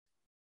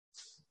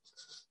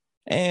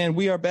And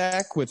we are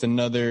back with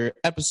another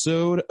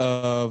episode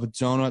of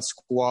Donut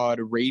Squad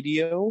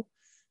Radio.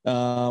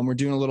 We're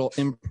doing a little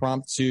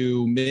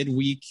impromptu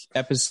midweek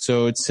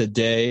episode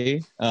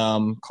today.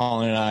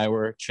 Colin and I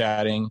were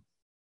chatting,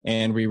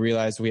 and we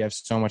realized we have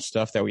so much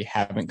stuff that we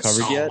haven't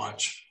covered yet.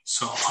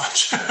 So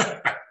much.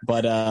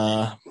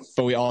 But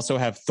we also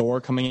have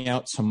Thor coming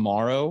out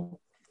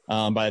tomorrow.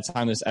 By the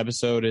time this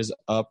episode is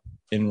up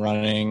and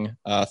running,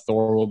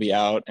 Thor will be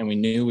out, and we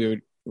knew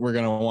we're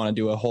going to want to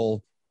do a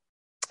whole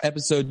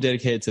episode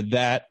dedicated to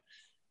that.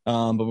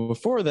 But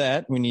before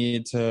that, we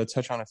need to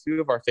touch on a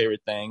few of our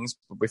favorite things.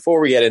 But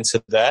before we get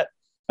into that,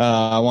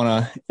 I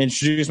want to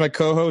introduce my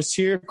co-host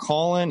here.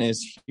 Colin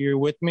is here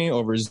with me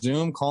over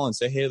Zoom. Colin,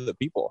 say hey to the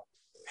people.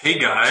 Hey,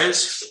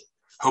 guys.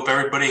 Hope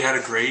everybody had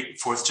a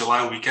great 4th of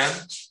July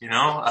weekend.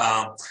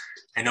 I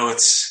know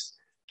it's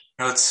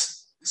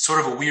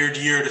sort of a weird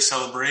year to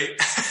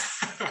celebrate.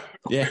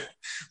 Yeah.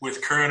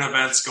 With current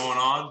events going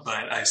on,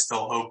 but I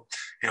still hope,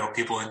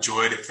 people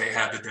enjoyed if they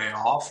had the day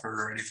off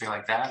or anything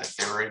like that, if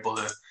they were able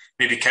to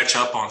maybe catch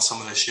up on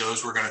some of the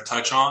shows we're going to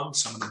touch on,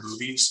 some of the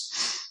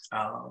movies.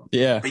 But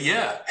yeah,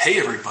 hey,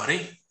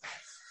 everybody.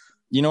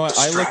 You know what?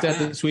 I looked at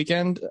this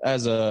weekend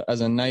as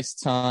a nice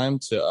time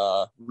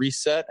to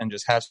reset and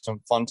just have some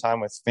fun time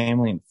with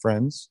family and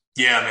friends.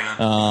 Yeah,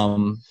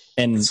 man.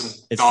 And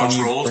it's funny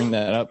you bring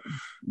that up.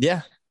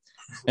 Yeah.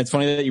 It's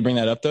funny that you bring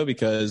that up, though,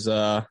 because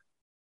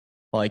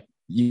like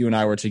you and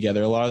I were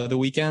together a lot of the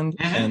weekend,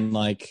 and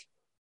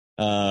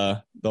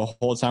the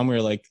whole time we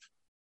were like,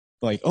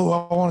 oh,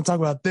 I want to talk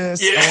about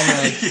this. Yeah.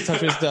 I want to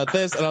touch about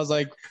this. And I was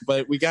like,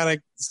 but we got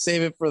to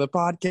save it for the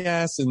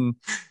podcast. And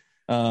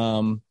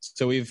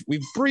so we've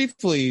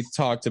briefly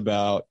talked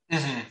about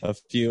a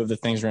few of the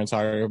things we're going to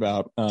talk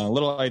about. A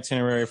little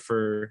itinerary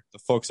for the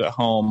folks at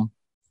home.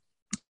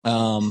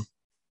 I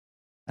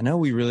know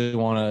we really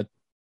want to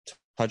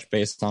touch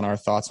base on our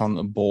thoughts on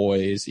The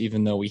Boys,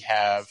 even though we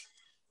have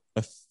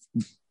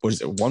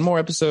one more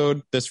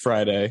episode this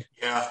Friday.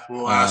 Yeah,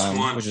 we'll ask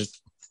one.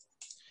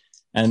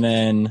 And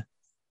then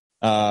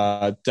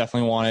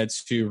definitely wanted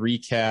to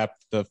recap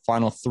the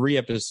final 3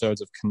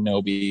 episodes of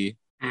Kenobi.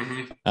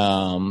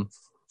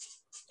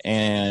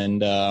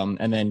 And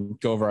then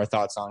go over our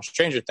thoughts on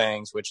Stranger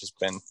Things, which has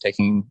been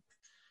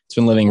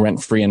living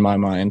rent free in my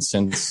mind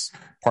since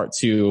part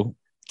 2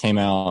 came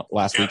out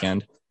last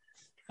weekend.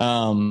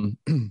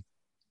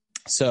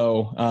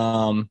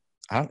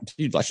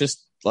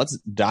 Let's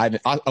dive in.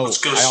 Let's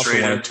go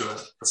straight into it.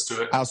 Let's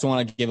do it. I also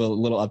want to give a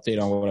little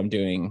update on what I'm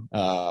doing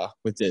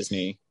with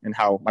Disney and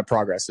how my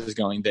progress is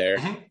going there.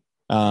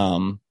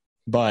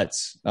 But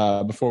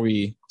before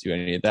we do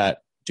any of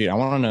that, dude, I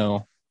want to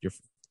know your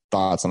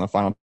thoughts on the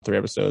final 3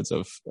 episodes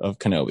of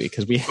Kenobi,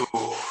 because we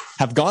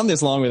have gone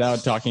this long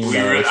without talking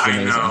about it.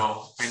 I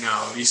know.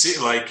 You see,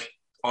 like,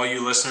 all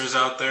you listeners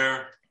out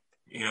there,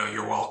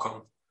 you're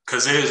welcome.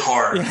 Because it is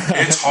hard.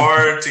 Yeah. It's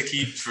hard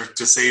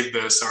to save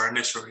our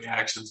initial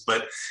reactions.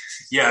 But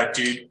yeah,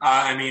 dude,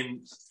 I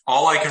mean,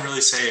 all I can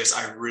really say is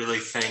I really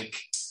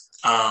think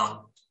a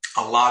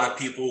lot of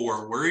people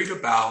were worried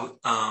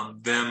about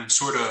them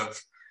sort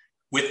of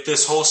with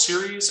this whole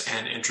series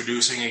and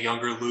introducing a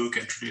younger Luke,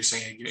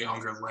 introducing a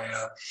younger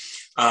Leia,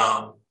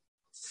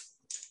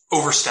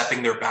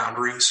 overstepping their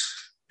boundaries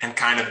and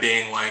kind of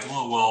being like,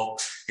 now,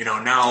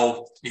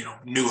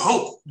 New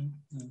Hope,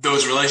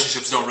 those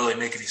relationships don't really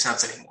make any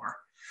sense anymore.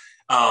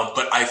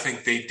 But I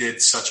think they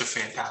did such a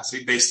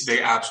fantastic,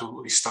 they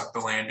absolutely stuck the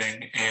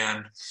landing.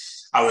 And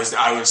I was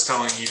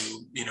telling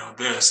you,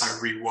 this, I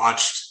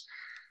rewatched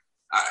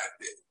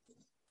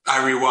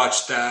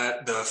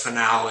the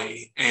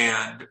finale,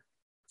 and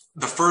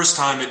the first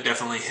time it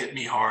definitely hit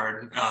me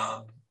hard.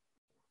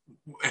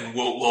 And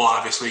we'll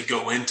obviously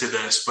go into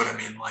this, but I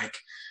mean, like,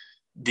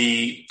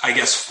 the, I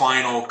guess,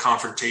 final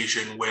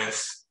confrontation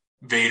with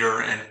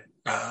Vader and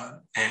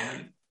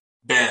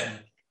Ben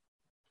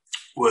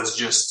was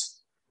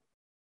just,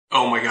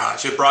 oh my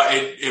gosh, it brought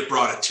a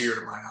tear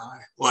to my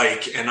eye.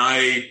 Like, and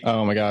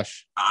oh my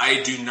gosh,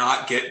 I do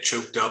not get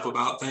choked up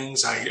about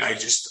things.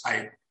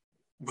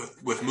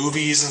 With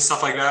movies and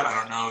stuff like that, I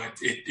don't know.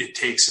 It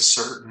takes a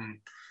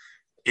certain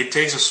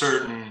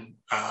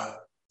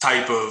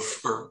type of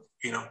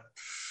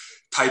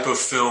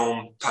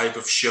film, type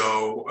of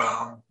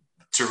show,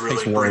 to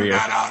really bring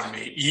that out of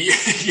me.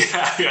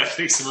 Yeah, it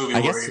takes a movie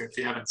Warrior if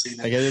you haven't seen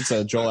it. I guess it's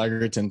a Joel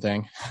Edgerton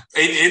thing.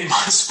 It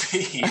must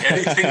be.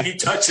 Anything he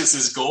touches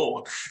is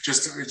gold.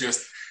 Just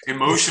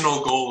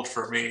emotional gold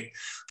for me.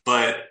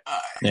 But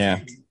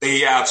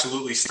they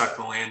absolutely stuck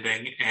the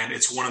landing, and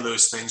it's one of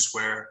those things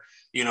where,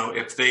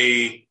 if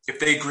they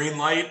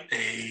greenlight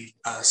a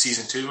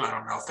season 2, I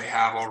don't know if they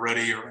have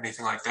already or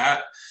anything like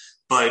that,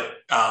 but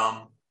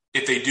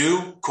if they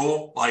do,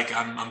 cool. Like,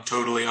 I'm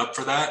totally up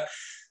for that.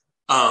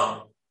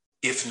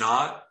 If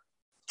not,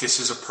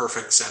 this is a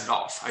perfect send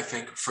off, I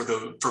think, for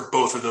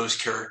both of those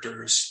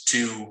characters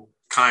to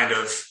kind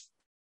of,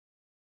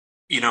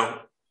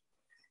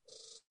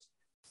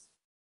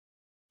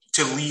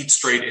 to lead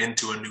straight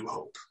into A New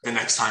Hope the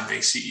next time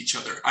they see each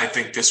other. I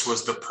think this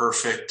was the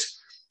perfect,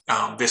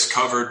 this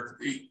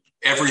covered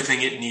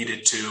everything it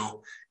needed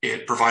to.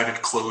 It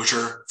provided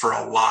closure for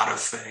a lot of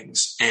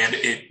things, and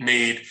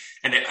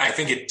I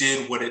think it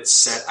did what it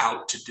set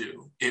out to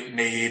do. It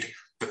made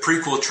the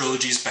prequel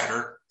trilogies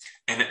better,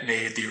 and it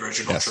made the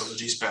original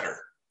trilogies better.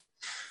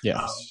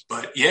 Yes.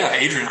 But yeah,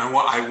 Adrian, I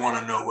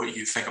want to know what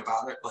you think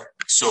about it, like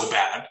so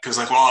bad. Because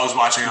like while I was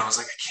watching, I was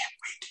like, I can't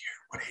wait to hear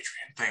what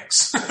Adrian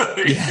thinks.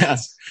 Yeah.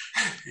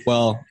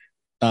 Well,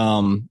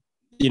 when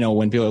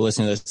people are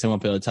listening to this, they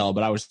won't be able to tell,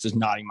 but I was just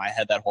nodding my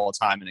head that whole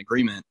time in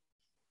agreement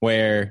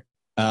where,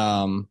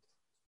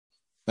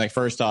 like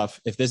first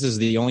off, if this is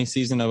the only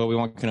season of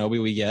Obi-Wan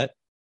Kenobi we get,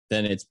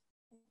 then it's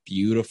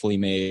beautifully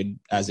made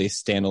as a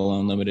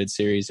standalone limited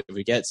series. If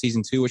we get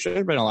season 2, which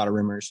there's been a lot of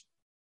rumors,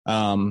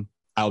 I'll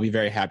be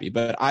very happy.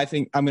 But I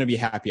think I'm going to be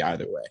happy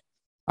either way.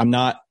 I'm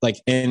not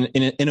like in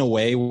a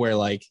way where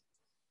like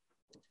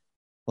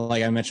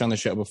I mentioned on the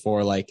show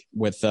before, like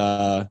with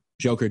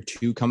Joker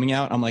 2 coming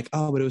out, I'm like,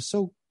 oh, but it was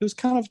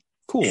kind of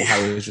cool how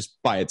it was just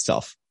by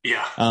itself.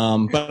 Yeah.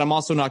 But I'm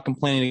also not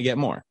complaining to get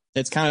more.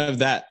 It's kind of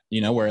that,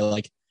 where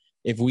like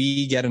if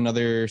we get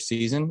another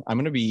season, I'm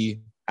going to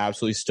be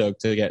absolutely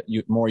stoked to get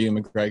more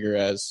Ewan McGregor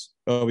as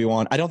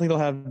Obi-Wan. I don't think they'll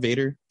have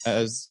Vader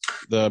as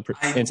the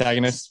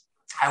antagonist.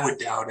 I would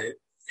doubt it.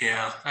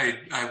 Yeah,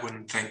 I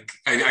wouldn't think.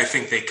 I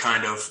think they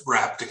kind of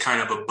wrapped a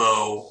kind of a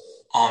bow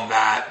on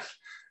that.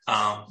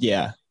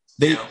 Yeah.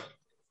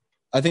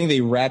 I think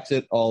they wrapped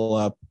it all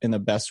up in the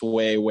best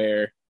way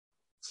where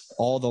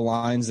all the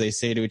lines they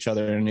say to each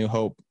other in A New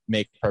Hope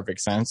make perfect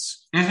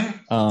sense.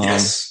 Mm-hmm.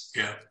 Yes.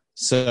 Yeah.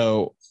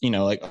 So,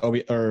 like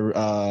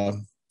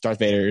Darth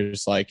Vader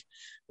is like,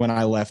 when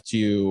I left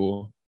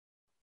you,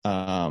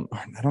 I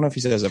don't know if he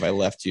says if I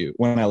left you.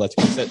 When I left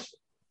you, he said,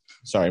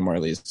 sorry,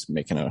 Marley's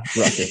making a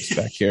ruckus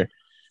back here.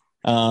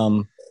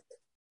 Can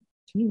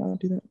you not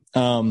do that?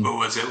 What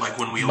was it like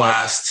when we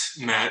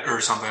last met or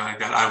something like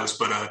that? I was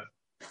learner.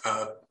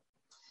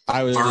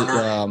 I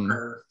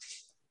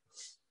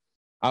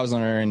was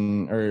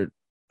learner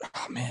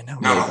oh man, no,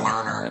 not a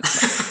learner.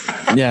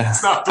 Yeah,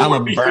 I'm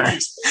a burner.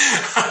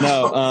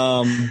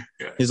 No,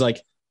 yeah. He's like,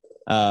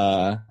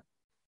 but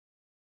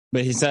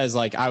he says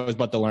like I was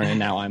but the learner, and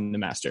now I'm the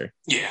master.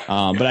 Yeah.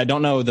 But I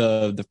don't know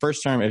the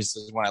first term. If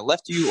it's when I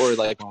left you or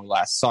like when we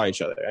last saw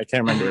each other. I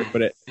can't remember,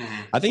 but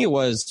I think it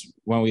was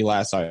when we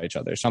last saw each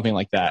other, something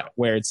like that,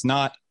 where it's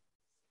not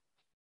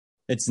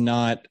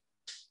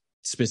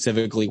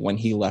specifically when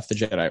he left the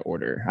Jedi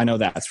Order. I know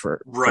that's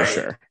for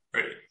sure.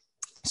 Right.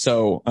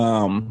 So,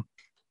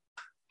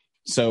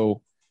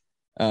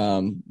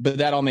 but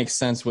that all makes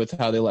sense with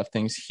how they left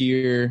things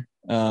here.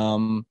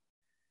 I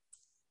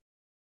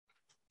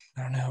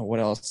don't know what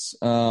else.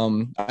 So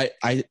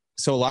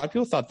a lot of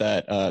people thought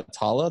that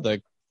Tala,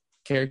 the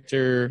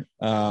character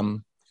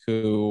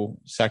who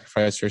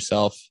sacrificed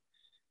herself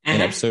in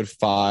episode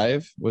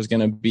 5, was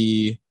going to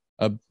be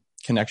a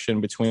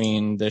connection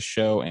between this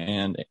show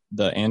and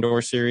the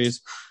Andor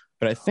series.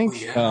 But I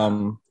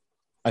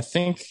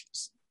think,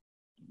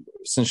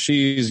 since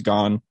she's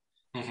gone,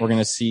 we're going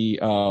to see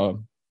O'Shea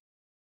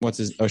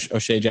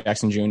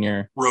Jackson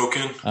Jr.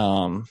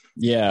 Roken.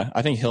 Yeah,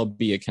 I think he'll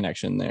be a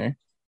connection there.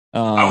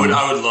 I would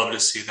love to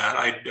see that.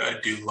 I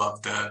do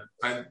love that.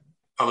 I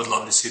would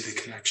love to see the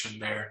connection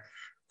there.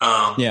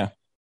 Yeah.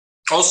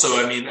 Also,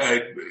 I mean,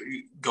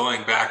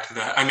 going back to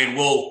that, I mean,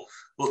 we'll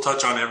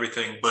touch on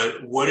everything,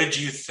 but what did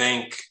you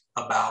think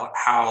about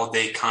how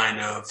they kind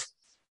of?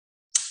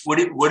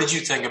 What did you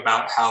think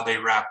about how they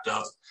wrapped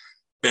up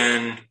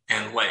Ben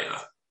and Leia,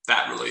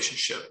 that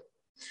relationship?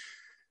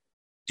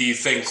 Do you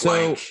think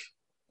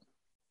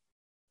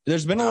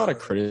there's been a lot of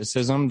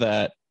criticism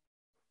that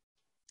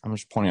I'm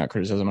just pointing out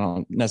criticism. I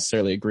don't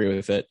necessarily agree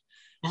with it,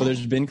 but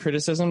there's been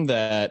criticism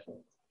that,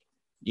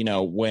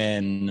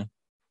 when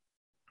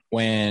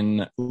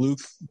Luke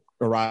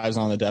arrives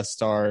on the Death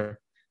Star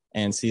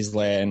and sees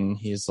Leia and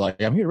he's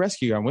like, I'm here to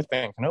rescue you. I'm with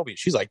Ben Kenobi.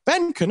 She's like,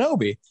 Ben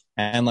Kenobi.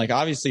 And like,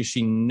 obviously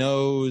she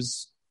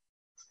knows,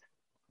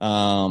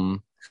 who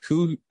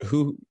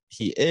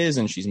he is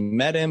and she's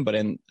met him, but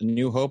in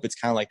New Hope, it's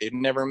kind of like they've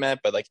never met,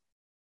 but like,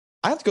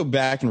 I have to go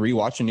back and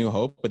rewatch A New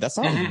Hope, but that's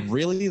not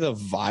really the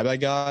vibe I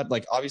got.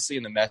 Like, obviously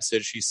in the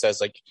message, she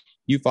says like,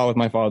 you fought with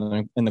my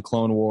father in the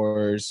Clone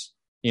Wars,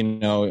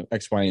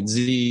 X, Y, and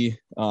Z.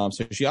 So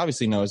she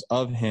obviously knows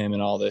of him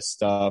and all this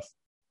stuff.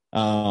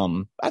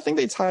 I think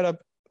they tied up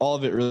all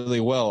of it really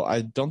well.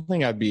 I don't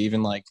think I'd be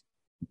even like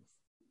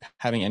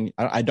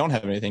I don't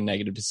have anything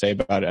negative to say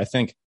about it. I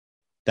think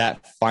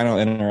that final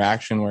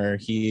interaction where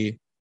he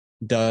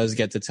does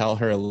get to tell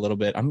her a little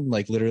bit. I'm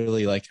like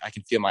literally like I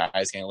can feel my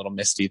eyes getting a little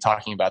misty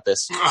talking about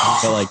this.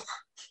 But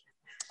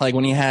like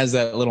when he has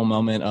that little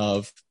moment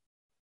of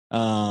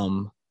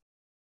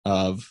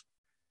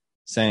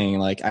saying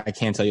like I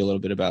can't tell you a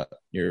little bit about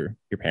your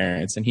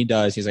parents, and he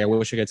does. He's like, I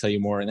wish I could tell you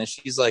more, and then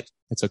she's like,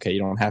 it's okay, you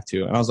don't have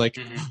to. And I was like,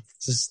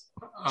 this is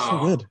so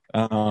good.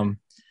 And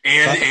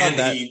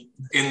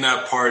in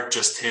that part,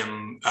 just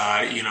him,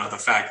 the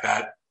fact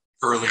that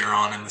earlier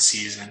on in the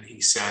season,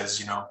 he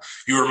says,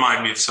 you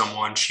remind me of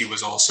someone, she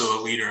was also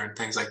a leader and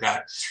things like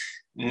that.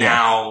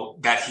 now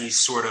that he's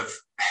sort of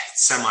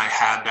semi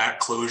had that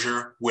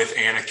closure with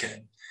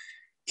Anakin,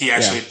 he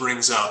actually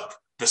brings up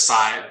the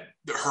side,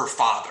 her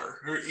father.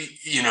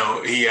 You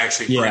know, he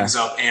actually brings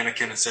up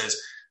Anakin and says,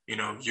 you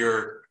know,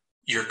 you're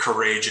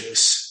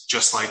courageous,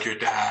 just like your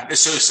dad.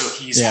 So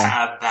he's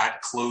had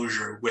that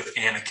closure with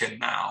Anakin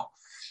now,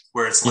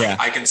 where it's like,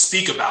 I can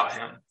speak about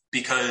him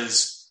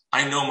because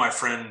I know my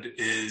friend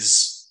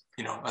is,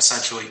 you know,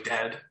 essentially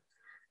dead.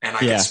 And I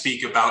can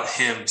speak about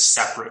him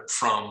separate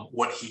from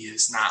what he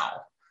is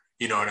now.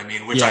 You know what I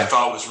mean? Which I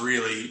thought was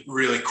really,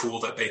 really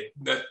cool that they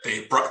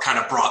kind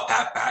of brought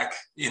that back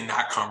in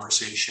that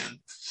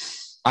conversation.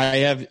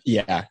 And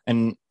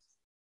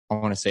I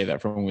want to say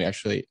that from when we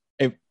actually,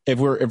 do you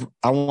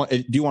want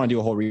to do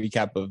a whole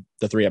recap of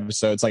the 3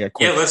 episodes? Like a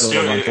quick, let's do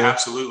it.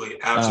 Absolutely.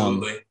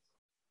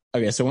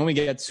 Okay, so when we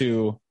get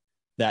to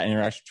that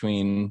interaction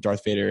between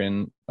Darth Vader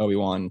and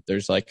Obi-Wan,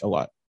 there's like a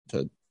lot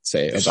to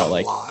say about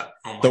like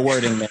the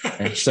wording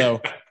there.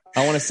 So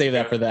I want to save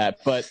that for that.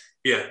 But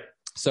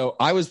so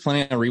I was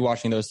planning on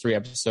rewatching those 3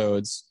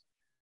 episodes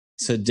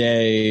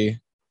today.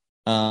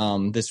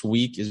 This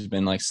week has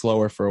been like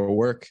slower for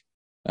work.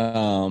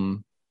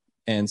 And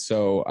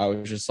so I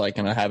was just like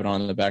going to have it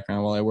on in the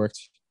background while I worked.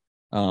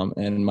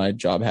 And my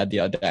job had the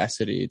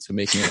audacity to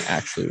make me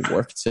actually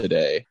work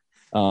today.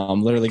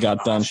 Literally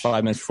got done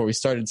 5 minutes before we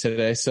started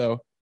today. So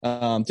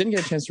didn't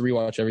get a chance to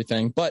rewatch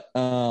everything, but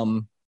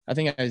I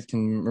think I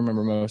can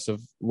remember most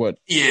of what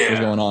was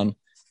going on.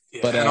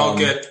 Yeah, but and I'll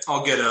get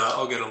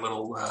a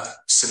little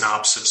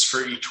synopsis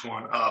for each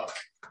one up.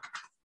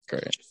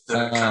 Great. To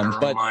kind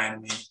of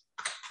remind me.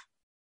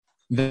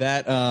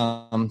 That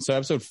so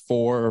episode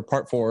 4 or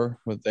part 4,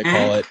 what they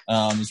call it,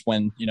 is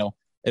when, you know,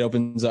 it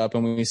opens up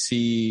and we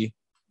see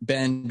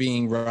Ben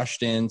being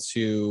rushed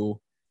into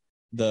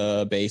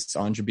the base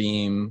on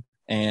Jabeam,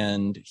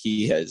 and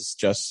he has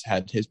just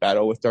had his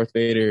battle with Darth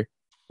Vader,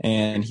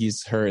 and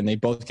he's hurt, and they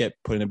both get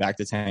put in the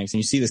bacta tanks, and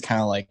you see this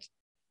kind of like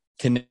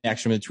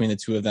connection between the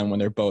two of them when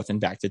they're both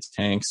in bacta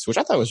tanks, which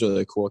I thought was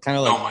really cool. Kind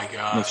of like, oh my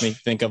gosh, makes me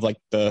think of like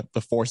the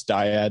Force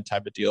dyad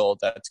type of deal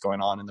that's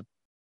going on in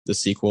the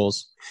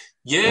sequels.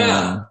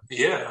 And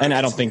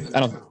I don't think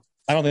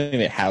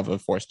they have a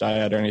Force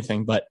dyad or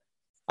anything, but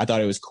I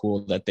thought it was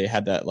cool that they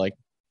had that like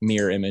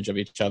mirror image of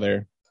each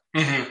other.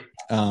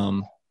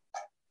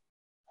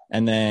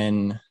 And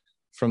then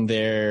from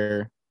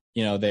there,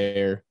 you know,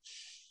 they're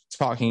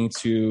talking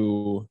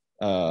to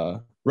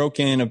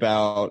Roken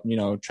about, you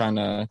know, trying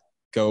to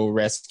go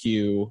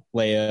rescue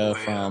Leia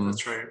from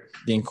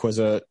the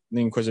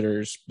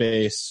Inquisitor's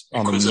base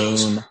on the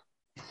moon.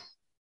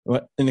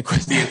 What? The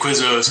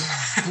Inquisos.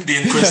 The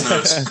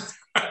Inquisitos.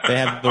 They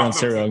have their own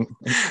serial,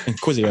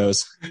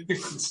 Inquisios.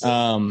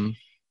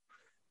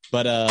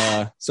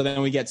 But so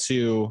then we get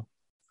to,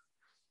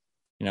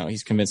 you know,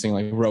 he's convincing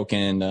like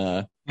Roken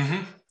to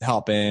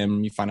help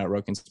him. You find out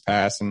Roken's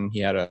past, and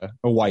he had a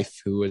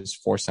wife who was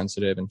Force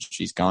sensitive, and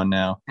she's gone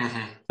now.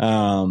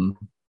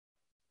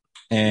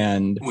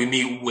 And we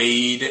meet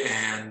Wade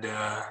and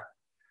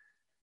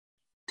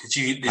did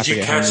you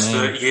catch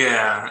the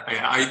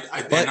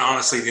and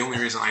honestly the only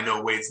reason I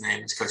know Wade's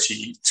name is because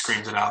she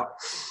screams it out.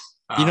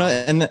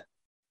 I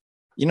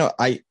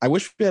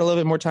wish we had a little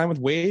bit more time with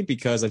Wade,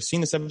 because I've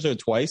seen this episode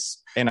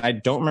twice and I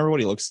don't remember what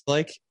he looks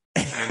like.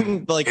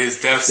 And like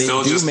his death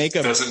still just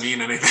doesn't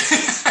mean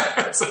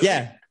anything.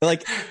 Yeah,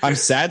 like I'm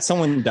sad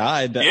someone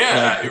died,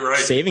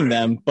 saving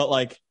them, but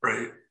like,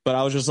 but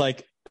I was just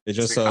like, it's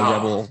just a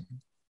rebel.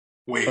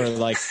 Wade. Or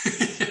like,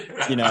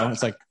 you know,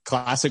 it's like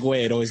classic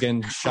Wade, always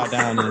getting shot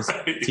down in his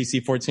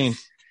TC-14.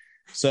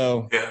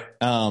 So,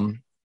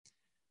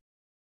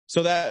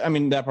 so that, I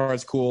mean, that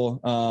part's cool.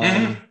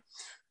 And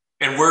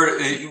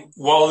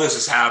while this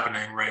is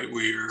happening, right,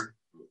 we're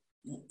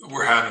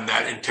having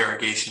that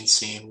interrogation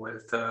scene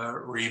with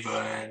Reva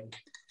and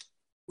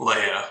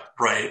Leia,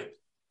 right?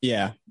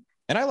 Yeah.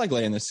 And I like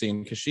Leia in this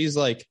scene because she's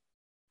like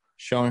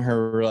showing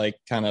her like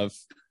kind of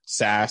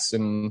sass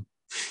and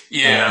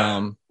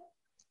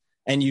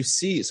and you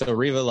see, so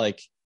Reva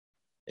like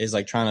is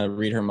like trying to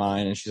read her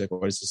mind, and she's like,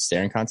 "What is this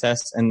staring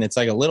contest?" And it's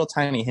like a little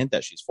tiny hint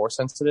that she's Force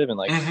sensitive and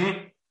like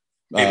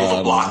able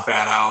to block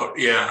that out.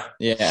 Yeah.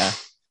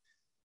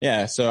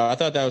 So I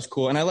thought that was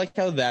cool, and I like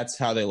how that's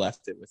how they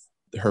left it with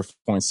her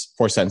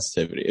Force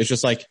sensitivity. It's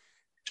just like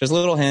a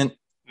little hint.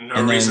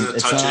 No reason to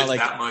touch it like,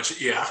 that much.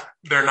 Yeah,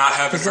 they're not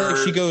having her.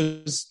 Like she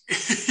goes,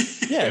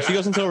 she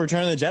goes into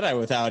Return of the Jedi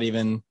without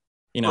even,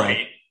 you know.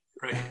 Right.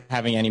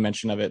 Having any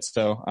mention of it.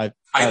 So I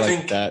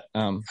think that.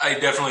 I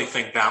definitely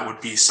think that would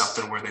be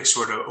something where they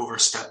sort of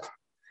overstep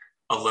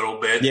a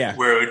little bit. Yeah.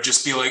 Where it would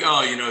just be like,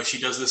 oh, you know,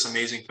 she does this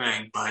amazing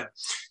thing, but,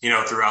 you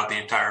know, throughout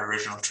the entire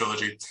original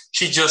trilogy,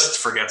 she just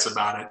forgets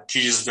about it.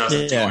 She just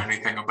doesn't do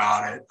anything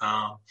about it.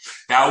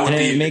 That would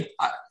be,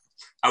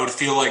 I would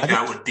feel like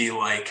that would be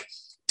like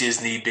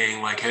Disney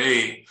being like,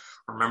 hey,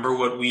 remember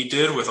what we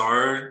did with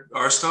our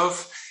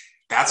stuff?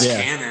 That's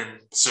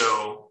canon.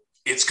 So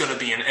it's going to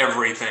be in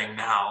everything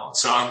now.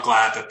 So I'm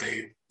glad that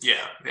they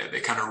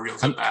kind of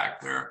reeled it back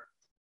there.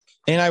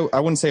 And I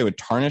wouldn't say it would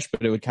tarnish,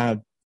 but it would kind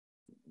of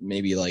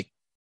maybe like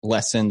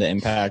lessen the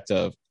impact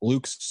of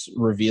Luke's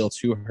reveal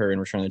to her in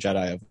Return of the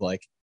Jedi of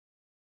like,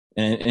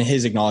 and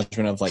his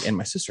acknowledgement of like, and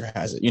my sister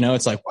has it,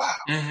 it's like, wow,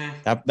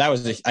 that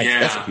was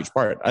that's a huge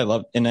part. I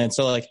love, and then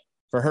so like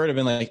for her to have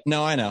been like,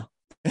 no, I know.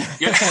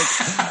 Yeah.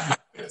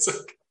 It's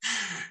like,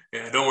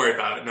 yeah, don't worry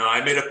about it. No,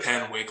 I made a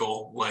pen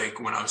wiggle like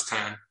when I was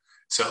 10.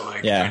 So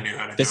like, I knew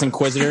how to this do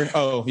Inquisitor.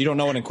 Oh, you don't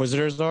know what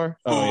Inquisitors are?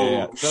 Oh,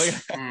 yeah. So,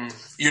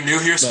 you're new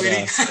here,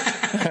 sweetie.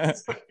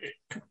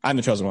 I'm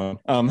the chosen one.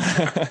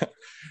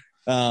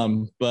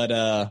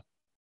 But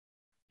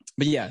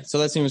yeah, so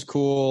that seems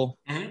cool.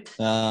 And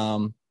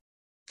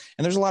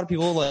there's a lot of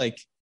people like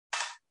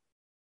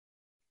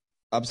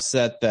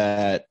upset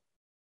that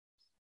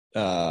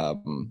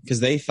because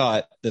they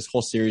thought this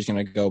whole series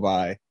going to go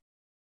by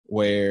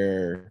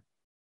where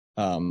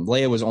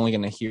Leia was only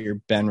going to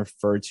hear Ben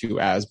referred to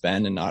as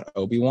Ben and not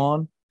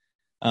Obi-Wan.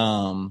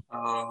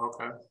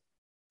 Okay.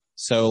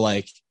 So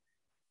like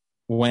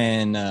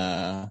when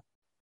I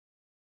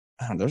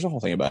don't know, there's a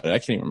whole thing about it. I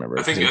can't even remember.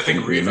 I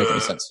think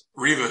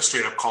Reva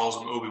straight up calls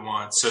him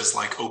Obi-Wan. Says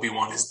like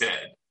Obi-Wan is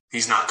dead.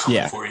 He's not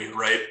coming for you,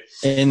 right?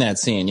 In that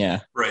scene,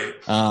 yeah. Right.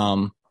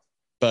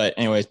 But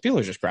anyways, people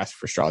are just grasping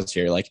for straws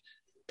here. Like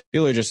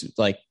people are just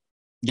like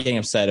getting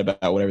upset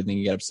about whatever thing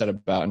you get upset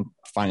about and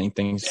finding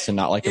things to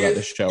not like about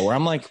the show. Where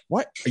I'm like,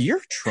 what? You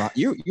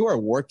are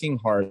working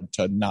hard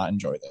to not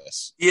enjoy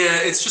this. Yeah,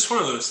 it's just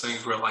one of those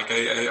things where like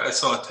I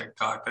saw a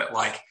TikTok that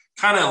like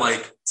kind of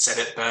like said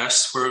it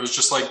best, where it was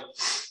just like,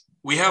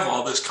 we have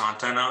all this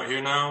content out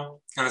here now,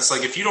 and it's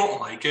like if you don't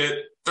like it,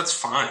 that's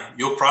fine.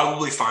 You'll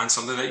probably find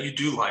something that you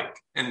do like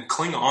and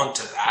cling on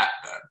to that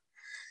then.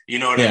 You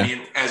know what I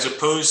mean? As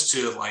opposed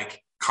to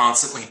like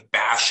constantly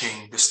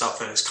bashing the stuff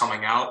that is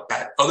coming out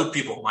that other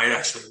people might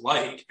actually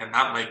like, and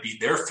that might be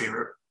their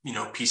favorite,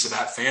 piece of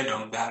that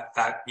fandom, that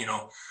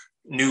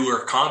newer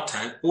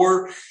content,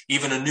 or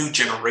even a new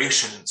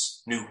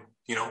generation's new,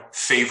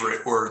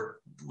 favorite or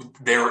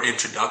their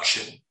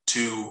introduction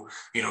to,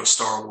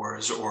 Star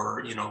Wars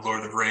or,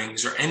 Lord of the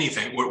Rings or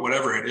anything,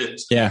 whatever it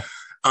is. Yeah.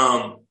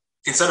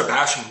 Instead of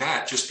bashing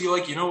that, just be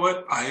like, you know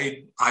what?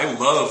 I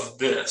love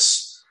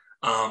this.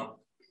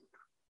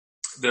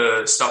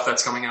 The stuff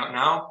that's coming out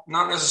now,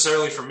 not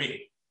necessarily for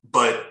me,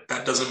 but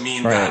that doesn't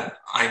mean that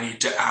I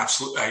need to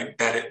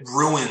that it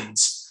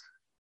ruins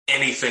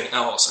anything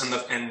else.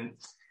 And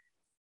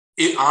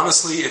it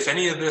honestly, if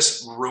any of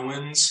this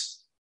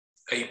ruins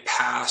a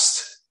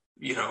past,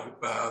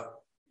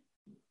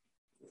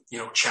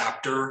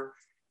 chapter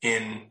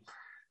in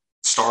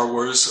Star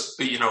Wars,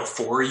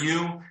 for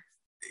you,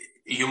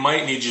 you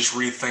might need to just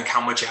rethink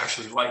how much you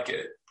actually like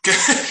it.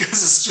 Because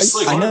it's just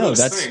like one of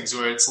those things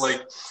where it's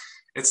like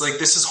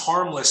this is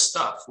harmless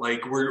stuff.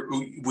 Like,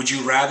 would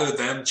you rather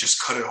them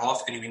just cut it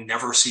off and you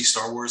never see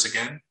Star Wars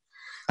again?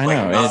 I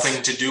know,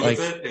 nothing to do with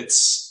it.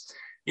 It's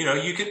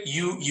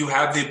you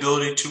have the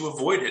ability to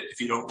avoid it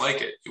if you don't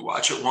like it. You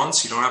watch it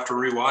once, you don't have to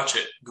rewatch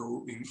it.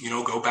 Go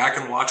back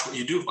and watch what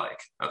you do like.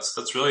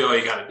 That's really all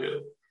you got to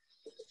do.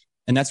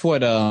 And that's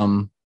what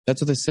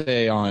they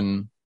say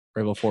on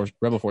Rebel Force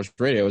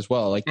Radio as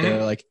well. Like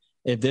they're like,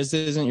 if this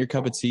isn't your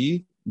cup of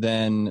tea,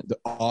 then the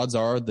odds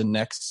are the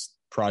next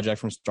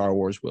project from Star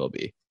Wars will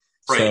be.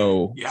 Right.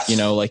 So,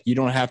 like you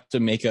don't have to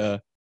make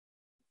a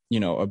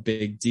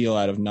big deal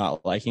out of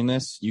not liking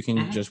this. You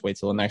can just wait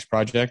till the next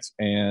project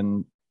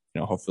and,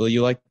 hopefully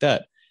you like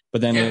that.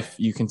 But then if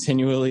you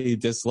continually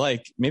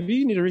dislike, maybe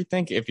you need to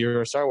rethink if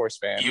you're a Star Wars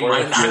fan or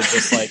if you're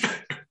just like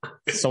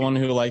someone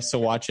who likes to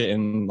watch it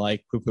and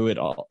like poo-poo it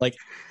all. Like,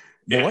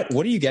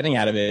 what are you getting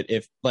out of it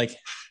if like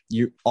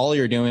all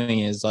you're doing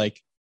is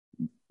like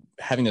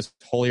having this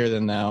holier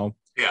than thou,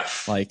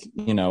 like,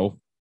 I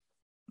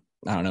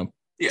don't know,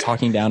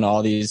 talking down to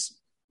all these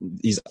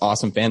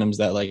awesome fandoms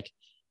that like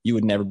you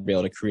would never be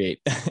able to create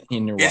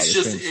in your wildest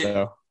dreams.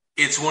 So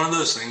it's one of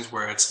those things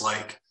where it's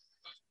like,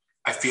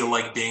 I feel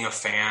like being a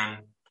fan,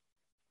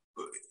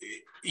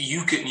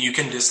 you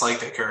can dislike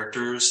the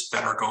characters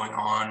that are going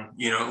on,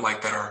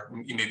 like that are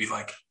maybe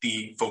like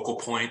the focal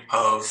point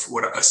of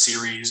what a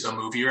series, a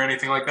movie or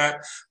anything like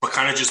that, but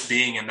kind of just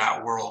being in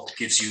that world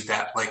gives you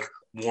that like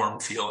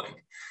warm feeling.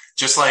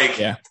 Just like,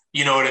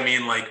 you know what I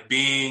mean? Like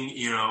being,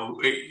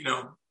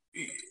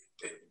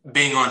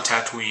 being on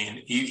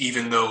Tatooine,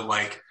 even though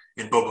like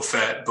in Book of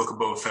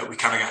Boba Fett, we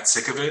kind of got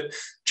sick of it.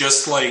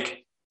 Just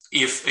like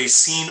if a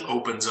scene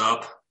opens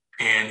up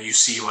and you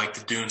see like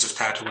the dunes of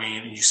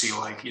Tatooine and you see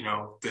like,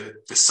 the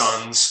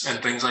suns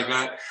and things like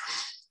that,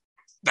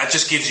 that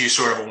just gives you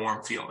sort of a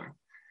warm feeling.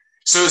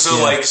 So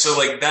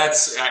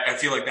that's, I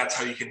feel like that's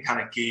how you can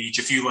kind of gauge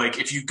if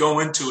you go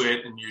into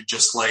it and you're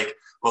just like,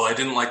 well, I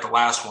didn't like the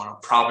last one, I'm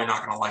probably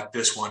not going to like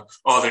this one.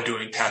 Oh, they're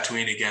doing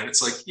Tatooine again.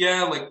 It's like,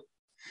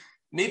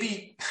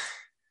 maybe,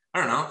 I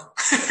don't know.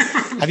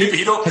 Have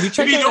you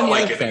checked out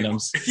any other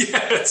fandoms?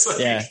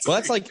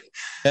 Well,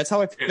 that's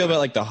how I feel about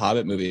like the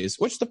Hobbit movies,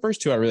 which the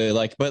first two I really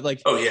like, but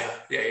like,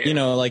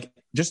 like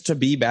just to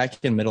be back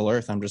in Middle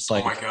Earth, I'm just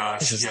like, oh my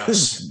gosh, this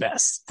is the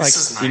best.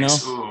 This is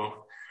nice. Ooh,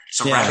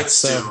 some rabbit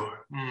stew.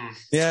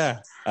 Yeah,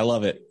 I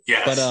love it.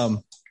 Yeah. But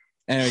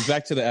anyways,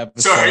 back to the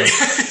episode. Sorry.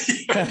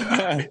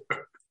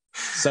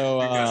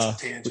 So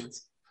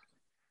tangents.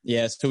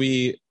 Yeah, so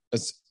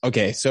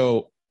okay,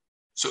 so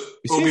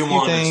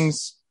Obi-Wan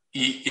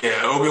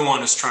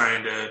Obi-Wan is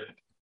trying to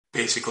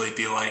basically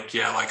be like,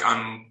 like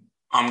I'm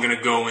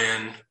gonna go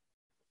in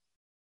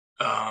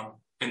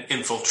and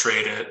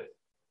infiltrate it.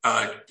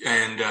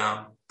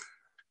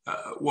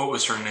 What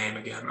was her name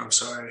again? I'm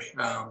sorry.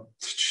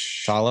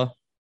 Tala.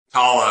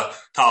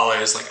 Tala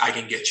is like, I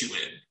can get you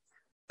in,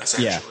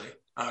 essentially,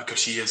 because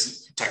she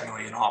is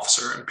technically an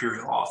officer,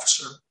 imperial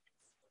officer.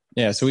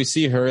 Yeah, so we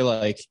see her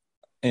like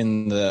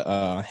in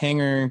the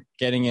hangar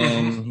getting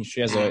in. Mm-hmm.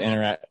 She has an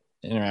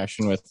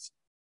interaction with a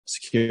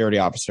security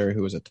officer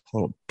who was a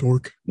total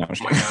dork. No, oh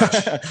my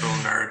gosh, total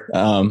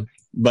nerd.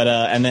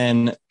 And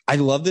then I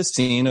love this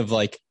scene of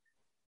like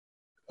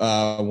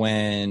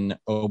when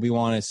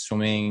Obi-Wan is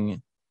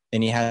swimming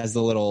and he has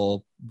the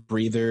little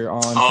breather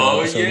on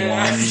for episode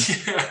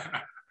 1.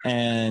 Yeah.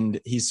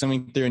 And he's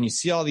swimming through and you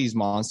see all these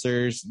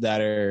monsters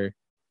that are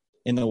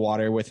in the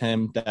water with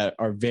him that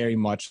are very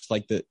much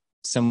like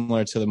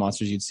similar to the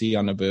monsters you'd see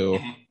on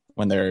Naboo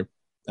when they're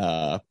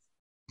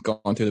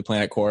going through the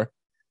planet core.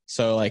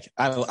 So like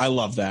I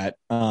love that.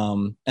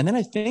 And then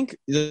I think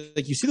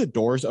like you see the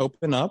doors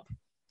open up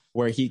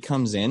where he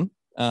comes in,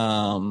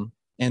 and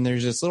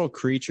there's this little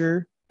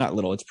creature, not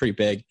little, it's pretty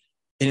big,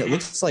 and it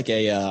looks like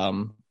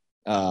a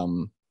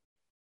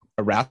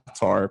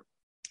Rathtar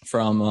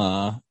from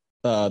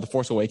The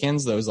Force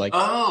Awakens. Those like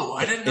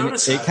I didn't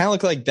notice that. It kind of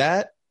looked like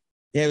that.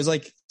 Yeah, it was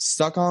like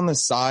stuck on the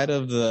side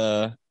of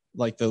the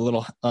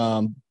little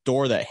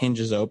door that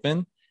hinges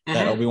open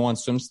that Obi-Wan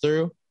swims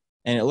through,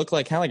 and it looked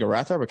like kind of like a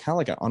Rathtar, but kind of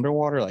like an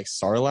underwater like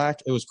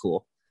Sarlacc. It was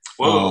cool.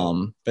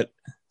 Whoa. But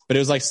it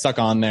was like stuck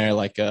on there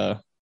like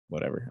a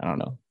whatever, I don't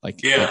know,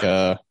 like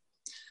a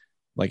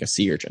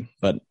sea urchin,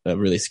 but a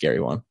really scary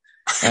one.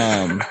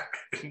 I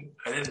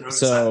didn't notice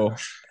so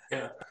that.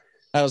 Yeah,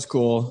 that was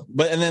cool.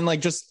 But and then like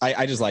just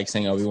I just like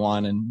seeing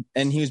Obi-Wan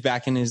and he was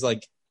back in his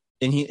like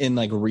in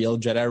like real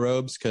Jedi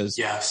robes, because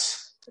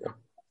yes,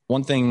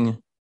 one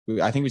thing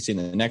I think we see in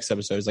the next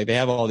episode is like they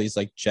have all these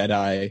like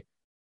Jedi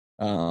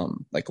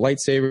like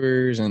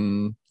lightsabers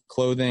and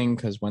clothing,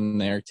 because when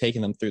they're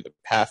taking them through the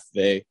path,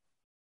 they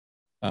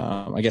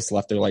I guess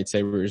left their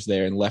lightsabers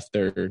there and left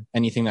their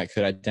anything that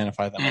could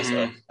identify them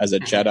as a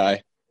Jedi.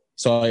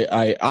 So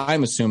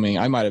I'm assuming,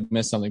 I might have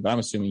missed something, but I'm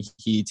assuming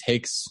he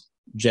takes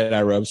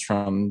Jedi robes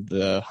from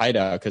the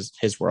hideout because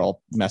his were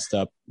all messed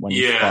up when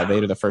he fought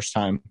Vader the first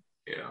time.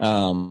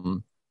 Yeah.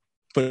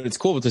 But it's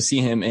cool to see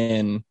him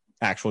in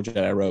actual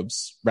Jedi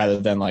robes rather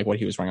than like what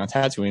he was wearing on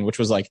Tatooine, which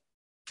was like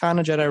kind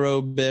of Jedi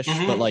robe-ish,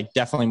 but like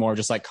definitely more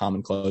just like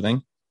common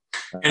clothing.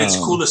 And it's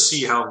cool to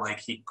see how like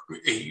he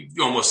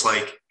almost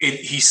like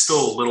he's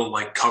still a little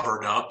like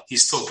covered up.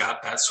 He's still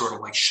got that sort of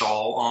like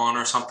shawl on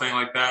or something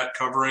like that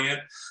covering it.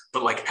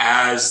 But like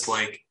as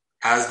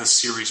the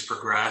series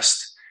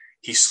progressed,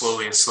 he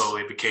slowly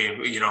became,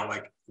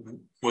 like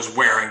was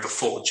wearing the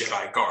full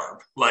Jedi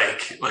garb.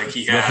 Like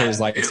he had his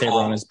lightsaber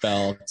on his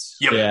belt.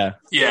 Yep.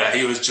 Yeah.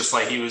 He was just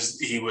like, he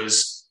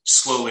was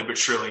slowly but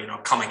surely,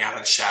 coming out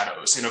of the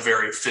shadows in a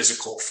very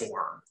physical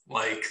form.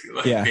 Like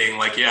being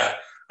like,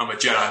 I'm a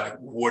Jedi. Like,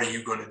 what are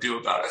you going to do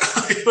about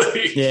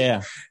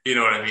it? You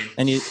know what I mean?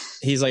 And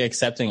he's like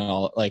accepting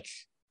all, like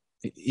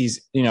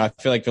he's, I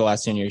feel like the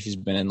last 10 years he's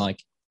been in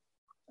like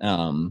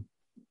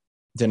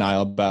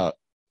denial about,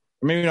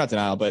 or maybe not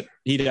denial, but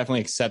he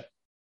definitely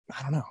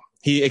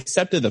he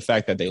accepted the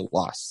fact that they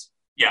lost.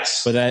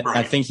 Yes. But that, right.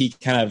 I think he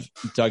kind of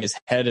dug his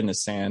head in the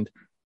sand,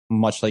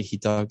 much like he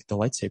dug the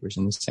lightsabers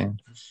in the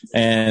sand.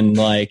 And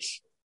like,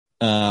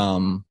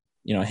 him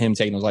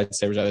taking those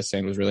lightsabers out of the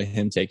sand was really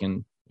him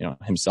taking,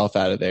 himself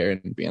out of there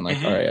and being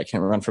like, all right, I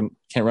can't run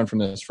from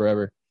this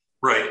forever.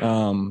 Right.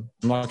 I'm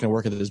not going to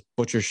work at this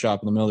butcher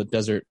shop in the middle of the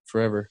desert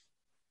forever.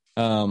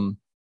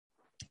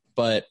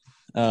 But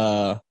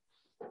so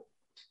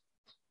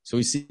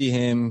we see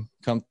him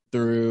come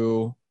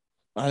through.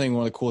 I think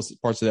one of the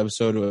coolest parts of the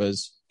episode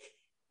was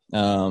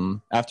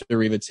after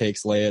Reva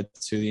takes Leia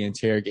to the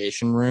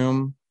interrogation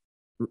room.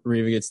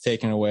 Reva gets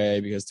taken away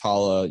because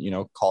Tala,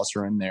 calls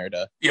her in there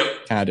to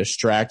kind of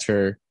distract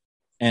her.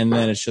 And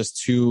then it's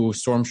just two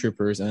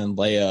stormtroopers and then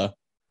Leia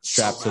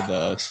strapped to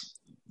the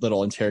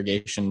little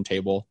interrogation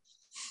table.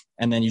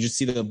 And then you just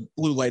see the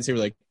blue lightsaber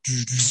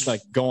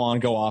like go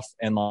off,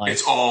 and like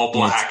it's all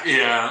black.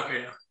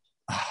 Yeah.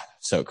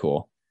 So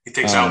cool. He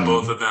takes out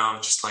both of them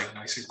just like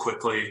nice and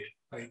quickly.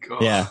 Like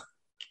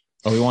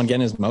Obi-Wan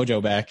getting his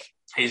mojo back.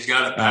 He's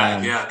got it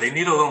back. They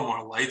need a little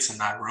more lights in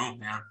that room,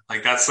 man.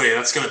 Like that's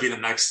going to be the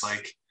next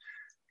like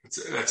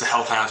that's a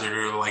health hazard,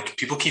 or like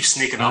people keep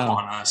sneaking up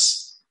on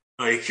us.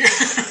 Like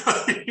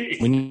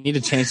we need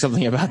to change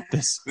something about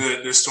this.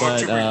 The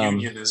Stormtrooper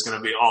Union is going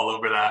to be all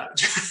over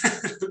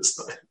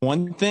that.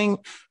 One thing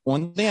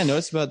I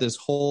noticed about this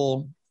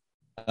whole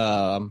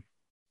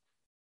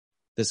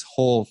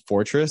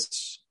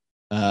fortress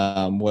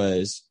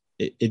was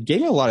it gave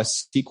me a lot of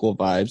sequel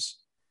vibes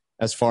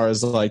as far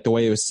as like the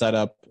way it was set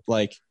up,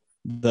 like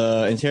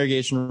the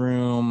interrogation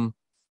room,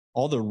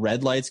 all the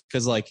red lights,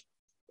 because like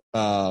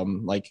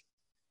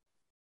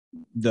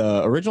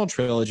the original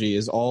trilogy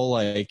is all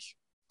like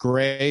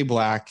gray,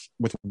 black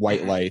with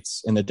white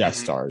lights in the Death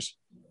Stars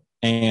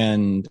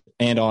and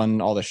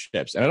on all the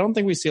ships. And I don't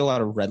think we see a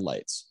lot of red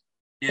lights.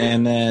 Yeah.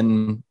 And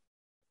then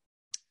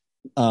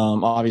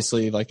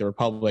obviously like the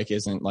Republic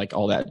isn't like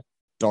all that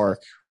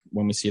dark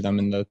when we see them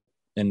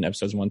in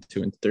episodes 1,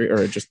 2, and 3,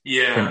 or just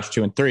pretty much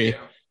 2 and 3.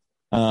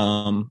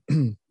 Yeah.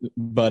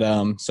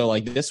 But so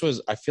like this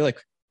was, I feel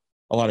like,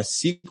 a lot of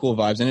sequel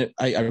vibes, and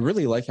I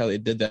really like how they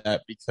did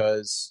that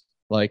because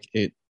like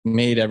it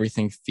made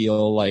everything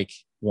feel like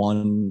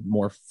one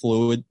more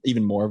fluid,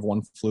 even more of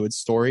one fluid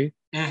story.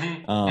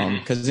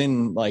 Because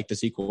in like the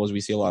sequels,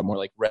 we see a lot more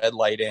like red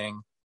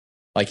lighting,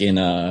 like in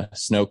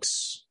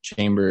Snoke's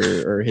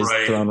chamber or his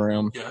throne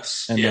room.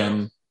 Yes. And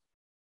then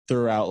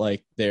throughout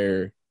like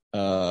their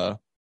Star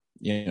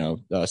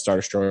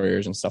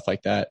Destroyers and stuff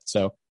like that.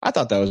 So I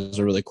thought that was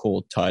a really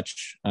cool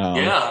touch.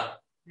 And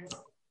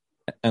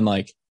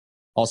like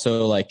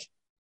also like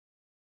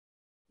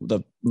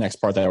the next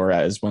part that we're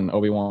at is when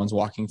Obi-Wan's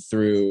walking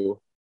through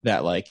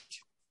that like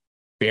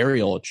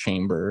burial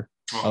chamber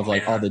of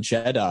like all the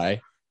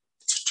Jedi.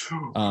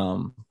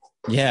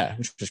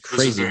 Which was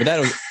crazy.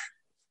 But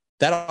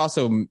that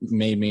also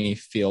made me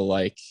feel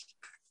like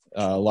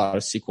a lot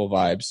of sequel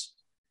vibes.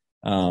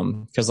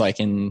 Because like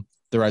in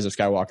The Rise of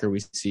Skywalker,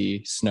 we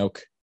see Snoke,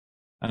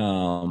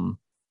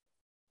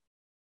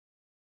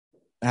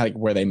 like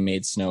where they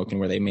made Snoke and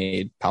where they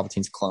made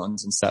Palpatine's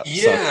clones and stuff.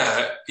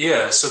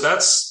 Yeah. So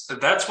that's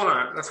what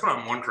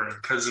I'm wondering,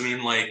 because I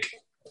mean, like,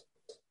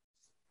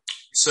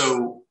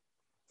 so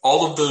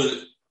all of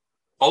those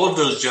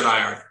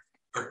Jedi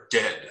are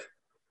dead.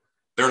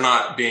 They're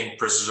not being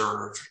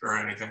preserved or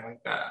anything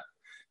like that.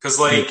 Because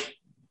I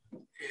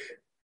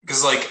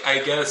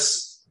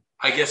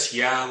guess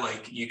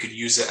like you could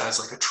use it as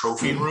like a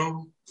trophy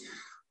room,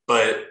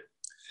 but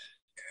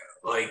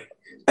like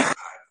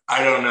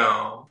I don't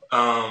know.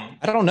 I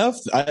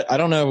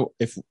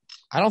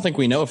don't think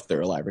we know if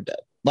they're alive or dead.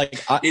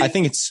 Like I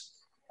think it's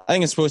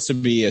supposed to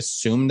be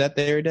assumed that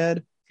they're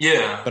dead.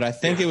 Yeah. But I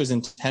think it was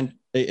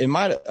it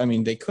might, I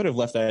mean, they could have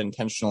left that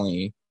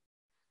intentionally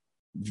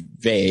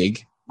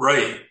vague.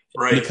 Right.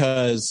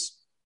 Because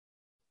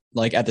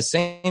like at the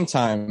same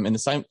time, in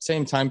the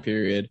same time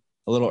period,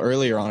 a little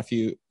earlier on, a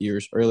few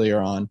years earlier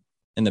on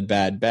in the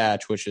Bad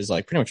Batch, which is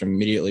like pretty much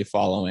immediately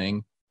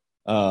following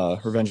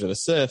Revenge of the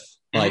Sith,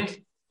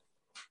 like,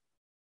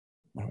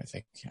 what do I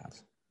think?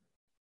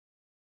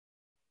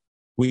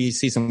 We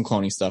see some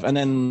cloning stuff. And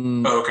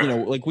then,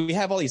 like we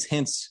have all these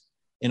hints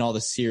in all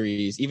the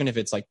series, even if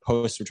it's like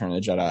post Return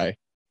of the Jedi,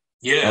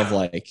 of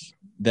like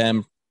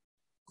them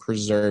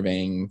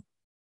preserving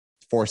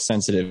Force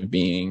sensitive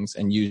beings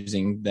and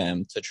using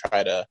them to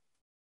try to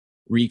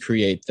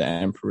recreate the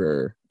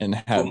Emperor and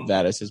have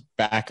that as his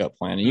backup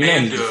plan.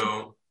 And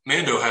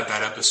Mando had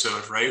that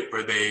episode, right,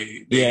 where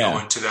they go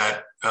into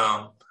that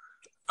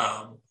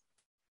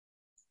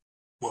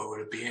what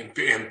would it be,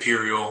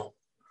 Imperial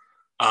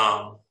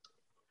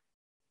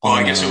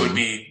I guess it would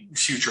be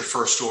future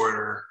First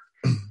Order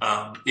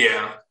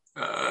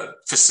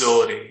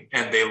facility,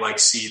 and they like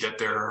see that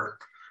there are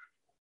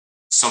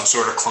some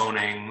sort of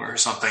cloning or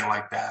something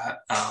like that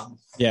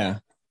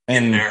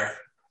in there.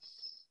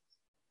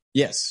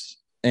 Yes.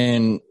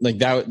 And like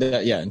that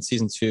in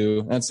season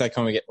 2, that's like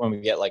when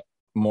we get like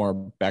more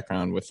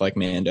background with like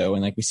Mando,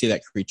 and like we see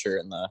that creature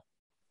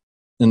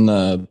in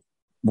the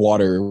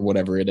water,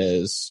 whatever it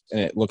is, and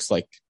it looks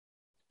like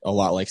a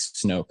lot like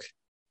Snoke.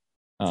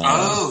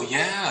 Okay,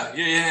 yeah.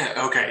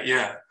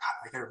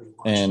 I gotta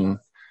rewatch and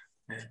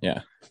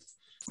that.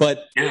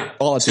 But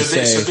all to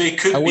say, so they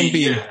could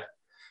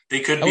they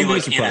could be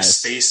like surprised. In a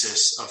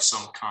stasis of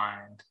some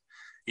kind.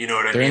 You know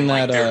what I mean?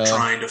 Like they're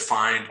trying to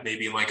find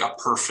maybe like a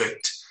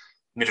perfect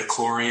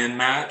midichlorian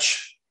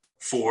match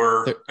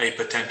for a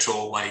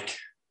potential like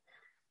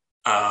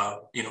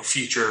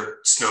future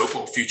Snoke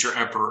or future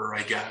Emperor,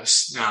 I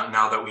guess.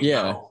 Now that we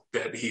know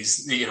that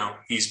he's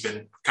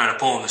been kind of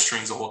pulling the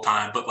strings the whole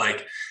time, but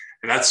like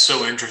that's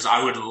so interesting.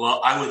 I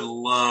would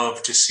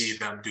love to see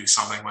them do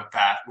something with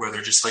that, where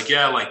they're just like,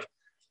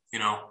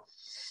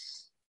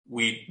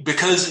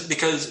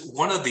 because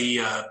one of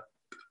the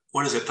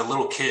the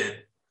little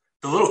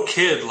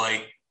kid,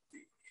 like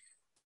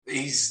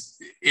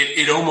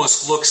it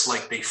almost looks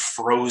like they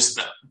froze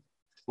them,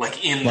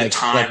 like in the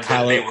time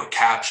that they were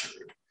captured.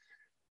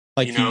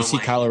 Like you see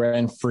Kylo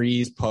Ren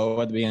freeze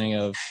Poe at the beginning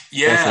of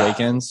Force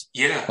Awakens.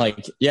 Yeah. It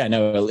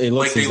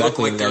looks like they exactly look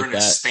like they're in that.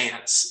 A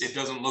stance. It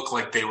doesn't look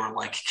like they were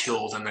like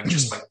killed and then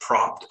just like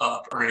propped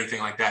up or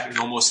anything like that. It's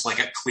almost like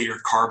a clear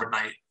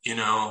carbonite,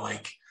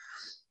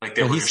 like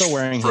they were he's still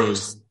wearing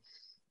frozen.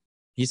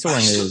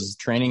 his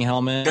training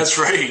helmet. That's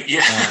right.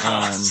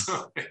 Yeah.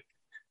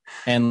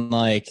 And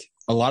like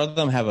a lot of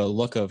them have a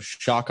look of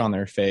shock on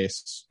their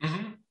face.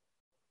 Mm-hmm.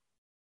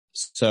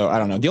 So I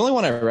don't know. The only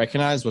one I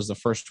recognized was the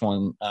first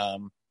one.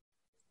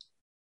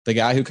 The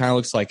guy who kind of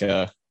looks like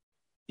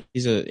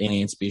he's an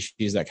alien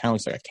species that kind of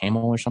looks like a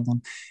camel or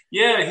something.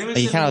 Yeah, he was.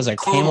 He kind of was like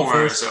Clone camel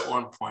Wars first at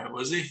one point,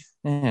 was he?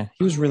 Yeah,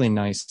 he was really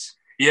nice.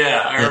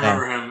 Yeah, I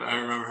remember him. I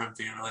remember him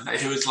being really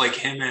nice. It was like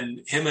him and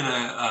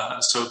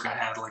Ahsoka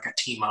had like a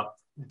team up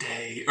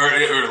day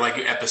or like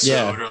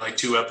episode or like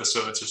 2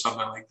 episodes or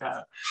something like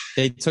that.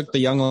 They took the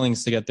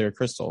younglings to get their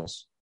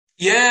crystals.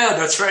 Yeah,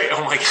 that's right.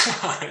 Oh my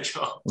gosh.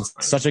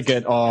 That's such a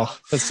good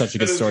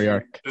story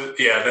arc.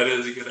 Yeah, that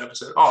is a good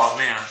episode. Oh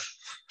man.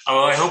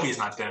 Oh, I hope he's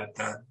not dead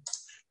then.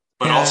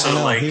 But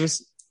also like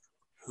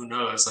who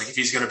knows? Like if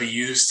he's going to be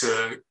used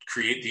to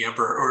create the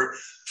Emperor, or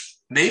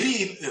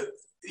maybe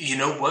you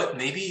know what?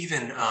 Maybe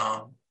even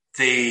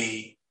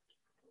they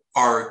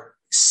are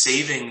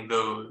saving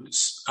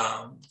those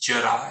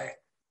Jedi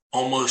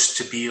almost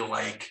to feed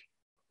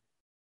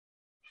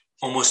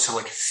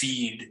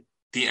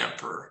the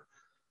Emperor.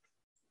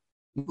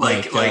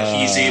 Like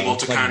he's able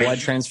to kind of blood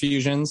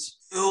transfusions.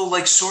 Oh,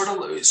 like sort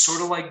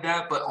of like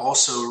that. But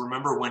also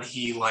remember when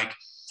he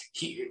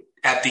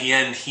at the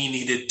end he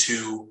needed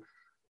to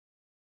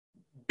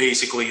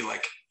basically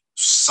like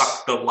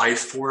suck the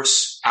life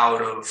force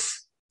out of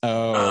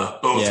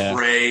both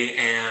Rey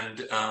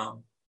and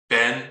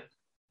Ben.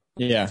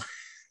 Yeah.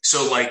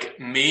 So like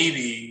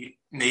maybe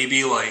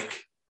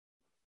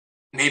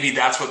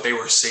that's what they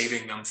were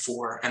saving them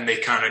for, and they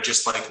kind of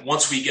just like,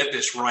 once we get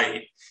this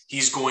right,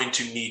 he's going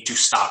to need to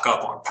stock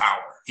up on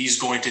power. He's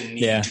going to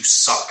need to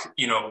suck,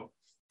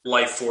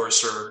 life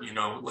force or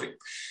like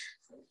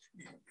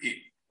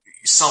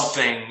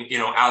something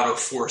out of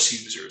Force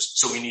users.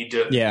 So we need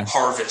to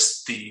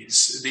harvest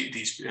these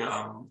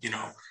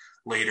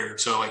later.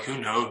 So like, who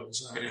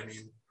knows? I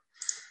mean,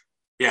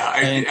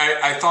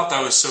 I thought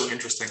that was so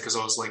interesting because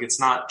I was like, it's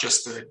not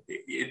just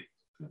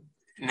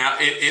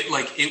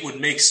it would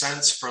make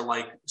sense for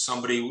like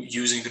somebody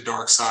using the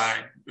dark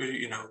side,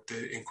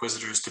 the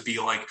Inquisitors, to be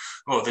like,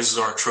 oh, this is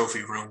our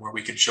trophy room where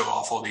we can show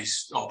off all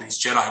these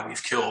Jedi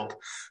we've killed.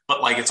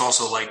 But like, it's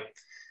also like,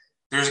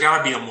 there's got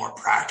to be a more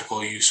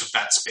practical use of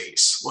that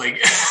space. Like,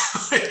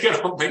 I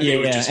don't think they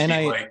would just be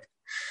like.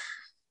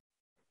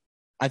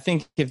 I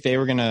think if they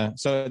were gonna,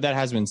 so that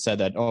has been said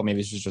that, oh,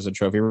 maybe it's just a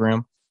trophy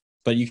room,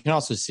 but you can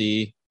also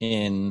see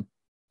in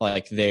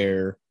like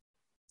their,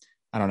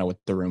 I don't know what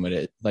the room it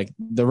is, like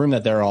the room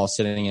that they're all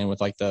sitting in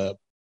with like the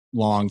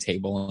long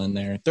table in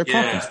their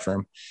conference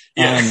room.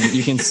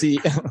 You can see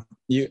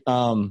you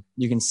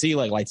can see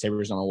like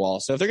lightsabers on the wall.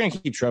 So if they're gonna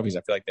keep trophies,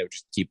 I feel like they would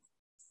just keep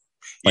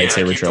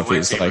lightsaber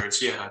trophies.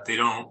 They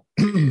don't.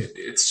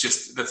 It's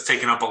just that's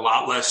taking up a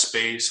lot less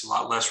space, a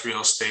lot less real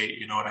estate.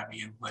 You know what I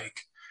mean? Like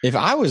if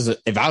I was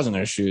in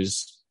their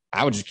shoes,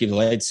 I would just keep the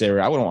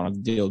lightsaber. I wouldn't want to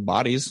deal with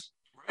bodies.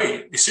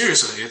 Right.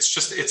 Seriously,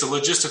 it's a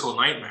logistical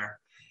nightmare.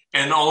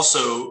 And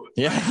also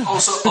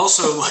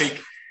like,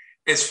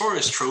 as far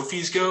as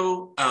trophies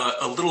go,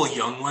 a little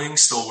youngling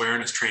still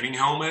wearing his training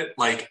helmet,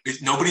 like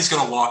nobody's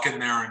going to walk in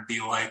there and be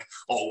like,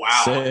 oh,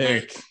 wow,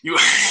 hey, you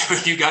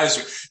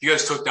guys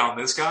took down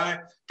this guy.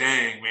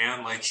 Dang,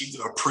 man. Like he's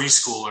a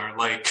preschooler,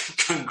 like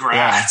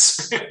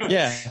congrats.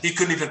 Yeah. He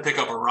couldn't even pick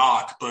up a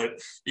rock, but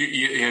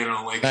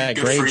like good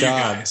great for job. You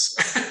guys.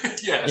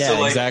 Yeah. So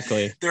like,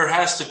 exactly. There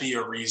has to be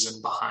a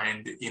reason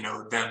behind,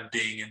 them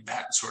being in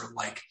that sort of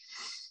like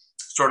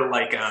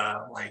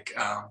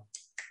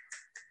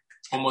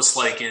almost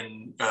like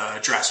in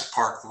Jurassic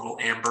Park, the little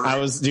amber.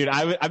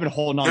 I've been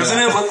holding on. Doesn't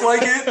it look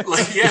like it?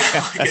 Like,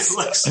 like it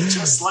looks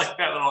just like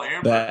that little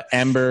amber. The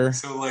ember.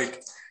 So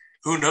like,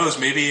 who knows?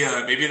 Maybe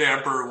the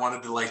Emperor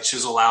wanted to like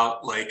chisel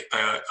out like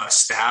a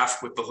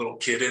staff with the little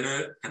kid in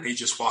it, and he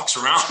just walks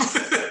around.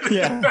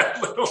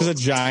 Just a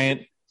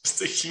giant.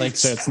 Just a huge like,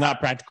 so it's not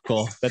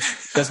practical.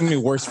 That's gonna be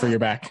worse for your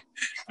back.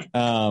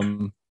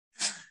 So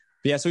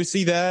we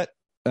see that.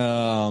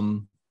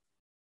 What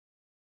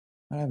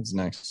happens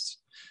next?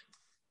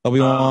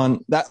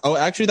 Obi-Wan. That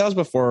was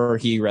before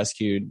he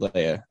rescued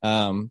Leia.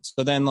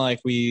 So then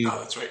like we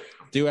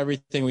do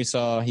everything we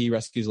saw. He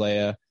rescues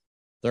Leia.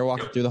 They're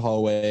walking through the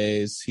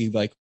hallways. He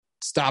like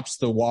stops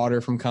the water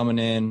from coming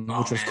in,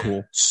 which was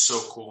cool. So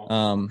cool.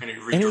 And he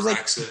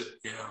redirects it.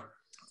 Yeah.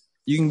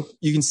 You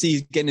can see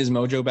he's getting his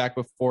mojo back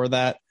before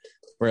that,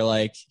 where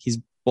like he's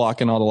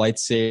blocking all the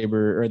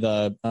lightsaber or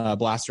the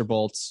blaster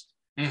bolts.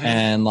 Mm-hmm.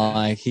 And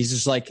like he's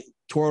just like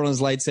twirling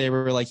his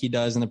lightsaber like he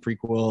does in the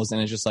prequels,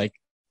 and it's just like,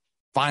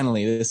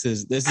 finally, this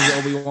is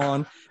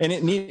Obi-Wan, and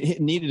it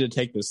needed to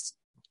take this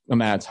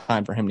amount of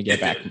time for him to get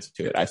back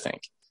into it, I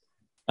think.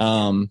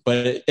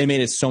 But it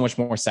made it so much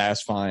more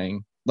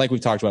satisfying. Like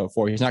we've talked about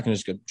before, he's not going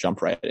to just go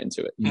jump right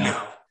into it.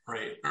 No,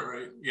 right,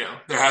 yeah.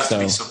 There has to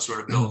be some sort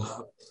of build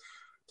up.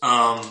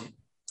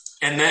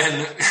 And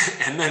then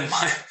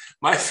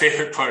my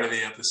favorite part of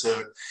the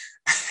episode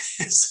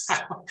is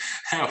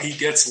how he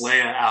gets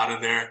Leia out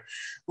of there.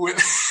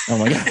 Oh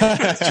my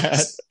god!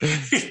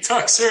 He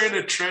tucks her in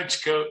a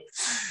trench coat,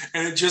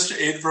 and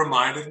it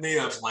reminded me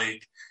of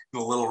like the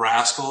Little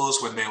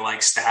Rascals when they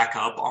like stack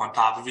up on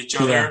top of each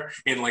other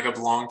in like a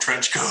long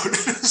trench coat.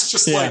 It's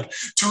just like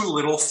 2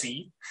 little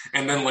feet,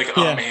 and then like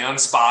a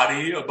man's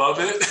body above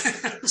it.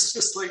 It's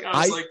just like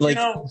I was like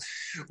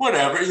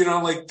whatever,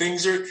 like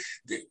things are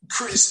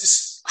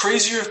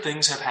crazier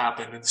things have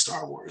happened in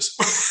Star Wars,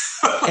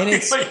 and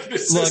it's like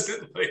this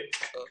isn't like.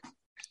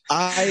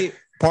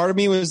 part of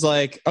me was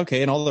like,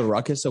 okay, and all the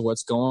ruckus of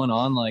what's going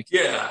on, like,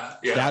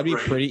 that'd be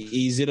pretty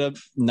easy to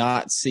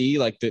not see.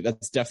 Like,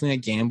 that's definitely a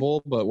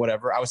gamble, but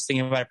whatever. I was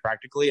thinking about it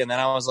practically, and then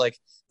I was like,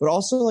 but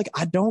also, like,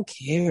 I don't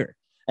care.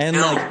 And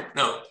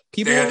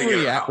people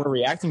were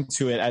reacting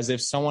to it as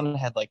if someone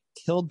had like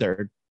killed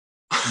their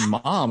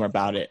mom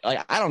about it.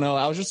 Like, I don't know.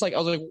 I was like,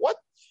 what?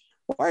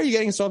 Why are you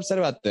getting so upset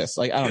about this?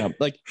 Like, I don't know.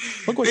 Like,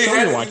 look what show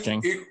you're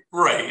watching.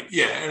 Right.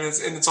 Yeah. And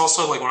it's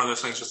also like one of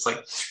those things, just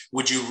like,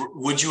 would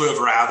you have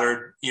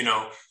rather,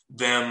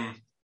 them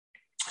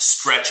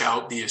stretch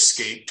out the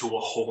escape to a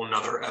whole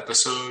nother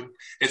episode?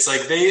 It's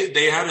like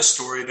they had a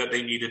story that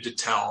they needed to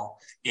tell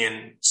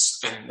in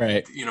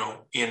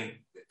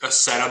a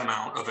set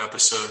amount of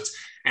episodes.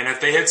 And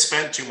if they had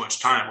spent too much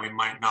time, we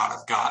might not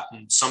have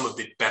gotten some of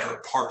the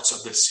better parts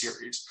of this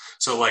series.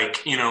 So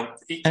like,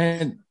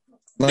 it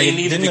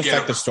didn't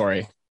affect the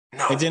story.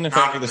 No, it didn't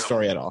affect the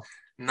story at all.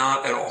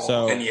 Not at all.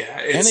 So, and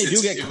they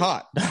do get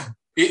caught.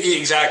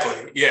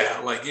 Exactly.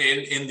 Yeah. Like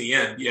in the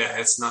end, yeah,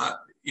 it's not,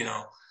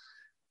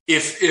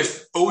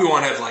 if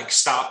Obi-Wan had like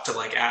stopped to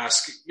like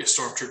ask a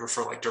stormtrooper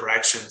for like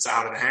directions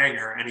out of the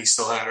hangar and he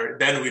still had her,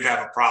 then we'd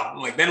have a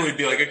problem. Like, then we'd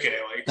be like, okay,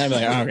 like, I'd be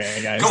like,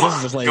 okay, guys, come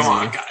on,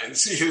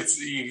 guys.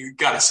 You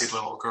got to see the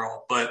little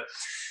girl. But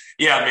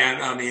yeah,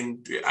 man, I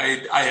mean,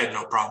 I had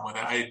no problem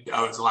with it.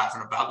 I was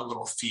laughing about the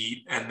little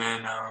feet. And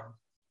then,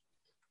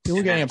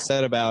 people getting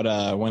upset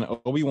about when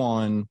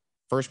Obi-Wan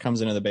first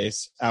comes into the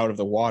base out of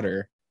the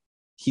water,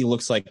 he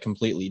looks like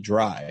completely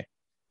dry,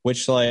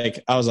 which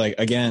like, I was like,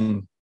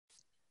 again,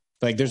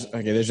 like there's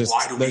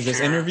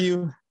this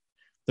interview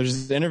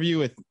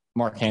with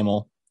Mark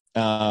Hamill,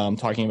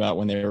 talking about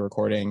when they were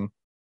recording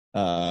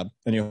A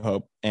New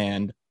Hope,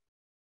 and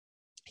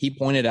he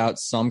pointed out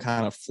some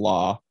kind of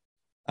flaw.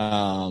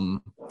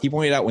 He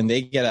pointed out when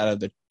they get out of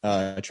the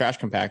trash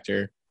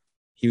compactor,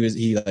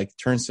 he like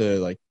turns to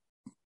like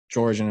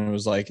George and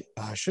was like,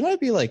 shouldn't I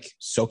be like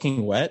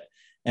soaking wet?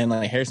 And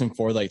like Harrison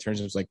Ford like turns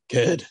and was like,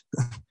 good.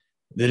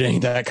 It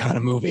ain't that kind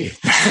of movie.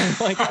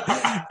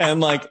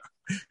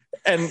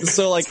 And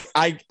so like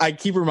I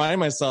keep reminding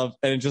myself,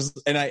 and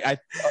I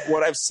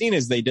what I've seen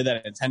is they did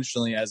that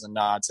intentionally as a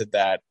nod to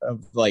that,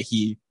 of like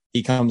he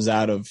comes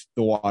out of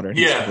the water and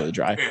he's completely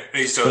dry. Yeah,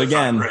 but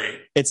again,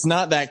 it's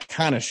not that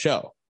kind of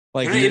show.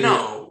 Like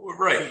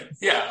right.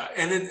 Yeah.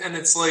 And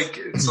it's like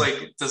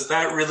does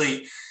that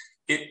really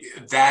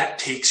that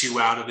takes you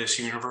out of this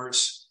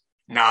universe?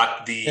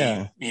 Not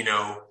the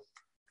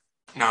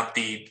not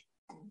the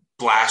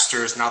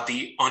blasters, not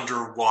the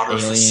underwater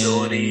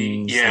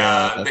facility.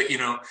 Yeah.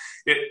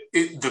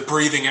 The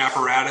breathing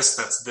apparatus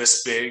that's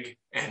this big,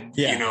 and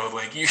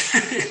it's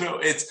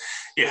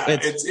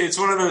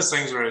one of those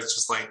things where it's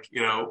just like,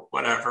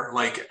 whatever.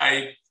 Like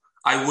I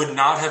would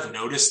not have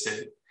noticed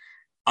it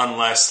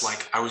unless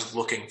like I was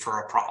looking for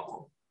a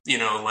problem,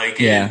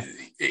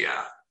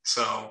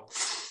 So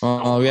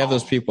we have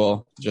those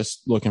people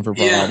just looking for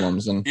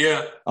problems, and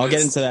I'll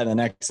get into that in the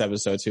next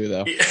episode too,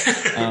 though.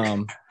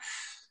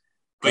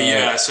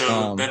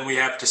 Then we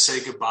have to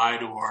say goodbye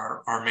to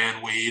our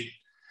man Wade.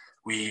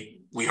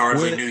 We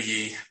hardly knew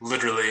ye,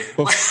 literally.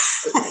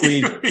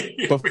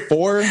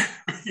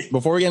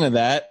 Before we get into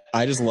that,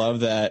 I just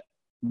love that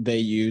they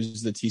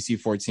use the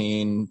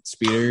TC-14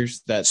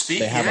 speeders that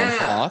they have on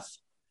Hoth.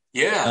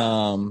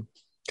 Yeah.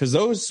 Because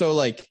those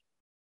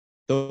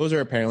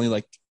are apparently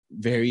like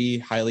very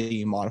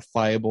highly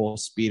modifiable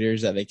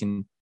speeders that they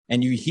can,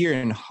 and you hear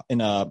in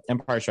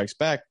Empire Strikes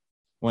Back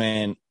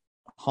when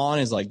Han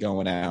is like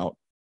going out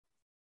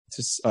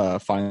to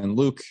find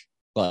Luke,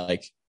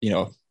 like,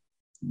 you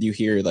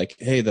hear like,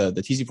 hey, the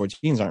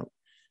TC-14s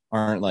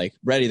aren't like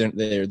ready.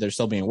 They're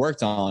still being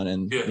worked on,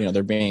 and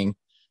they're being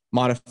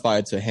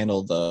modified to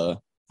handle the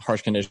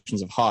harsh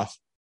conditions of Hoth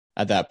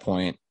at that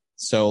point.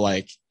 So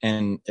like,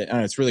 and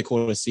it's really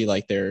cool to see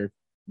like they've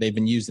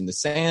been used in the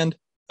sand.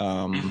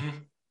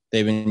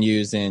 They've been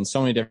used in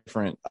so many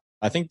different,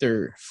 I think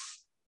they're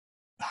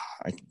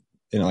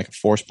in like a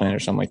force planet or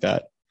something like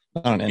that.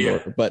 Not an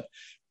Endor, but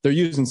they're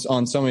used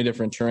on so many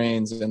different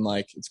terrains, and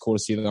like, it's cool to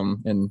see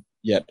them in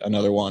yet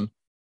another one.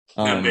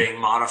 And being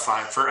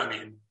modified for,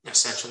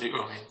 essentially,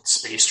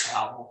 space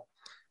travel.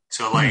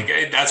 So like,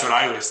 that's what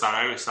I always thought.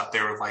 I always thought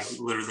they were like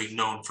literally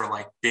known for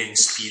like being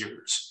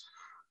speeders.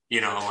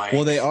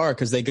 Well, they are,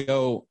 because at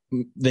the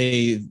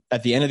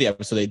end of the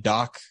episode, they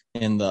dock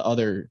in the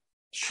other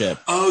ship.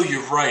 Oh,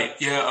 you're right.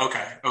 Yeah.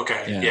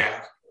 Okay.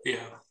 Yeah.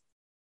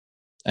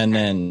 And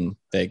then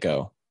they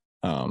go,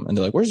 and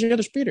they're like, "Where's your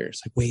other speeder?"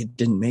 It's like, Wade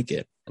didn't make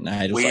it, and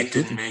I just Wade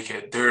didn't make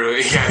it.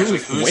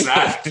 Who's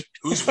that?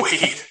 Who's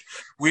Wade?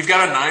 We've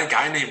got a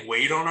guy named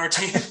Wade on our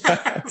team.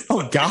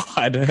 Oh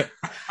God,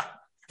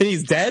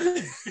 he's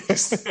dead.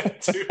 He's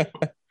dead too.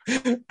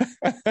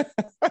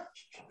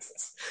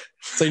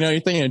 So you're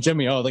thinking of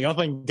Jimmy. Oh, like, oh,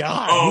 thank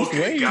God. Oh,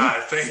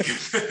 God, thank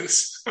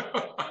goodness.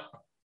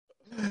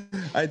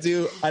 I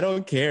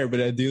don't care, but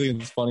I do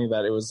think it's funny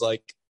that it was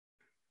like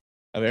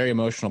a very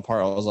emotional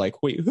part. I was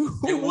like, wait, who?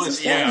 It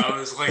was, I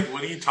was like,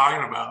 what are you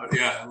talking about?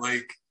 Yeah,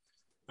 like,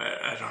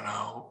 I don't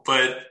know,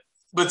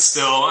 but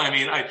still,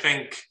 I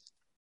think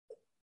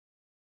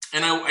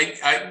And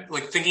I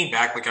like thinking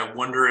back, like I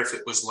wonder if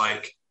it was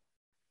like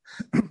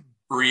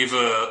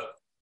Reva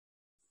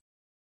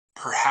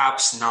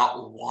perhaps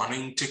not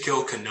wanting to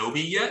kill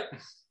Kenobi yet.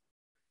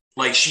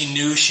 Like she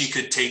knew she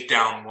could take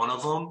down one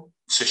of them,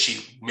 so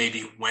she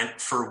maybe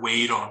went for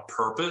Wade on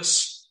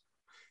purpose.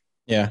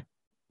 Yeah.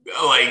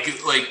 Like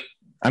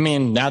I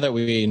mean, now that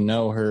we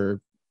know her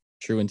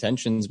true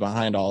intentions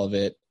behind all of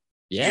it,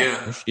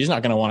 she's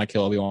not going to want to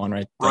kill Obi-Wan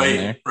right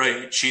there.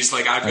 Right. She's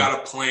like, I've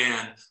got a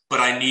plan, but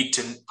I need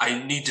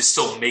to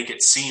still make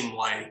it seem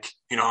like,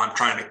 you know, I'm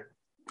trying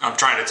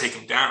to take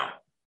him down.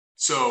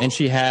 So, and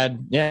she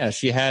had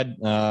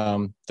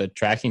the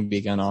tracking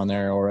beacon on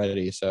there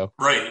already. So,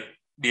 right.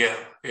 Yeah.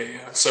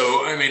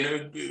 So, I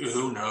mean,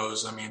 who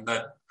knows? I mean,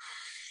 that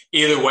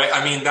either way,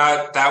 I mean,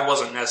 that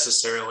wasn't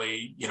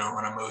necessarily, you know,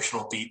 an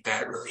emotional beat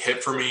that really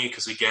hit for me.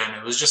 Cause again,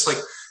 it was just like,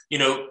 you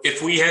know,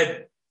 if we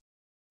had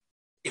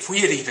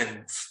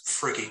even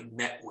freaking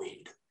met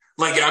Wade,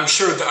 like I'm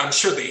sure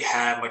they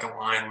had like a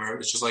line where it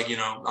was just like, you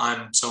know,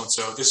 I'm so and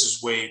so. This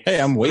is Wade. Hey,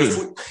 I'm Wade.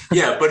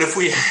 But if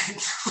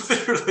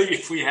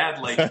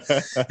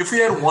we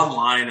had one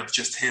line of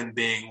just him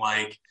being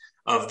like,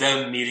 of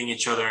them meeting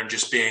each other and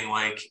just being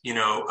like, you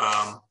know,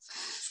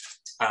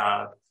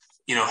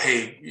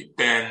 hey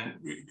Ben,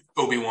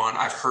 Obi-Wan,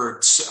 I've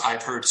heard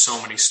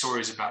so many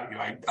stories about you.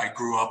 I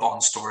grew up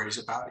on stories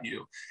about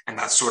you, and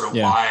that's sort of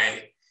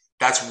why.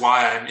 That's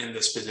why I'm in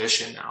this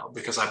position now,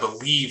 because I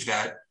believe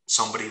that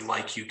somebody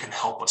like you can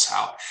help us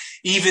out.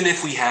 Even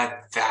if we had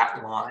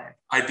that line,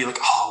 I'd be like,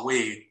 oh,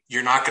 Wade,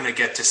 you're not going to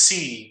get to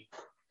see,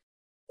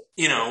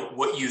 you know,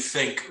 what you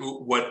think,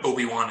 what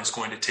Obi-Wan is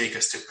going to take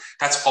us to.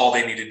 That's all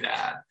they needed to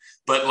add.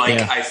 But like,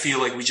 I feel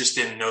like we just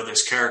didn't know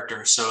this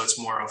character. So it's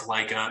more of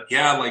like,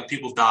 like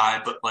people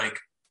died, but like.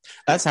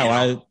 That's how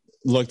I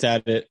looked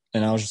at it.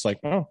 And I was just like,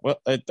 oh, well,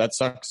 that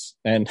sucks.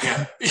 And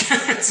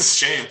it's a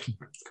shame.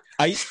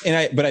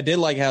 But I did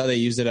like how they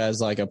used it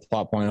as like a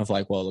plot point of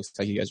like, well, it looks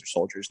like you guys are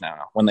soldiers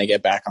now when they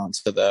get back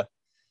onto the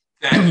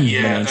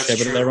that's ship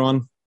true. with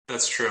everyone.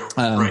 That's true.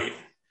 Right.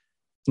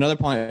 Another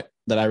point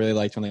that I really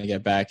liked when they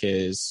get back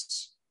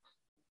is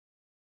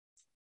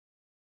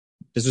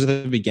this was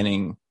the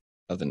beginning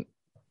of the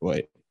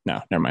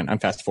no, never mind. I'm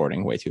fast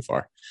forwarding way too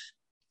far.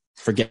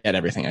 Forget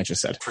everything I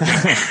just said.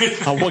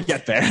 We'll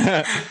get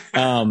there.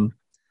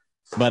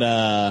 But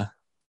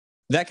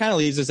that kind of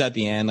leaves us at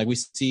the end. Like we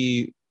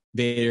see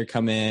Vader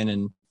come in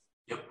and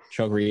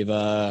choke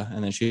Reva,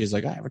 and then she's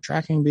like, I have a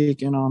tracking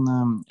beacon on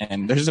them.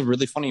 And there's a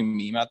really funny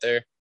meme out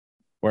there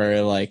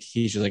where like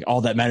he's just like,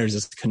 all that matters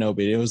is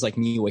Kenobi. It was like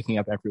me waking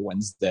up every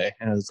Wednesday,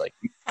 and it was like,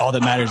 all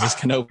that matters is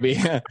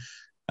Kenobi.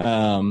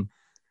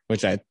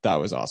 Which I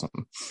thought was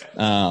awesome.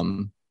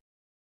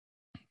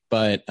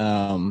 But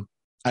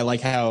I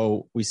like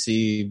how we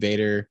see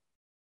Vader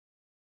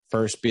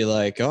first be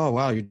like, oh,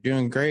 wow, you're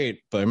doing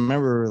great. But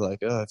remember, like,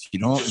 if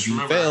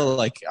you fail,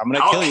 like, I'm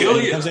going to kill you.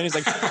 And he comes in, he's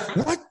like,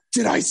 what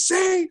did I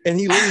say? And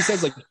he literally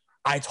says, like,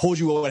 I told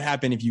you what would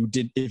happen if you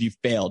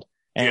failed.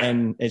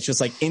 And it's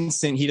just like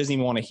instant. He doesn't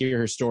even want to hear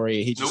her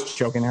story. He's just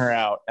choking her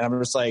out. And I'm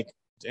just like,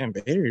 damn,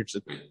 Vader, you're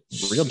just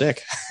a real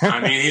dick.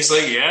 I mean, he's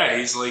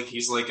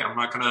like, I'm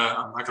not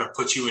gonna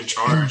put you in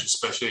charge,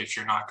 especially if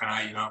you're not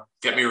gonna, you know,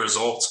 get me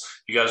results.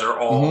 You guys are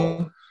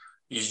all,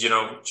 you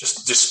know,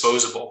 just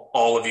disposable.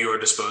 All of you are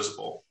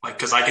disposable. Like,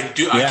 cause I can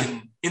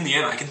in the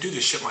end, I can do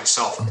this shit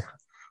myself.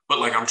 But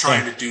like, I'm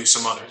trying to do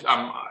some others.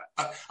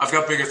 I've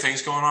got bigger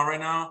things going on right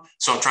now.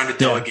 So I'm trying to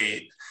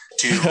delegate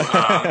to,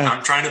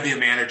 I'm trying to be a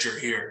manager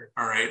here.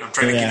 All right. I'm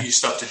trying to give you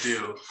stuff to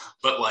do,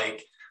 but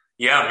like,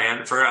 yeah,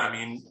 man.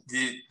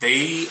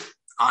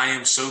 I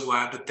am so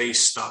glad that they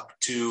stuck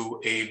to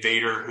a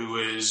Vader who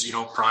is, you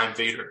know, Prime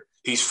Vader.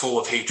 He's full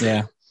of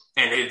hatred,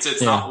 and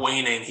it's not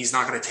waning. He's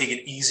not going to take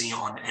it easy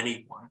on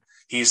anyone.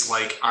 He's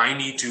like, I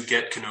need to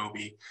get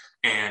Kenobi,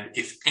 and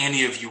if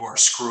any of you are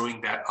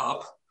screwing that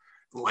up,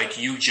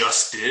 like you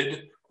just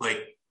did,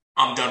 like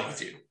I'm done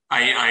with you.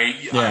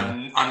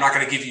 I'm not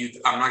going to give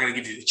you. I'm not going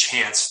to give you the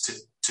chance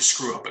to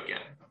screw up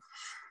again.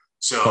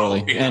 So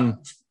totally. And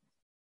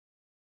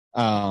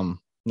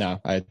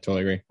no, I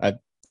totally agree. I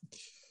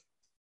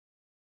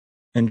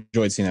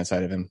enjoyed seeing that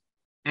side of him,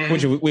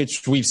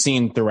 which we've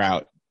seen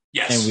throughout,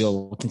 and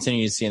we'll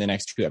continue to see in the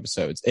next 2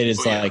 episodes. It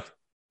is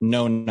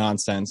no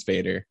nonsense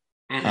Vader.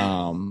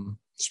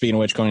 Speaking of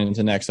which, going into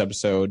the next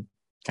episode,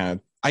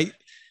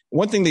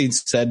 one thing they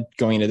said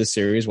going into the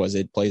series was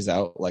it plays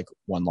out like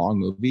one long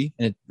movie,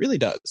 and it really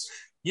does.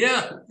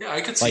 Yeah,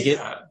 I could see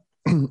that.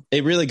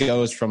 It really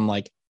goes from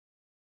like,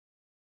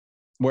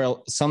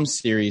 well, some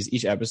series,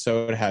 each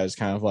episode has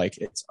kind of like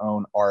its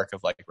own arc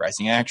of like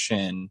rising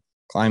action,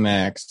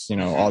 climax, you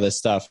know, all this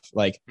stuff.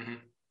 Like,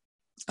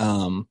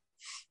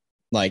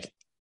 like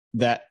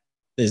that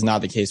is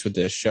not the case with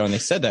this show. And they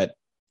said that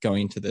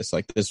going to this,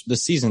 like this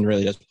season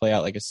really does play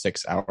out like a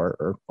 6 hour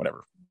or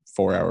whatever,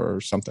 4 hour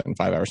or something,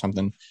 5 hour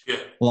something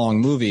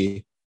long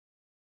movie.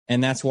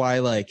 And that's why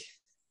like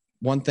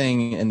one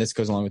thing, and this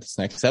goes along with this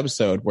next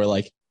episode, where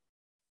like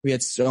we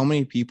had so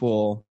many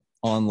people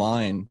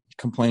online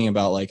complaining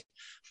about like,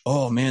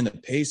 oh man, the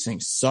pacing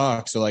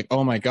sucks. Or like,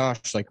 oh my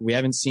gosh, like we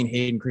haven't seen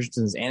Hayden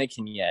Christensen's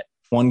Anakin yet.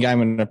 One guy I'm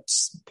going to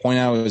point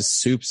out was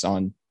Soups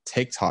on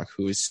TikTok,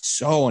 who is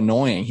so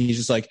annoying. He's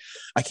just like,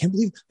 I can't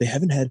believe they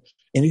haven't had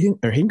Anakin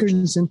or Hayden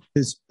Christensen.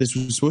 This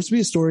was supposed to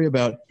be a story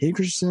about Hayden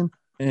Christensen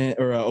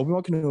or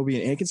Obi-Wan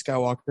Kenobi and Anakin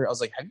Skywalker. I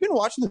was like, have you been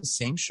watching the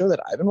same show that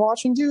I've been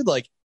watching, dude?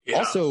 Like,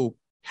 also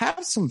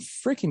have some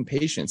freaking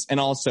patience. And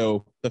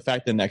also the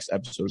fact the next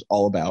episode is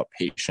all about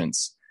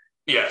patience.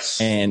 Yes.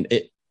 And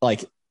it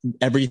like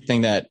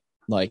everything that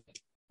like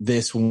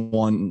this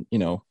one,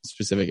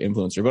 specific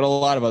influencer, but a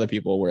lot of other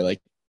people were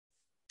like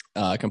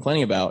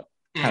complaining about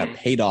kind of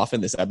paid off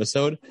in this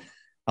episode.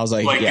 I was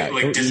like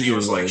Disney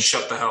was like,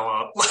 shut the hell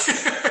up.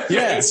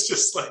 Yeah. It's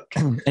just like,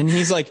 and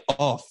he's like,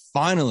 oh,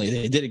 finally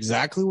they did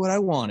exactly what I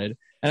wanted.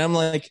 And I'm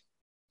like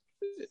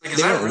is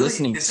they that weren't really,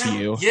 listening to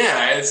you.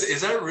 Yeah.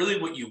 Is that really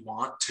what you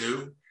want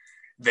to?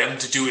 Them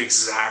to do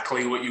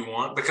exactly what you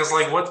want? Because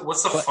like,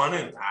 what's the fun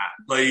in that?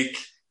 Like,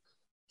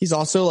 he's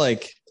also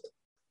like,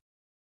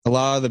 a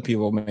lot of the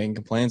people making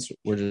complaints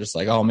were just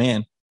like, oh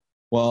man,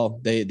 well,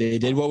 they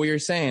did what we were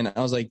saying.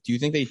 I was like, do you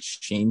think they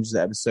changed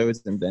the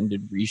episodes and then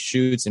did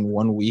reshoots in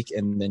 1 week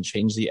and then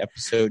changed the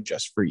episode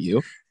just for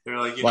you? They're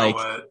like, you know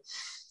what?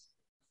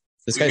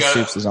 This guy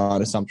Soups is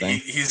on to something.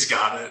 He's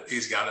got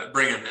it.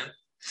 Bring him in.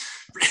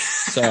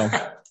 So,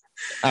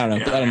 I don't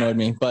know. That annoyed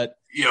me. But,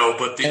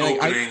 but the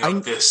opening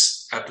of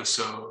this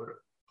episode,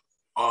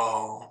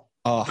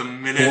 the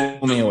minute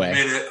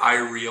I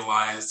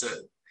realized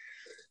that,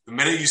 the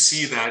minute you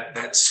see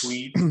that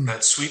sweet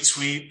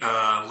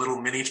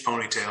little mini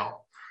ponytail,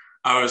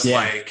 I was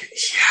like,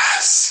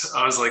 yes.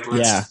 I was like,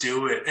 let's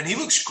do it. And he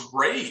looks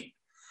great.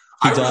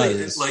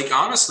 Really, like,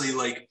 honestly,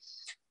 like,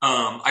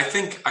 I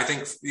think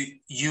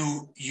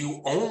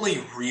you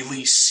only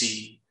really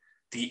see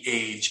the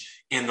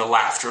age in the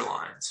laughter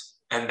lines,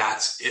 and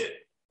that's it.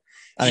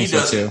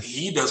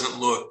 He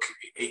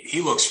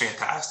looks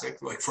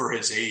fantastic, like, for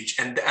his age.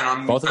 And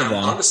I'm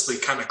honestly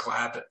kind of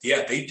glad that,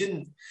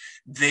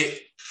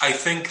 I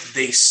think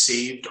they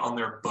saved on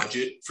their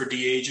budget for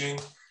de-aging,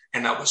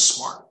 and that was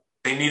smart.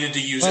 They needed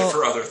to use it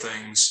for other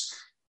things.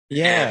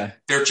 Yeah. And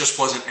there just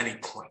wasn't any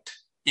point,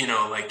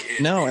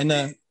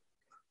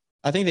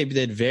 I think they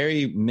did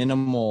very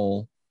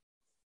minimal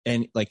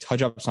and like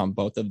touch-ups on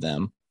both of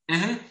them.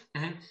 Mm-hmm.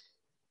 Mm-hmm.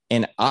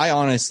 And I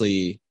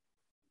honestly,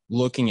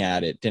 looking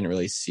at it, didn't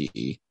really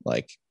see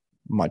like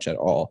much at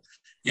all.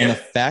 Yeah. And the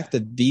fact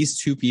that these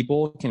two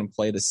people can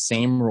play the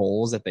same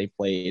roles that they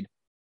played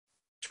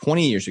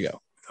 20 years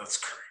ago. That's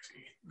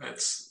crazy.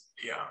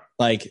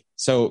 Like,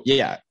 so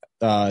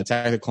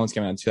Attack of the Clones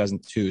came out in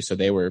 2002. So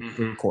they were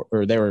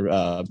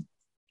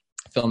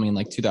filming in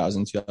like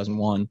 2000,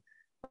 2001.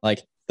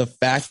 Like, the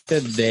fact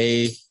that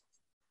they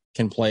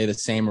can play the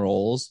same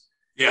roles.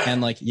 Yeah.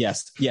 And like,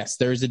 yes,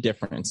 there's a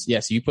difference.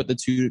 Yes. You put the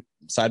two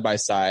side by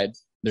side,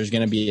 there's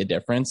going to be a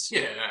difference.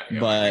 Yeah.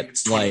 But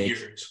it's 20 like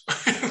years.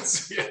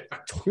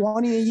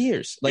 20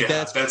 years. Like,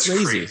 that's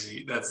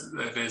crazy. That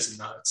is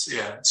nuts.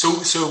 Yeah.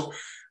 So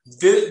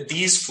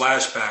these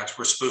flashbacks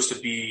were supposed to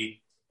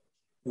be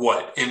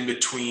what, in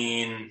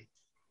between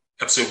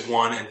episode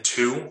 1 and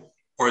 2,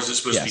 or is it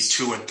supposed to be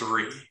 2 and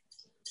 3?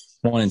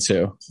 1 and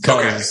 2.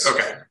 Okay.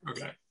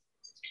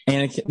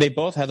 And they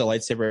both had the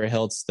lightsaber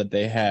hilts that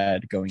they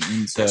had going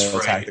into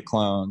Attack the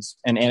Clones,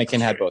 and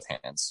Anakin had both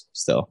hands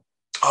still.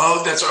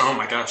 Oh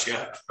my gosh,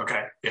 yeah.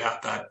 Okay, yeah,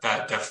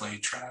 that definitely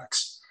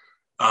tracks.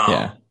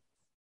 Oh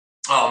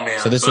man,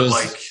 so this was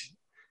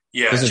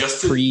this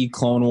is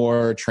pre-Clone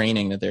War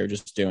training that they were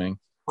just doing.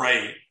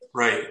 Right.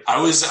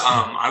 I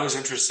was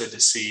interested to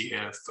see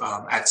if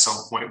at some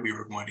point we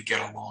were going to get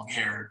a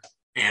long-haired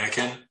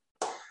Anakin.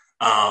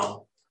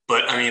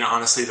 But I mean,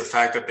 honestly, the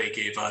fact that they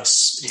gave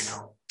us,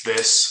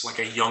 this like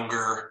a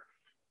younger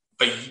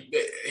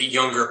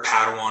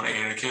Padawan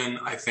Anakin,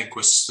 I think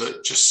was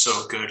just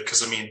so good.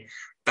 Because I mean,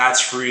 I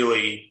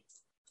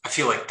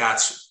feel like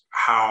that's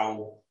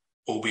how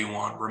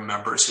Obi-Wan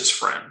remembers his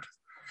friend.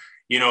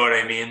 You know what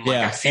I mean? Like,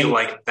 I feel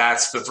like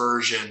that's the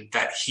version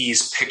that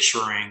he's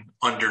picturing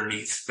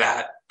underneath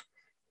that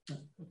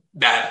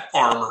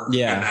armor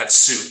and that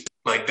suit.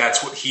 Like,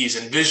 that's what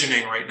he's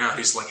envisioning right now.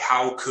 He's like,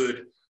 how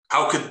could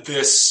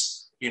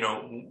this,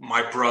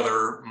 my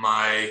brother,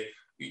 my,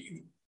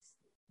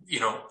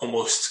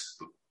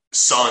 almost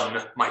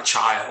son, my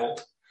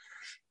child,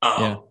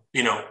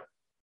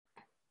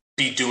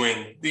 be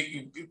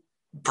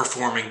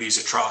performing these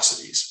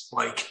atrocities,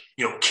 like,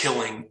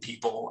 killing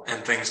people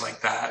and things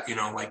like that,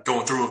 like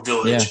going through a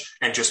village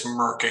and just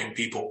murking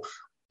people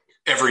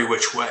every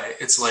which way.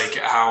 It's like,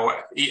 how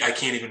I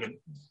can't even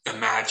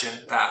imagine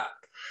that.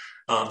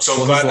 So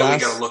I'm glad that we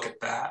got to look at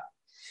that.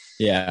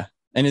 Yeah.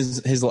 And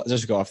his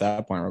just go off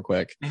that point real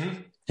quick.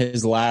 Mm-hmm.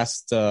 His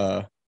last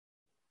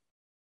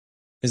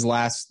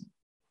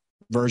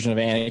version of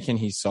Anakin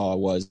he saw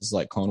was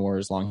like Clone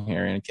Wars, long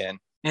hair Anakin.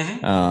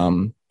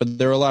 Mm-hmm. But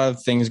there were a lot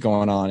of things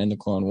going on in the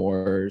Clone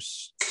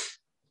Wars,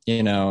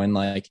 and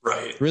like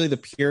really the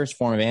purest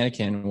form of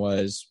Anakin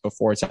was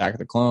before Attack of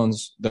the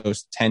Clones,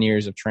 those 10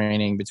 years of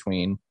training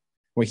between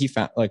what he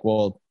found, like,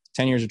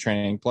 10 years of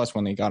training, plus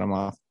when they got him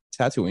off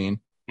Tatooine,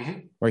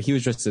 where he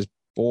was just this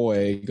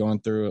boy going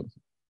through,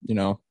 you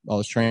know, all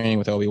his training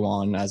with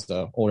Obi-Wan as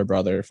the older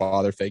brother,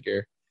 father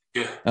figure.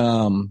 Yeah.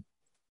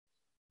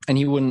 And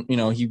he wouldn't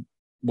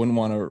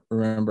want to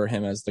remember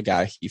him as the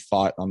guy he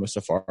fought on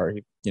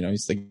Mustafar. You know,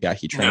 he's the guy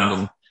he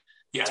trained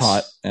and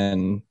taught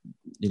and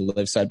he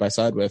lived side by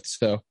side with.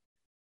 So,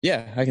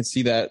 yeah, I can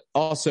see that.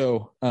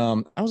 Also, I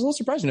was a little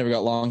surprised we never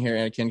got long hair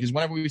Anakin, because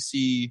whenever we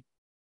see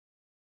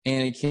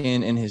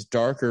Anakin in his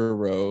darker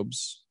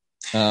robes,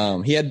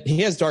 he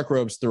has dark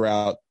robes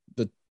throughout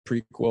the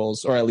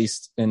prequels, or at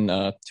least in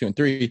 2 and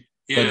 3.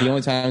 Yeah. But the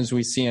only times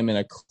we see him in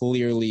a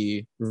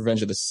clearly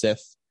Revenge of the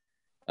Sith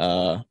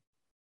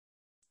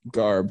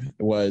garb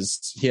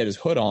was he had his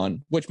hood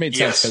on, which made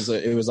sense because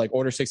it was like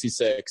Order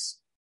 66,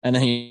 and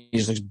then he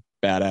just looks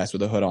badass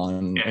with a hood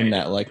on in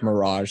that like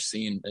Mirage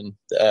scene in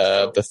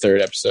the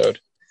 3rd episode.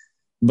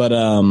 But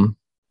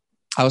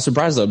I was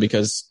surprised though,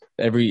 because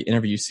every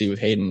interview you see with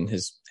Hayden,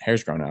 his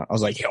hair's grown out. I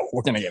was like, yo,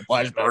 we're gonna get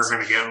flashbacks. I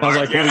was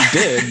like, well, we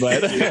did,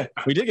 but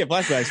we did get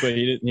flashbacks, but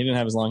he didn't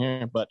have his long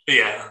hair. But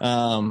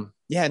no,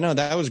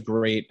 that was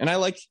great, and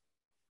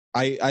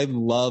I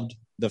loved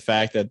the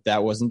fact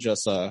that wasn't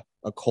just a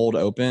cold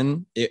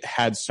open. It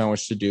had so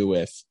much to do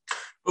with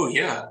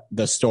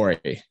the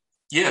story.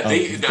 Yeah,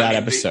 that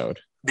episode.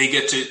 They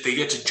get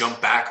to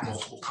jump back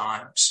multiple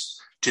times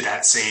to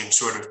that same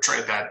sort of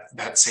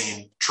that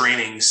same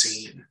training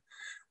scene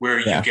where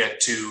you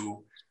get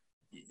to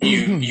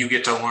you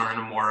get to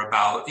learn more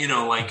about, you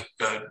know, like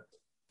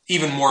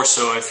even more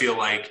so. I feel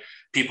like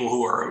people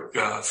who are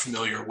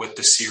familiar with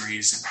the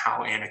series and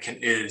how Anakin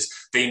is,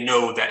 they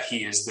know that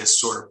he is this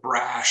sort of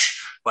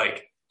brash,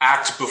 like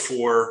act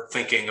before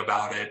thinking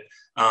about it.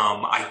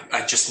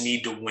 I just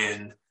need to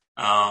win.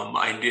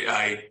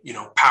 You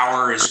know,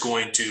 power is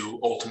going to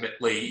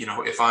ultimately, you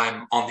know, if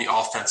I'm on the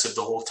offensive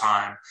the whole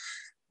time,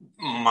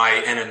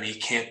 my enemy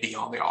can't be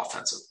on the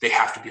offensive. They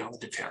have to be on the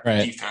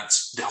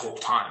defense the whole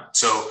time.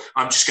 So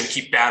I'm just going to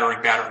keep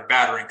battering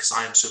because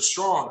I am so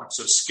strong. I'm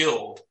so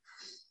skilled.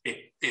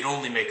 It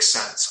only makes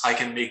sense. I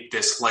can make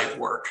this light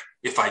work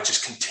if I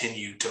just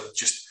continue to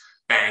just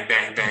bang,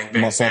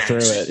 muscle through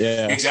it.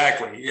 Yeah,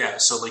 exactly. Yeah.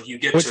 So like you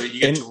get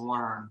to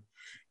learn,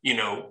 you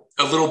know,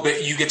 a little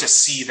bit, you get to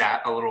see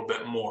that a little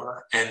bit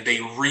more, and they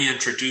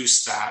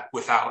reintroduce that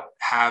without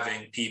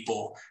having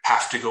people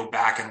have to go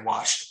back and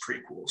watch the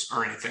prequels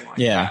or anything like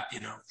that,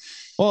 you know?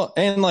 Well,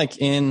 and like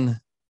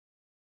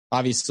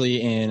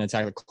obviously in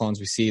Attack of the Clones,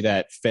 we see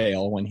that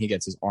fail when he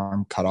gets his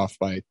arm cut off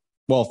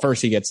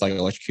first he gets like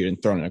electrocuted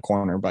and thrown in a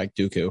corner by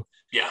Dooku.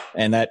 Yeah.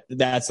 And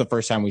that's the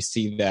first time we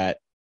see that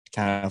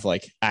kind of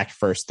like act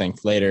first,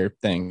 think later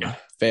thing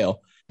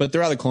fail. But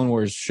throughout the Clone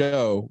Wars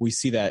show, we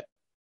see that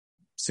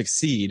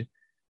succeed,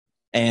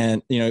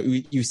 and you know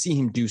you see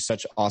him do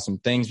such awesome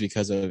things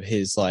because of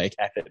his like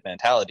epic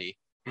mentality.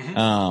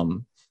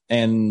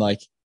 And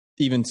like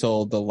even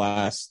till the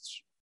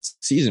last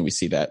season we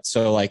see that.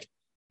 So like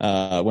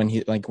when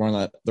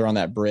they're on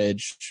that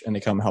bridge and they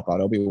come help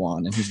out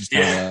Obi-Wan, and he's just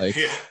kind of like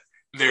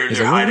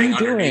they're hiding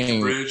underneath the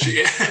bridge.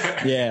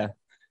 Yeah.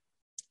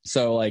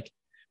 So like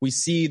we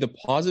see the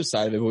positive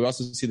side of it, but we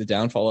also see the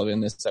downfall of it in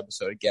this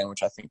episode again,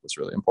 which I think was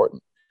really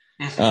important.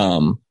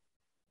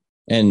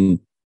 And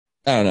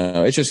I don't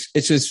know.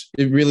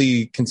 It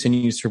really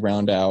continues to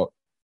round out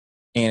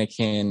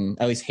Anakin,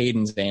 at least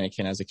Hayden's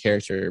Anakin as a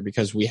character,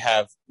 because we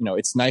have, you know,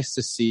 it's nice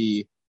to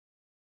see.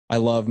 I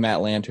love Matt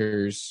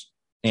Lanter's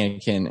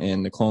Anakin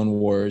in the Clone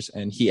Wars,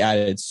 and he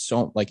added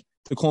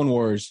the Clone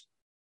Wars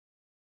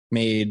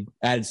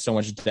added so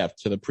much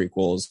depth to the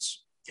prequels,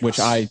 which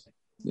I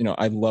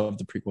love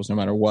the prequels no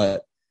matter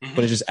what,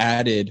 but it just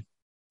added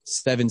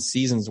 7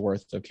 seasons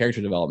worth of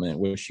character development,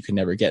 which you could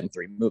never get in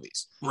 3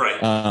 movies. Right.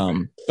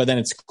 But then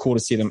it's cool to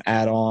see them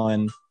add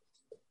on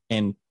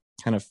and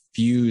kind of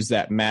fuse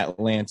that Matt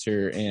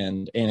Lanter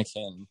and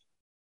Anakin,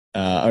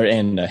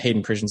 and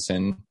Hayden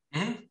Christensen,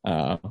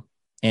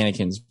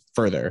 Anakin's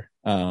further.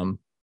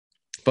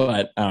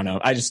 But I don't know.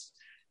 I just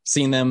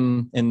seen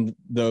them in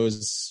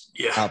those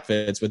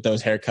outfits with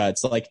those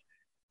haircuts. Like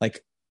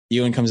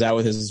Ewan comes out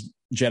with his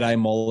Jedi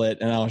mullet,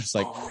 and I was just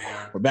like,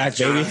 we're back,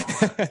 baby.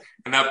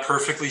 And that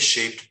perfectly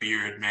shaped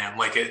beard, man.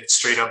 Like it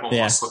straight up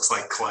almost looks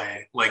like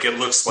clay. Like it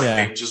looks like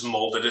they just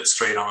molded it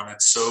straight on.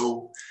 It's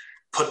so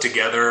put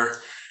together,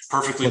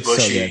 perfectly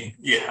bushy.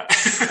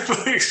 It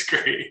looks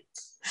great.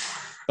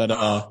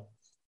 But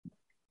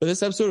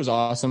this episode was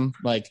awesome.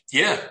 Like,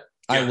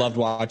 I loved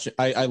watching.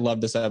 I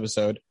loved this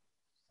episode.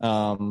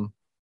 You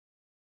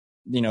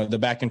know, the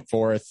back and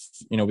forth,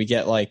 you know, we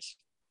get like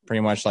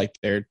pretty much like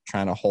they're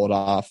trying to hold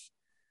off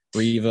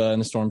Reva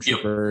and the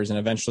Stormtroopers, and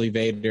eventually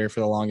Vader for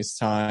the longest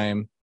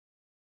time.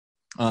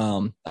 I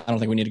don't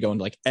think we need to go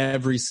into like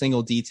every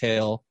single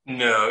detail.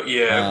 No, we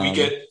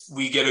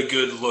get a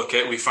good look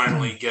at. We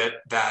finally get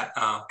that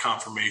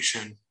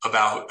confirmation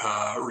about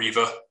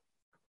Reva.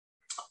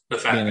 The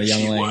fact that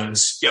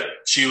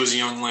she was a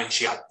youngling.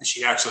 She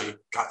actually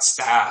got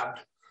stabbed,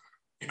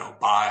 you know,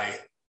 by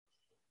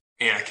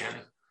Anakin.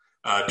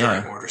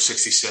 during Order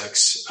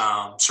 66,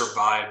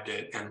 survived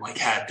it and like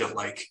had to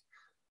like,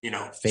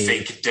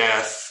 fake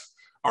death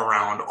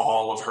around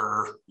all of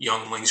her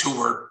younglings who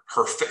were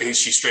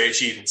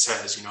she even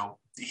says,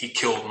 he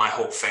killed my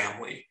whole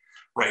family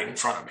right in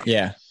front of me.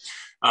 Yeah.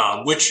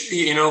 Which,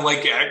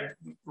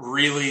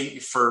 really,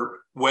 for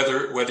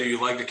whether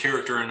you like the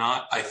character or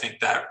not, I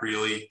think that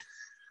really,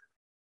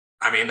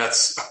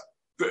 it's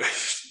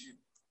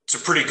a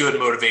pretty good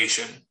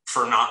motivation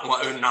for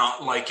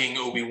not liking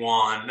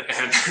Obi-Wan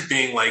and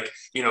being like,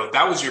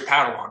 that was your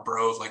Padawan,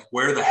 bro. Like,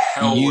 where the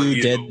hell were you?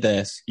 You did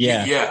this.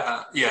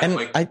 Yeah. Yeah. And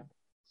like, I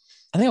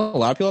think a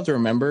lot of people have to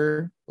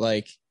remember,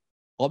 like,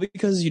 all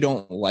because you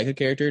don't like a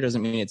character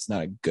doesn't mean it's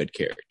not a good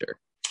character.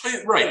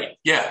 Right.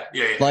 Yeah.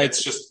 Like,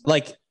 it's just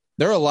like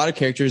there are a lot of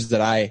characters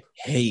that I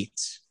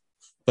hate,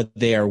 but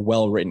they are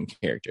well-written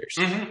characters.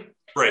 Mm-hmm.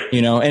 Right.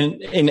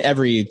 And in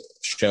every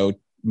show,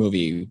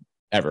 movie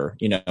ever,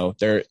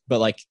 but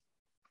like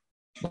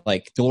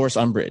Dolores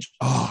Umbridge.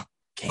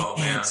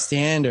 Can't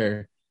stand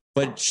her,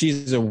 but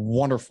she's a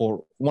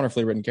wonderfully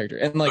written character.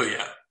 And like,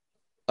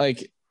 I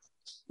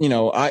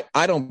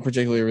don't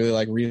particularly really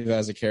like Reva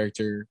as a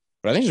character,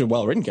 but I think she's a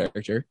well-written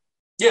character.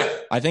 Yeah.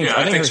 I think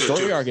her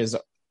story arc is,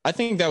 I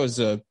think that was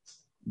a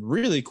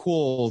really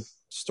cool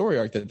story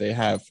arc that they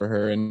have for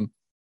her. And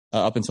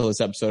up until this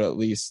episode, at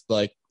least,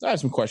 like, I have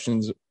some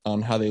questions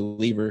on how they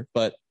leave her,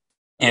 but,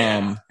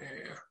 but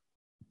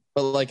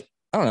like,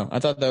 I don't know. I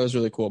thought that was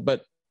really cool,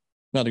 but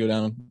not to go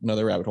down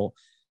another rabbit hole.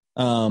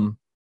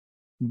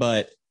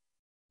 But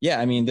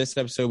yeah, this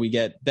episode, we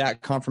get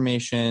that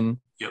confirmation.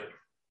 Yep.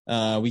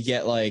 We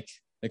get like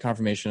the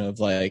confirmation of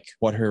like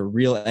what her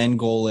real end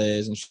goal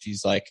is. And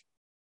she's like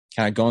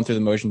kind of going through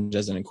the motions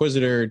as an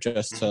Inquisitor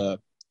just to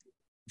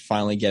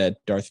finally get at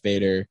Darth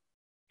Vader.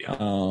 Yeah.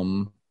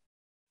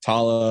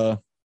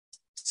 Tala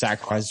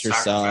sacrifices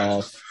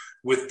herself.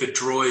 With the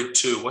droid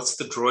too. What's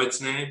the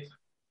droid's name?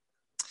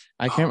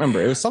 I can't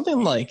remember. It was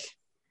something like,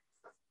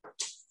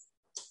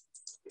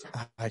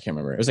 I can't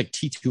remember. It was like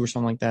T2 or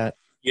something like that.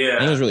 Yeah. I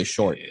think it was really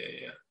short.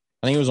 Yeah.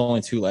 I think it was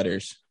only 2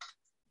 letters.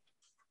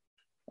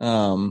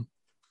 But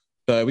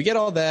we get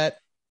all that.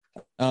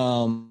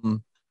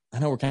 I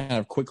know we're kind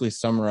of quickly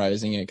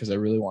summarizing it because I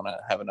really want to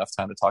have enough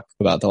time to talk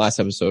about the last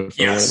episode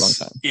for a really long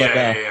time.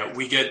 Yeah.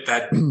 We get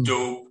that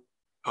dope.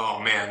 Oh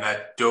man,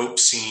 that dope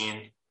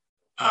scene.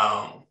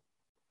 Oh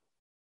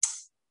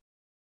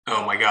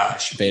my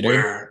gosh.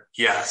 Vader?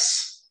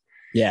 Yes.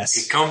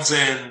 He comes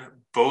in,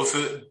 both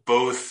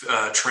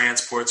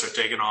transports are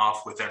taken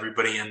off with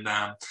everybody in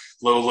them.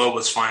 Lola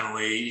was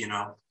finally,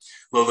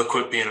 Lola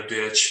quit being a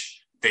bitch.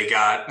 They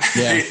got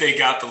they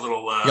got the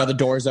little got the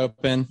doors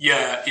open.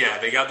 Yeah,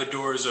 they got the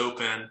doors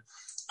open.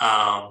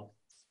 Kumail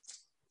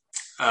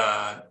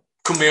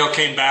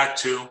came back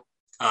too.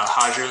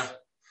 Haja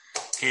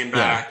came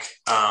back.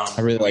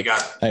 I really we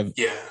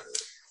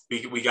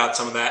got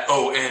some of that.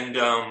 Oh, and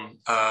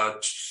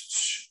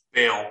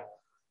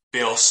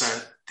Bail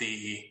sent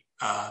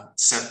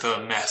the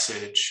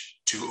message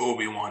to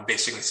Obi-Wan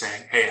basically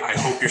saying, hey, I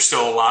hope you're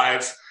still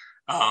alive.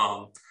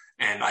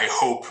 And I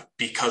hope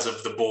because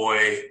of the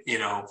boy,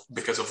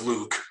 because of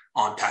Luke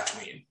on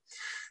Tatooine,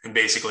 and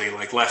basically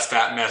like left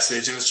that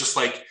message. And it's just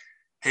like,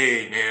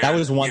 hey man, that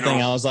was one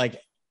thing I was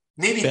like,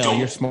 maybe Bill,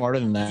 you're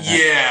smarter than that.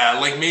 Yeah.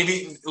 Like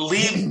maybe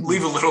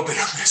leave a little bit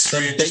of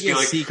mystery. The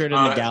biggest secret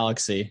in the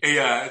galaxy.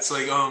 Yeah. It's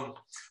like,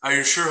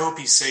 I sure hope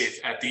he's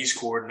safe at these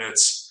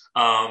coordinates.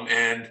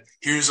 And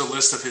here's a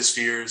list of his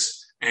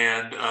fears.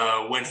 And,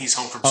 when he's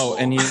home from school. Oh,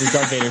 and he's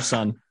Darth Vader's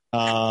son.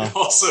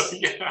 Also,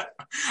 yeah,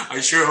 I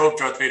sure hope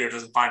Darth Vader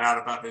doesn't find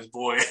out about his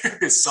boy,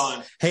 his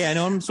son. Hey, I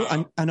know I'm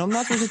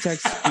not supposed to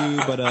text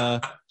you, but I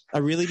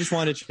really just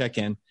wanted to check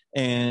in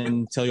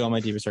and tell you all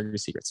my deepest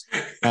darkest secrets.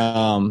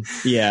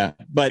 Yeah,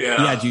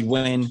 dude,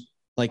 when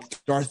like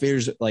Darth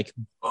Vader's like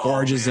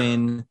barges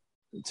in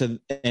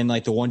and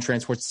like the one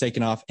transport's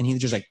taken off, and he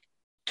just like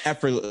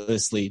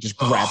effortlessly just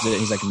grabs it, and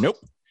he's like, nope,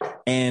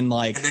 and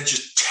then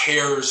just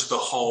tears the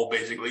hull,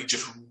 basically,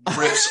 just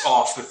rips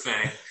off the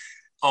thing.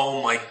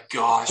 Oh my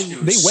gosh.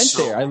 They went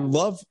there. I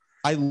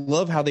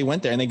love how they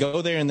went there, and they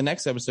go there in the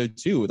next episode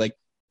too. Like,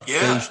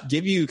 they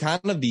give you kind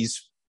of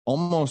these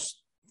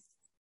almost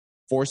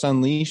Force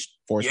Unleashed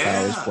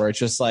powers where it's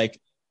just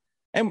like,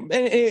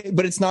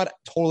 but it's not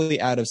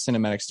totally out of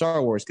cinematic Star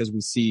Wars because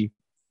we see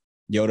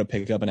Yoda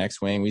pick up an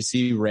X-Wing. We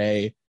see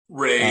Rey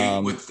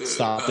with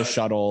stop the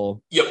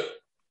shuttle. Yep.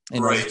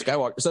 And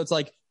Skywalker. So it's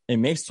like, it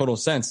makes total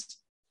sense,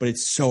 but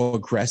it's so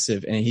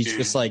aggressive. And he's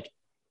just like,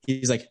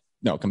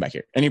 no, come back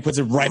here. And he puts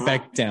it right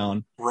back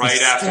down.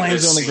 Right after slams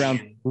this it on the scene.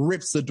 ground,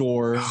 rips the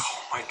door. Oh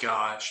my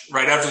gosh.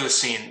 Right after the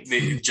scene,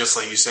 just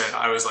like you said,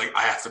 I was like,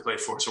 I have to play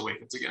Force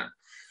Awakens again.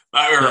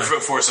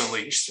 Force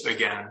Unleashed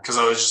again. Because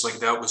I was just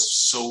like, that was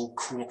so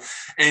cool.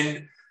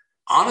 And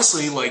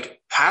honestly,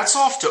 like, hats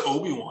off to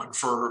Obi-Wan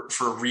for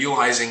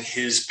realizing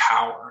his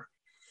power.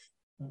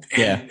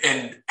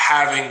 And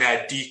having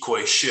that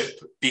decoy ship.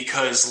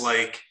 Because,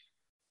 like,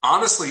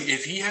 honestly,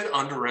 if he had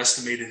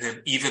underestimated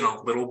him even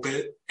a little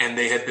bit, and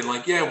they had been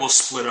like, "Yeah, we'll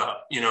split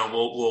up.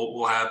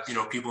 We'll have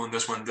people in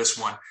this one."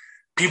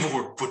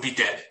 would be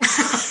dead.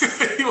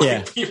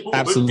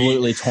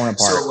 Absolutely torn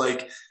apart. So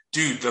like,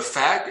 dude, the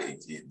fact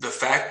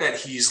that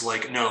he's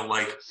like, no,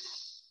 like,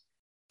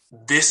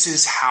 this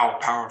is how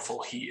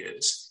powerful he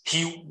is.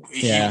 He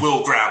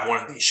will grab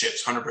one of these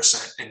ships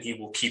 100% and he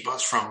will keep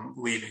us from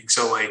leaving.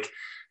 So like,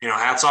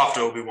 hats off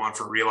to Obi-Wan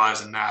for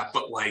realizing that,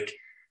 but like,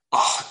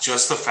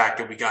 just the fact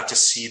that we got to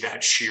see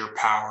that sheer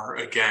power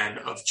again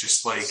of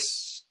just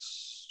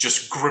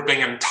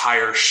gripping an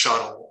entire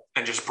shuttle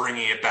and just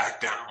bringing it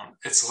back down.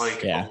 It's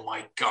like, oh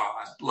my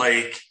God.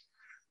 Like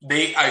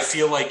I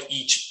feel like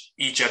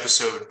each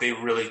episode, they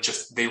really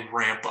they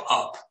ramp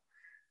up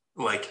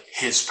like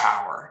his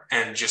power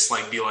and just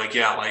like be like,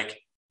 yeah, like,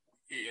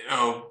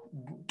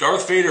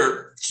 Darth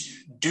Vader,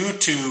 due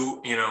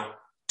to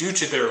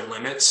their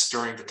limits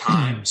during the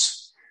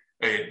times,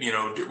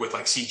 with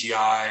like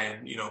CGI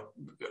and,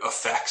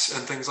 effects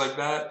and things like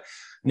that.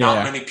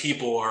 Not many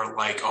people are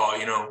like,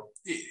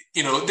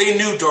 they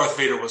knew Darth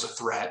Vader was a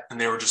threat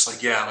and they were just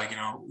like, yeah, like,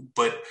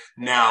 but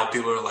now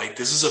people are like,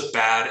 this is a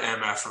bad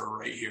MFer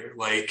right here.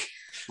 Like,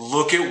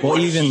 look at what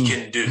he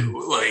can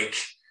do. Like,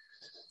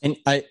 and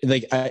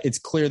it's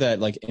clear that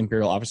like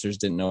Imperial officers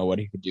didn't know what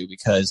he could do,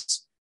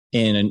 because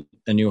in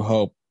A New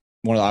Hope,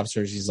 one of the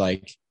officers, he's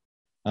like,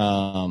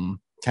 kind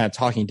of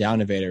talking down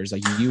to Vader. He's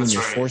like, you and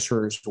your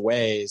sorcerer's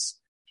ways,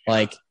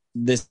 like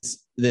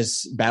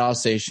this battle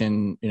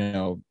station,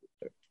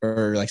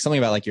 or like something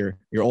about like your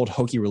old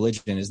hokey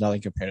religion is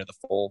nothing compared to the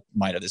full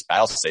might of this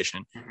battle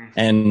station. Mm-hmm.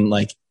 And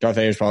like Darth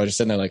Vader's probably just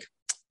sitting there like,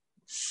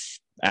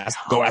 ask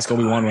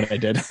Obi-Wan what I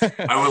did.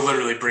 I would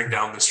literally bring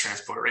down this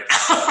transport right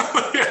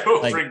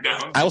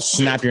now. I'll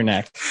snap your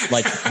neck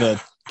like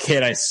the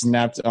kid I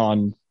snapped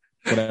on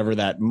whatever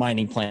that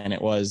mining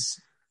planet was.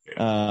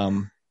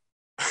 That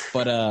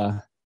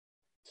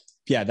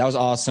was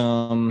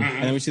awesome. Mm-hmm.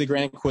 And then we see the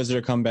Grand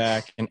Inquisitor come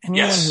back, and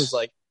anyone who's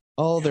like,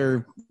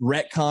 they're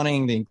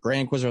retconning the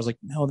Grand Inquisitor, I was like,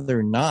 no,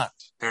 they're not.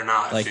 They're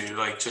not, like, dude.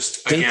 Like,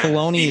 just Dave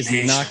Filoni is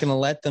not going to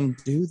let them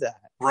do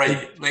that.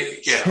 Right.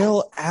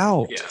 Chill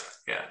out. Yeah.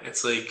 Yeah.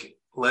 It's like,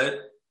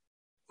 let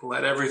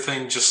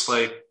everything just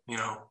like,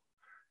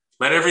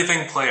 let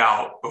everything play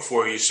out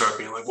before you start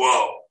being like,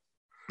 whoa,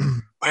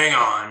 hang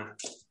on.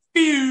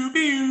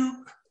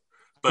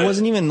 But I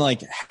wasn't even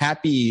like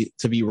happy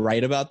to be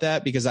right about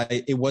that, because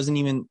it wasn't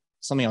even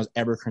something I was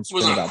ever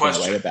concerned about being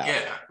right about.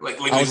 Yeah, like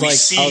we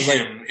see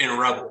him in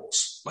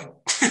Rebels. Like,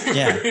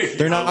 yeah,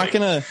 they're not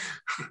gonna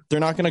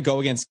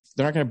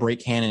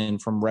break canon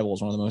from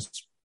Rebels, one of the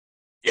most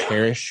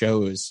cherished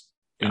shows.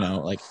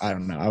 Like, I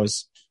don't know. I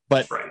was,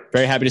 but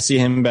very happy to see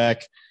him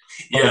back.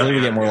 Hopefully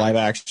we get more live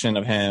action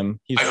of him.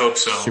 I hope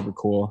so. Super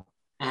cool.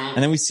 Mm-hmm.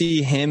 And then we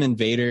see him and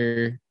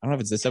Vader, I don't know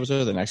if it's this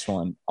episode or the next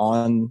one,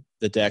 on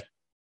the deck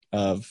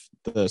of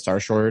the Star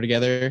Destroyer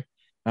together. And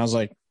I was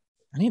like,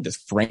 I need this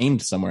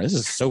framed somewhere. This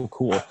is so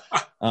cool.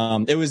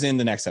 It was in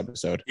the next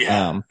episode.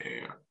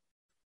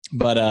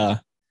 But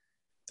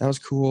that was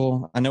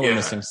cool. I know we're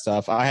missing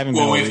stuff. I haven't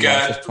been we've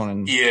got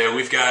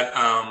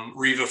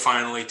Reva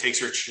finally takes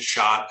her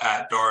shot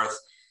at Darth.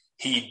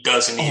 He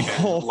doesn't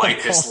even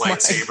light his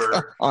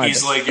lightsaber.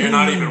 He's like, you're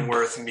not even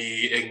worth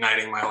me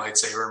igniting my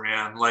lightsaber,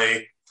 man.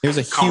 Like, it was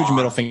a huge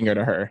middle finger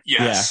to her.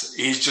 Yes.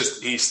 Yeah.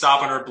 He's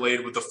stopping her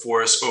blade with the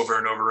Force over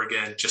and over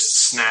again,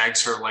 just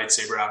snags her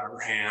lightsaber out of her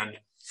hand.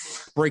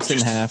 Breaks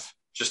it in half.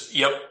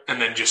 And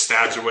then just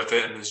stabs her with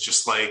it, and is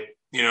just like,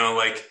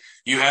 like,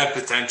 you had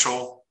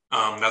potential.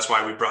 That's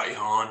why we brought you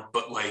on,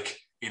 but like,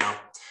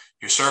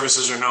 your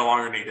services are no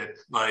longer needed.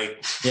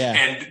 Like,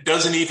 and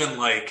doesn't even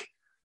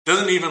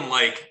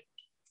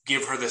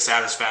give her the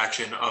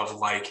satisfaction of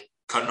like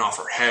cutting off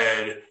her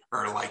head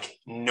or like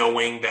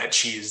knowing that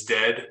she is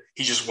dead.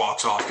 He just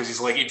walks off because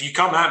he's like, if you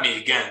come at me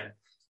again,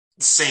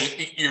 the same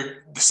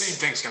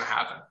thing's going to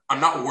happen. I'm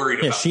not worried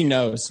about it. She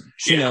knows.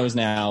 She knows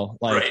now,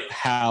 like,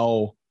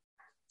 how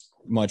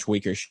much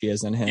weaker she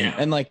is than him. Yeah.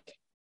 And like,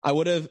 I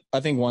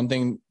think one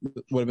thing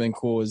would have been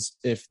cool is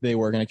if they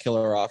were going to kill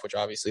her off, which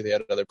obviously they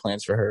had other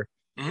plans for her.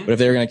 Mm-hmm. But if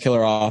they were going to kill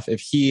her off, if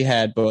he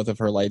had both of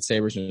her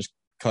lightsabers and just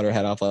cut her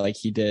head off like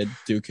he did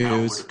Dooku's, that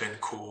would have been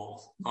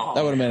cool.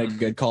 That would have been a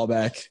good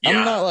callback. Yeah.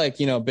 I'm not like,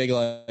 big,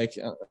 like,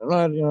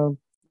 I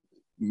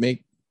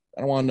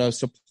don't want to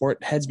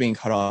support heads being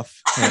cut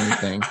off or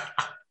anything.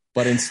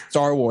 But in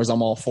Star Wars,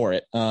 I'm all for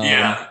it.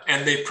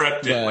 And they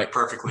prepped it like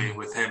perfectly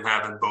with him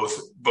having both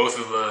of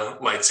the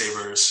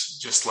lightsabers,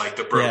 just like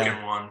the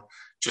broken one,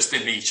 just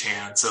in each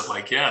hand. So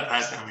like,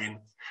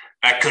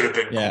 that could have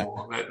been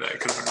cool. That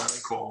could have been really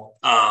cool.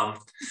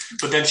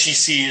 But then she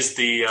sees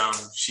the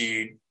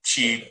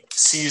she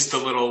sees the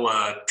little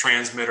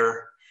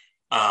transmitter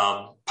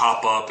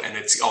pop up, and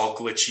it's all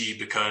glitchy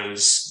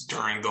because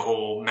during the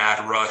whole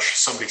mad rush,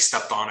 somebody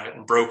stepped on it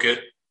and broke it,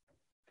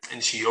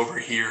 and she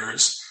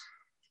overhears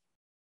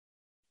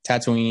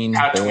Tatooine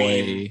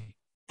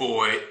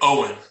boy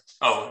Owen.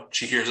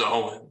 She hears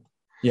Owen.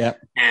 Yeah.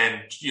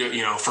 And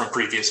from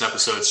previous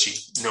episodes,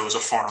 she knows a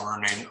farmer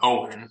named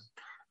Owen.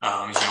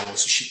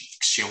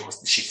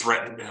 She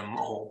threatened him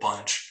a whole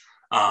bunch.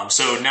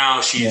 So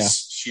now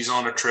she's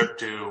on a trip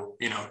to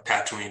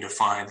Tatooine to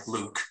find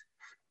Luke.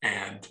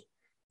 and,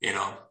 you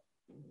know,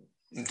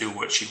 do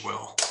what she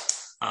will.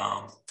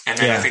 And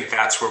then I think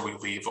that's where we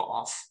leave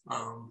off.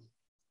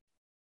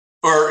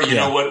 Or, you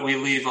know what, we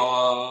leave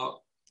off.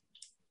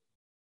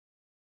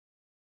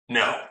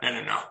 No.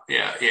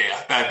 Yeah.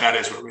 That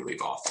is where we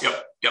leave off.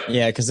 Yep.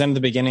 Yeah, because then at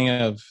the beginning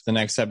of the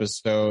next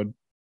episode,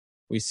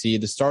 we see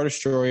the Star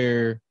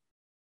Destroyer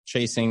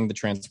chasing the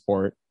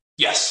transport.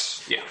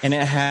 Yes. Yeah. And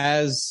it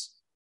has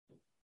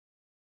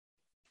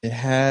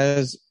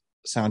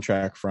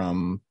soundtrack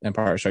from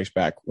Empire Strikes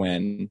Back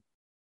when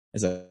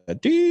is a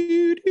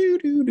do do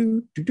do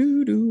do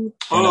do do.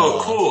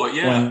 Oh, cool!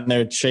 Yeah, when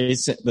they're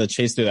chase through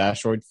the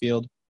asteroid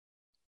field.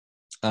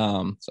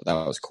 So that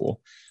was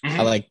cool. Mm-hmm.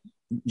 I like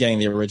getting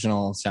the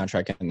original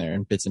soundtrack in there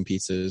in bits and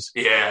pieces.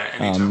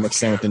 Yeah,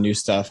 mixed in with the new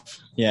stuff.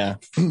 Yeah,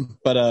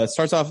 but it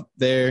starts off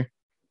there.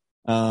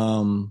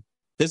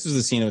 This was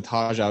the scene with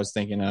Taj I was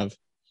thinking of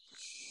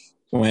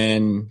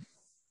when,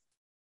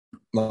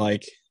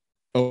 like,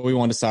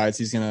 Obi-Wan decides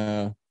he's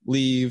gonna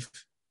leave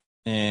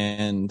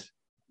and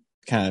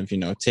kind of, you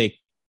know, take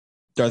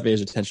Darth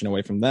Vader's attention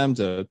away from them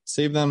to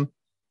save them.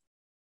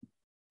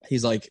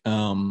 He's like,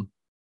 I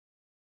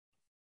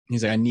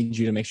need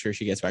you to make sure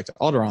she gets back to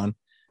Alderaan. And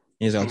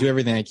he's like, I'll do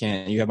everything I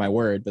can. You have my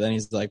word. But then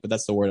he's like, but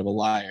that's the word of a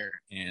liar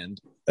and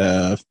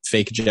a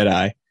fake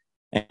Jedi.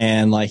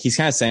 And like, he's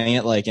kind of saying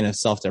it like in a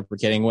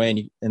self-deprecating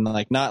way. And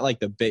like, not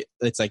like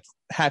it's like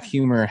half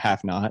humor,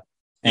 half not.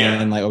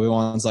 And like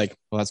Obi-Wan's like,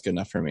 well, that's good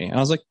enough for me. And I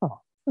was like, oh,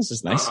 this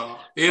is nice.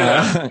 You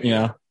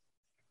know?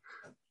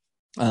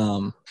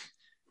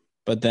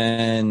 But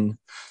then,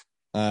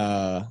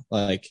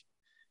 like,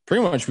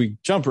 pretty much we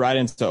jump right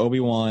into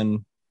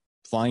Obi-Wan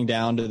flying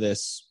down to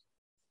this,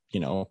 you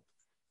know.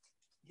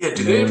 Yeah,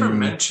 do they ever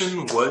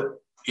mention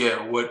what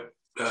it's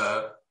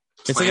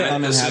like an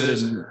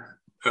uninhabited.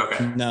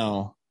 Okay.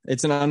 No,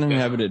 it's an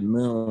uninhabited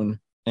moon.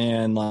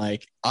 And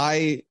like,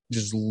 I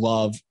just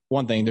love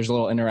one thing. There's a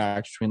little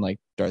interaction between like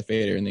Darth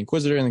Vader and the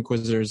Inquisitor, and the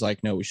Inquisitor's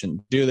like, "No, we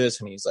shouldn't do this."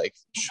 And he's like,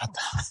 "Shut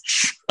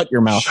your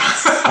mouth!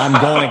 I'm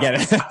going to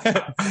get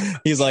it."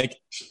 He's like,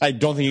 "I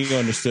don't think you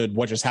understood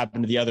what just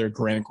happened to the other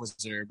Grand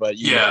Inquisitor, but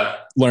you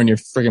learn your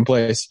friggin'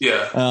 place."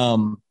 Yeah.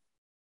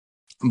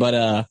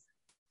 But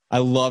I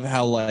love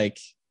how like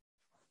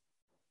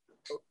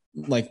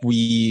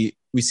we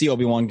see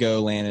Obi-Wan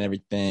go land and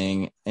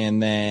everything,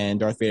 and then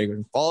Darth Vader goes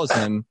and follows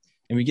him.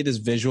 And we get this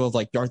visual of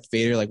like Darth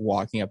Vader like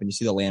walking up, and you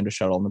see the Lambda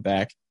shuttle in the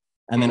back,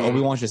 and then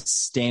Obi-Wan's just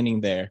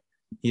standing there.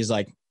 He's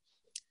like,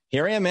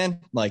 "Here I am,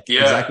 man! Like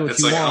exactly what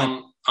you like,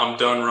 want." I'm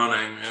done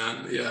running,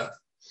 man.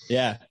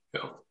 Yeah.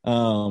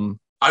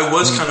 I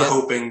was kind of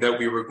hoping that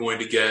we were going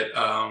to get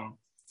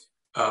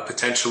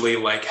potentially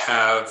like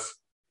have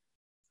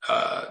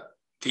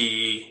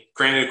the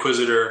Grand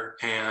Inquisitor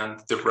and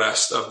the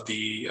rest of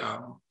the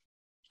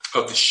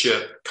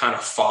ship kind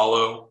of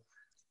follow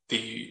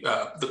the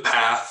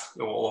path,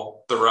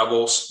 well, the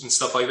rebels and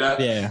stuff like that.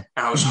 Yeah.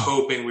 And I was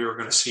hoping we were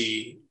going to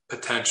see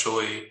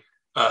potentially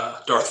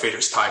Darth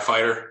Vader's TIE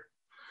fighter.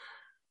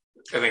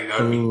 I think that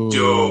would be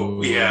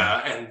dope. Yeah.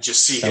 And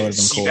just see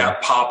cool.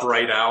 That pop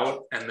right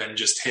out, and then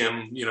just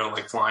him, you know,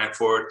 like flying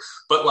forward.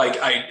 But like,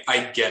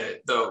 I get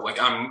it though. Like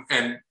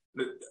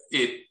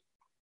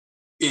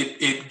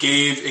it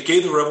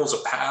gave the rebels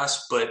a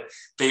pass, but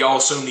they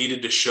also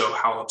needed to show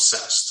how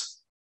obsessed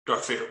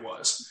Darth Vader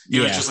was. He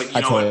was just like, you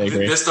know what,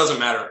 this doesn't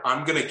matter.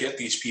 I'm going to get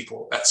these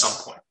people at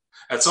some point.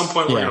 At some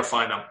point, we're going to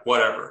find them,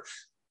 whatever.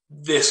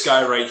 This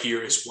guy right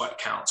here is what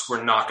counts.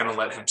 We're not going to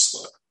let him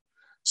slip.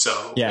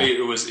 So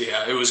it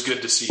was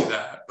good to see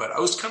that. But I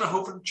was kind of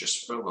hoping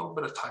just for a little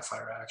bit of TIE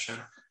fighter action.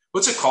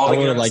 What's it called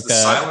again? Like the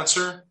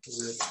Silencer?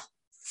 Is it?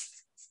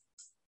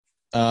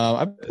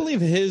 I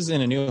believe his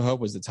in A New Hope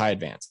was the TIE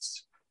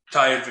Advanced.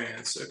 TIE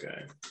Advanced,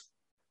 okay.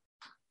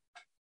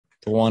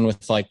 The one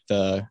with like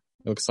it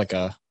looks like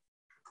a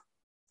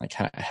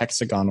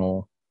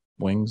hexagonal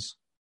wings.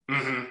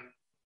 Mm-hmm.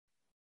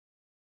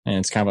 And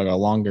it's kind of like a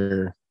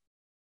longer,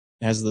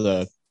 it has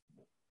the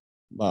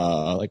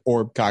like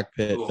orb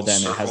cockpit, but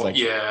then circle. It has like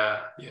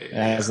it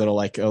has a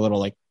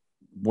little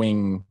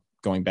wing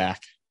going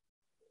back.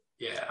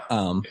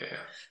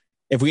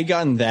 If we'd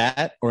gotten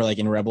that, or like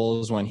in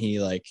Rebels when he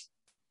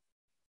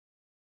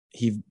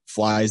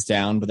flies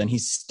down, but then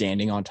he's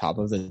standing on top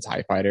of the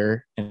TIE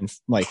fighter, and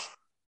like,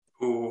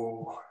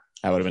 ooh,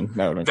 that would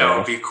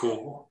be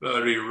cool. That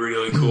would be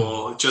really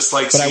cool. Just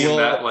like seeing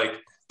that, like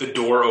the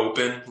door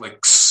open,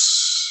 like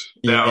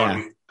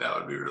that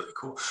would be really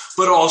cool.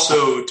 But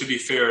also, to be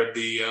fair,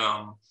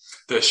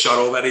 the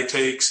shuttle that he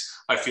takes,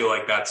 I feel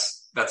like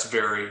that's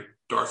very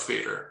Darth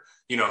Vader.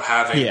 You know,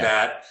 having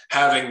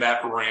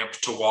that ramp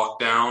to walk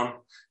down,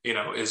 you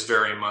know, is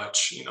very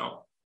much, you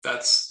know,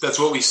 that's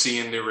what we see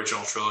in the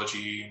original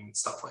trilogy and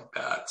stuff like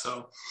that.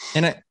 So,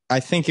 and I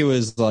think it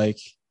was like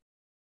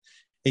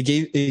it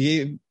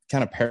gave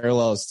kind of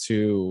parallels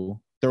to.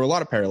 There were a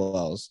lot of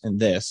parallels in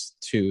this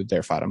to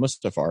their fight on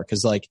Mustafar,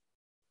 because like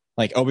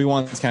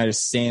Obi-Wan's kind of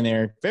just standing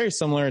there, very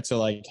similar to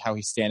like how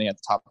he's standing at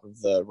the top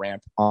of the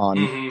ramp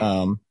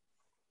on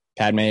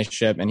Padme's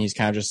ship, and he's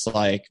kind of just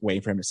like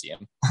waiting for him to see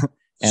him.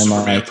 And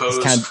Superman like, pose.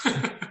 it's kind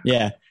of,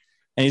 yeah.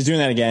 And he's doing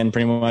that again,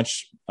 pretty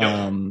much.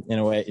 Yep. In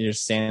a way, you're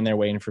just standing there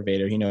waiting for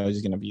Vader. He knows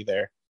he's going to be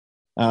there.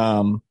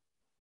 And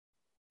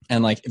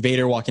like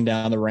Vader walking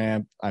down the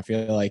ramp, I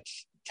feel like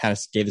kind of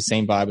gave the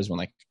same vibe as when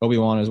like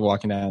Obi-Wan was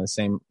walking down the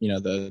same,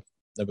 the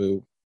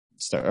Naboo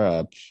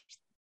star,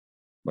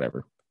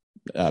 whatever,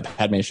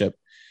 Padme ship.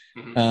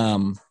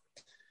 Mm-hmm.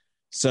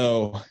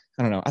 So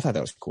I don't know. I thought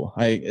that was cool.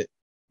 I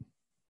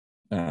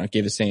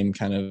gave the same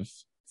kind of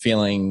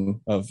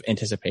feeling of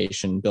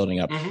anticipation building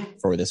up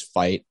for this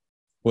fight,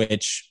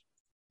 which,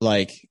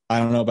 like, I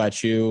don't know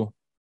about you,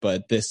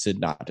 but this did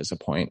not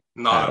disappoint.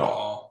 Not at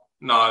all.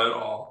 Not at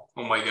all.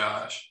 Oh my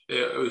gosh.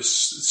 It was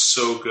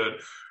so good.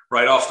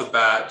 Right off the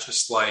bat,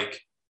 just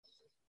like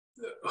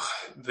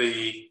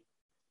the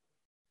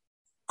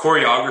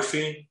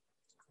choreography,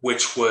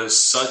 which was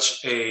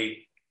such a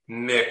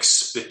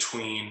mix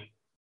between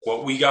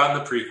what we got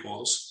in the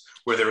prequels,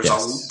 where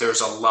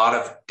there's a lot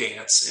of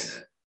dance in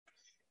it.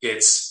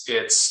 It's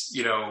it's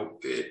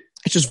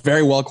just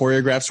very well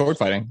choreographed sword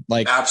fighting.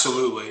 Like,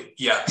 absolutely,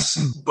 yes.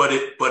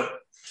 but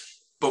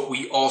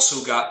we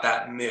also got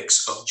that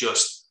mix of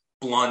just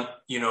blunt,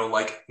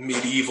 like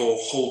medieval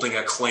holding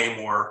a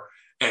claymore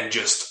and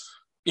just,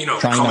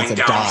 coming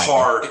down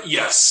hard.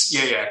 Yes.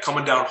 Yeah.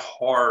 Coming down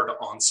hard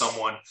on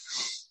someone.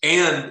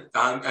 And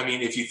I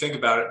mean, if you think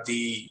about it,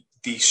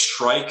 the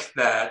strike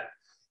that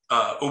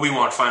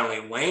Obi-Wan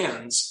finally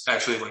lands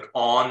actually like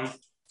on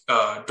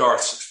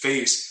Darth's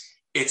face,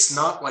 it's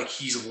not like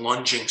he's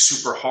lunging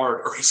super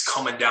hard or he's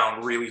coming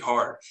down really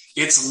hard.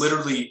 It's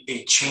literally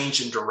a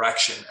change in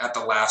direction at the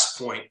last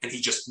point, and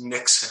he just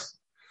nicks him.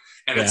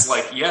 And it's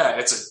like,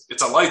 it's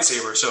a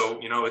lightsaber, so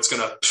it's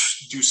gonna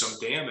do some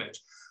damage.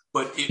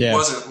 But it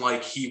wasn't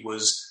like he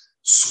was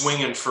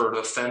swinging for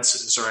the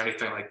fences or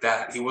anything like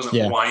that. He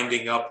wasn't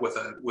winding up with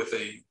a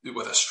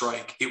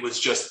strike. It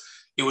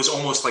was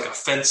almost like a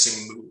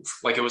fencing move,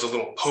 like it was a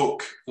little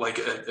poke, like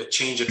a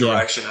change of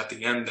direction at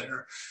the end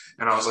there.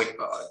 And I was like,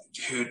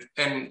 dude,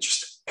 and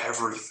just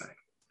everything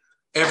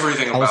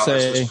about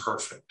this was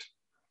perfect.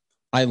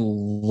 I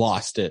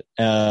lost it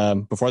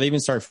before they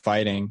even start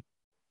fighting.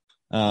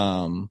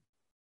 Darth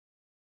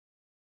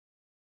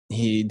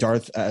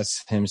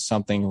asks him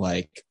something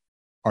like,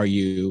 "Are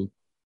you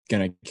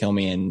gonna kill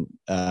me?" And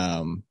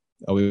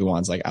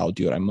Obi-Wan's like, "I'll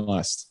do what I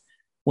must,"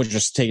 which is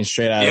just taken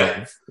straight out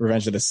of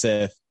Revenge of the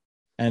Sith.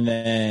 And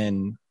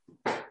then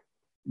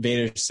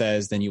Vader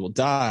says, "Then you will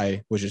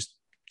die," which is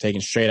taken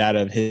straight out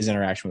of his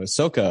interaction with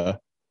Ahsoka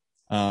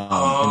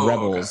in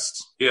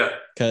Rebels. Okay. Yeah.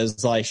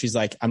 Because like she's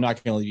like, "I'm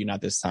not going to leave you,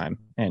 not this time,"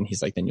 and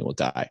he's like, "Then you will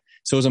die."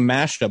 So it was a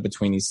mashup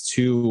between these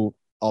two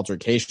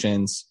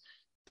altercations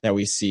that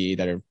we see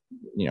that are,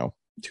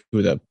 two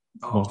of the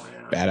most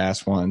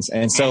badass ones.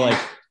 And so like,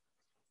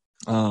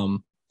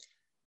 so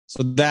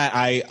that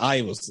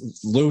I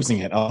was losing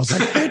it. I was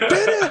like, I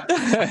did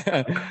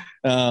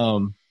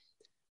it.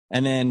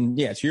 And then,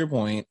 to your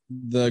point,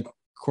 the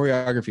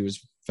choreography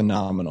was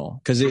phenomenal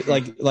because it,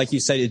 like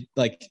you said,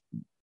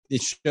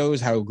 it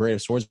shows how great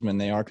of swordsmen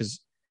they are.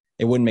 Because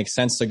it wouldn't make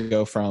sense to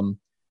go from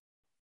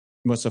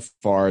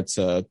Mustafar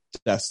to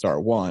Death Star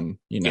 1,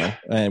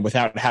 and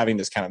without having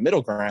this kind of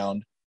middle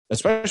ground,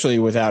 especially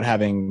without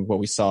having what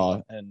we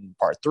saw in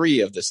part 3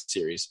 of this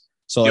series.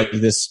 So like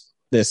this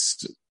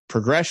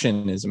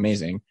progression is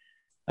amazing.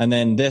 And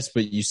then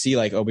but you see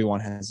like Obi-Wan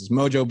has his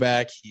mojo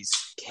back. He's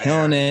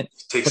killing it.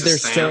 But they're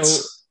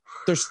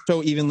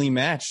so evenly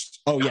matched.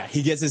 Oh yeah.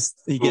 He gets in his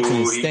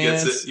stance. He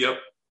gets it. Yep.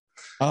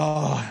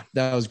 Oh,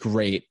 that was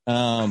great.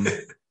 And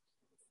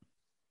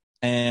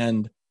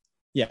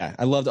yeah,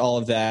 I loved all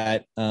of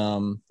that.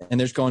 And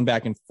there's going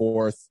back and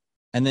forth.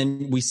 And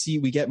then we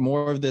get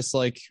more of this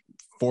like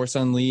Force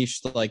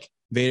Unleashed, like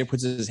Vader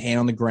puts his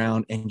hand on the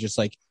ground and just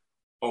like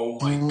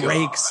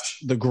breaks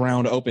the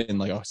ground open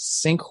like a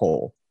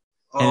sinkhole.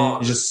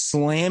 And just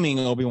slamming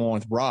Obi-Wan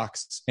with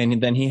rocks.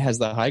 And then he has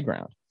the high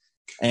ground.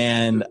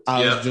 And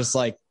I was just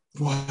like,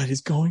 what is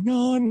going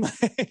on?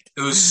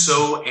 It was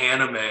so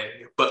anime,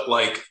 but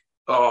like,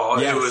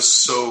 it was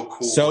so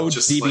cool. So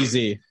just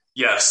DBZ. Like,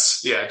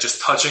 yes. Yeah.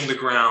 Just touching the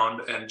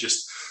ground and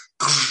just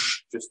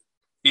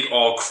it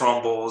all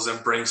crumbles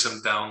and brings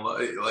him down.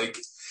 Like,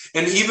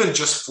 and even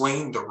just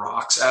flinging the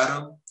rocks at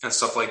him and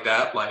stuff like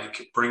that,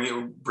 like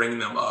bring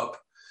them up.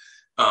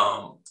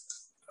 I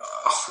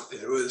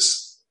think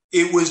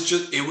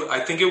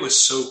it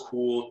was so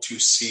cool to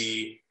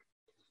see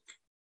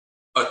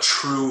a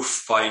true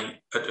fight,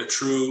 a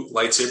true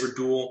lightsaber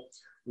duel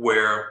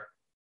where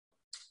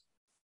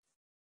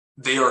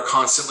they are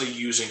constantly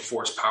using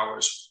force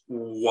powers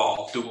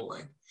while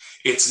dueling.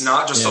 It's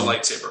not just a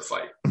lightsaber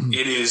fight.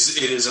 It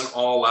is an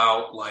all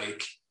out,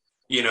 like,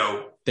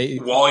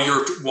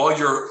 while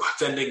you're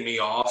fending me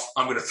off,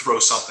 I'm going to throw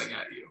something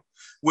at you,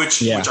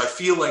 which I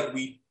feel like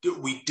we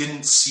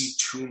didn't see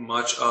too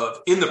much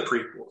of in the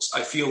prequels.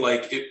 I feel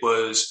like it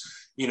was,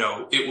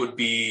 it would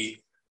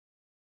be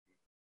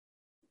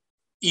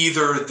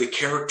either the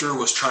character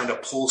was trying to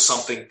pull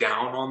something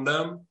down on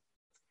them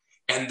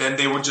and then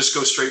they would just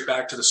go straight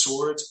back to the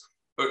swords,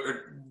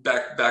 or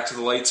back to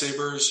the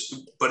lightsabers,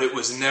 but it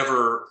was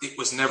never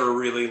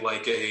really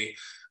like a,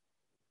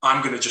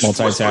 I'm going to just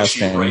push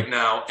you right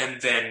now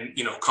and then,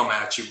 come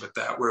at you with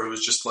that, where it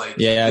was just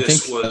like, I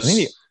think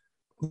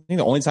the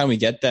only time we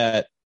get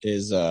that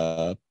is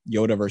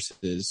Yoda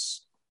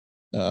versus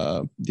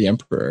the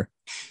Emperor.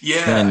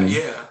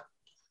 Yeah.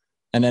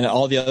 And then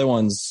all the other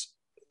ones,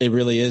 it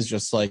really is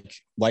just like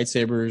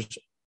lightsabers,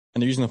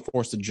 and they're using the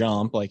Force to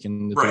jump, like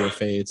in the Duel of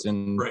Fates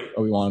and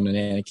Obi-Wan and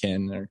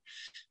Anakin.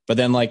 But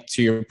then, like,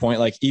 to your point,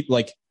 like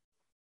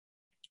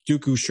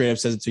Dooku straight up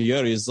says it to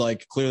Yoda. He's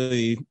like,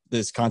 clearly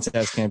this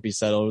contest can't be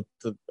settled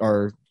with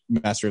our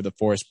Master of the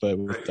Force, but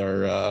with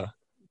our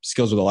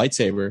skills with a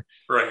lightsaber.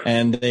 Right.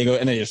 And they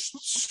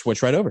just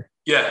switch right over.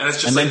 Yeah, and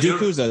it's just and like then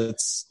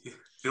Dooku's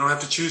you don't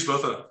have to choose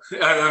both of them.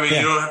 I mean,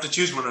 you don't have to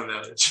choose one of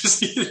them. It's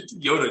just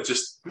Yoda.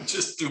 Just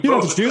do both. You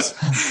don't have to choose.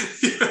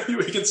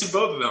 We can see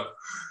both of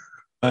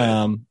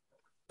them.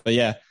 But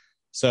yeah.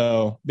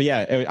 So, but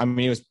yeah, I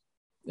mean,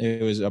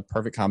 it was a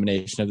perfect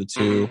combination of the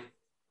two.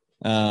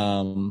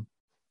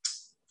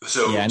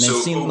 So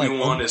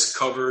Obi-Wan is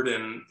covered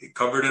in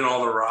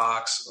all the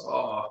rocks.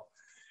 Oh,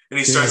 and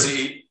he starts.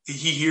 He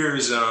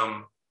hears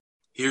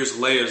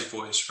Leia's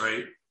voice,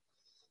 right?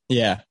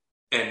 Yeah.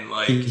 And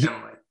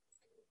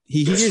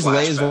he hears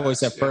Leia's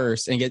voice at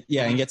first and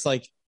gets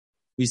like,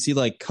 we see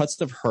like cuts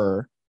of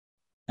her,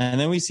 and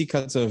then we see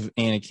cuts of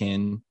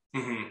Anakin,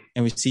 and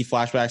we see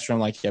flashbacks from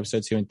like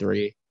episode 2 and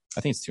 3.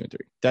 I think it's 2 and 3,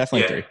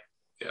 definitely 3.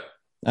 Yeah.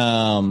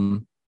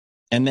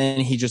 And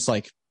then he just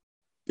like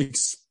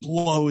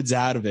explodes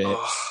out of it,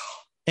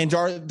 and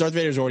Darth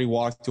Vader's already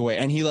walked away.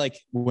 And he like,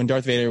 when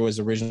Darth Vader was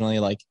originally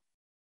like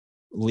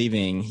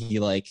leaving, he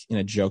like in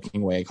a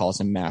joking way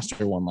calls him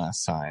Master one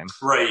last time.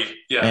 Right.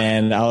 Yeah.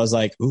 And I was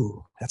like,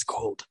 ooh, that's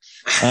cold.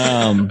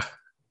 And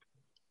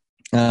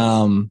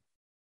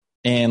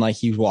like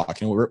he's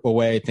walking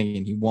away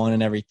thinking he won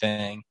and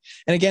everything.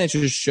 And again, it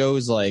just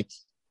shows like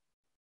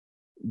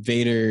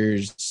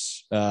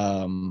Vader's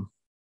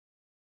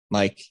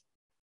like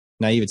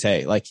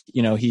naivete. Like,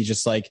 he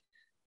just like,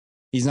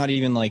 he's not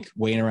even like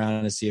waiting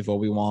around to see if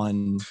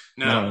Obi-Wan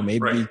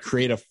maybe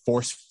create a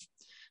force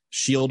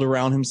shield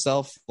around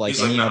himself like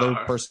he's any other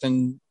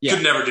person.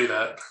 Could never do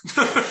that.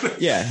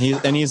 Yeah,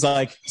 he's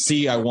like,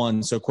 see, I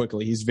won so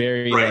quickly. He's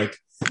very like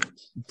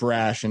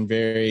brash and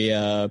very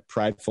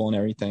prideful and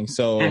everything.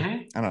 So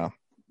I don't know,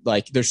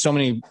 like there's so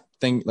many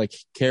things, like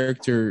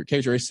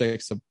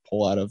characteristics to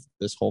pull out of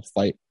this whole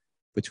fight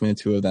between the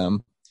two of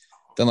them.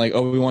 Then like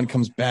Obi-Wan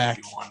comes back.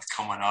 Obi-Wan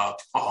coming up.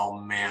 Oh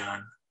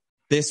man,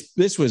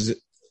 this was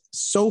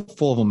so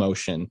full of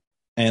emotion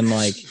and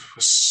like it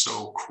was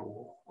so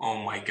cool. Oh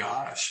my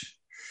gosh.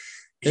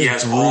 He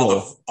has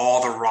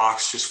all the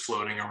rocks just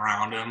floating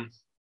around him.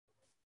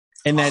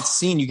 In that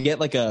scene, you get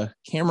like a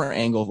camera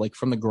angle, like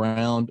from the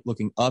ground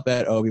looking up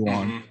at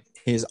Obi-Wan.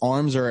 His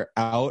arms are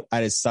out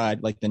at his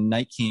side, like the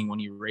Night King when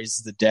he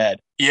raises the dead.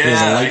 Yeah. He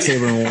has a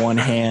lightsaber in one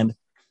hand,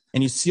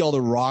 and you see all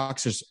the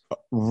rocks just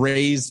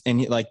raised.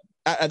 And he, like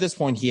at this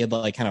point, he had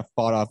like kind of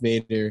fought off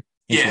Vader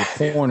into the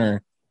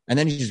corner, and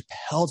then he's just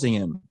pelting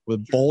him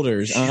with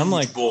boulders. And I'm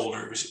like,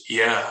 boulders,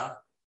 yeah.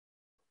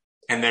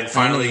 And then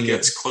finally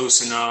gets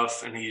close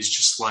enough, and he's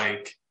just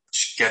like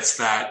gets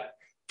that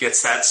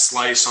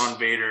slice on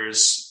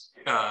Vader's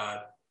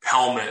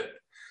helmet.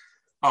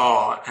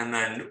 Oh, and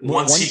then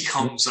once he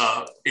comes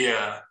up,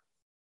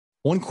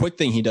 One quick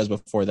thing he does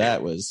before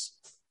that was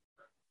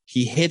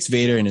he hits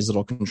Vader in his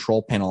little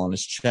control panel on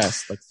his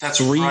chest like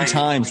three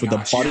times with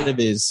the butt of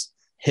his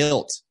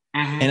hilt.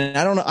 And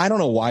I don't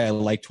know why I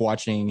liked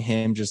watching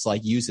him just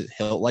like use his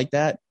hilt like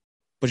that.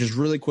 But just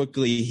really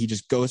quickly, he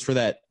just goes for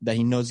that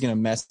he knows is going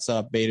to mess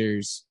up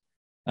Vader's,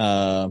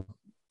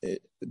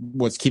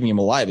 what's keeping him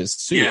alive, his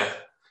suit. Yeah.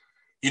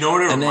 You know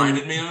what it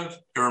reminded me of?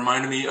 It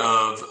reminded me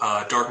of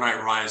Dark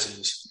Knight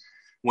Rises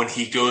when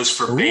he goes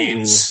for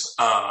Bane's,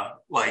 mask.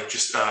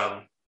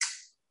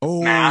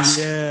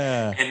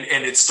 Yeah.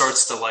 And it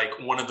starts to like,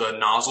 one of the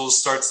nozzles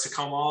starts to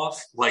come off.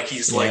 Like,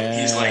 he's like,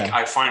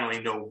 I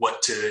finally know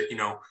what to,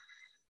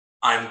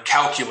 I'm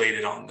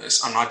calculated on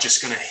this. I'm not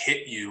just going to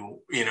hit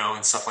you,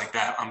 and stuff like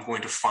that. I'm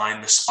going to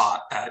find the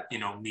spot that,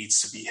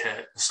 needs to be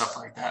hit and stuff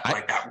like that.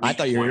 I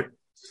thought you were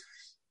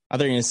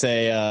going to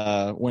say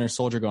Winter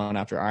Soldier going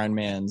after Iron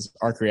Man's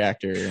arc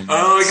reactor.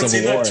 Oh, I can see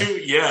that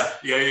too. Yeah.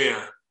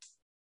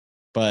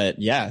 But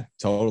yeah,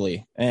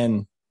 totally.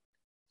 And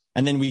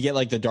then we get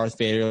like the Darth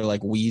Vader,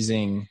 like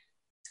wheezing,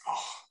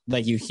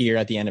 like you hear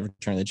at the end of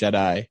Return of the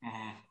Jedi.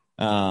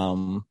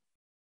 And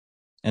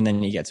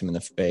then he gets him in the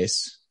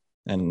face.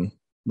 And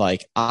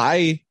like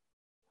I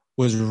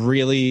was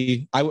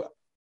really I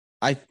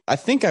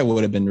think I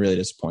would have been really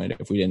disappointed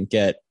if we didn't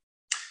get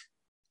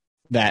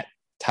that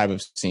type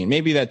of scene.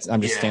 Maybe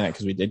I'm just saying that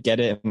because we did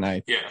get it, and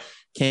I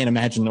can't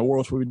imagine a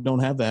world where we don't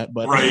have that.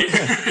 But right,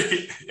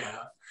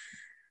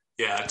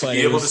 to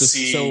be able to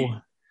see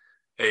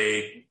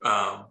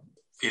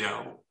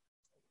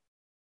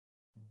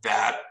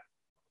that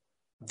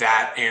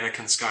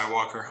Anakin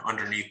Skywalker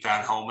underneath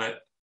that helmet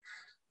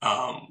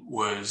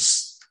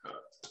was.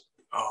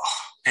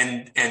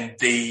 And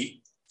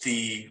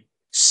the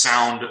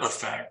sound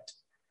effect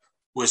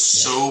was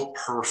so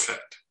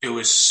perfect. It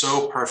was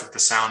so perfect, the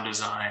sound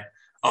design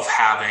of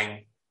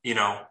having, you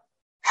know,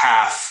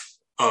 half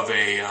of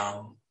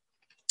a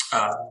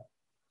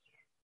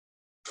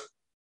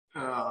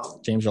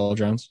James Earl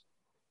Jones.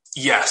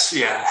 Yes,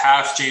 yeah,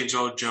 half James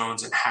Earl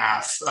Jones and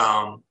half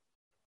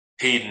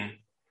Hayden.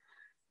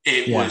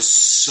 It was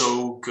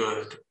so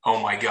good.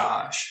 Oh my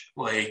gosh!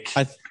 Like,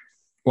 I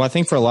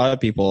think for a lot of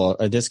people,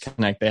 a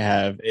disconnect they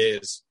have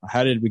is,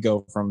 how did we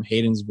go from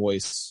Hayden's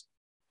voice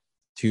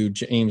to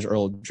James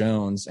Earl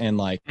Jones, and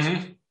like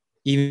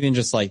even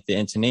just like the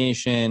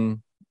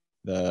intonation,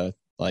 the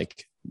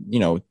like, you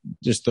know,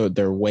 just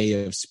their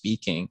way of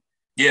speaking.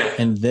 Yeah,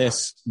 and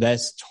that's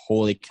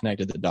totally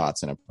connected the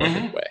dots in a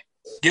perfect way.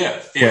 Yeah,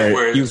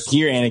 where you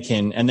hear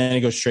Anakin and then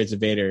it goes straight to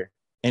Vader,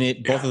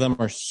 and both of them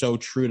are so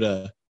true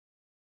to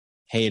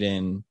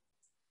Hayden's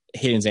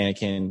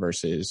Anakin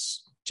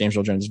versus James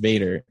Earl Jones'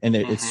 Vader, and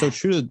it's so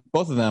true to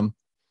both of them.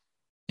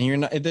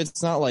 And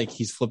it's not like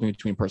he's flipping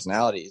between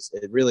personalities.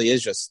 It really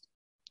is just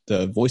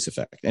the voice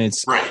effect, and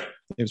it's right.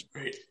 It was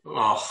right.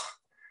 Oh,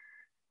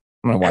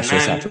 I'm gonna watch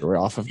this after we're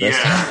off of this.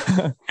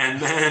 Yeah,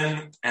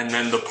 and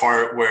then the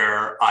part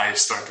where I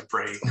start to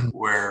break,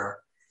 where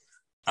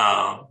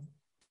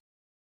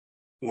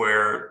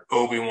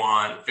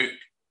Obi-Wan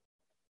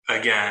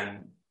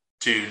again,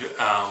 dude,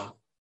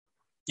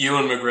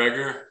 Ewan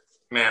McGregor,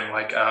 man,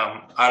 like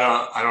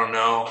I don't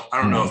know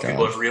if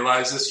people have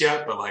realized this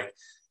yet, but like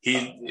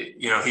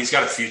he's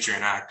got a future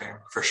in acting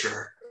for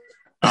sure.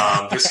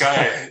 This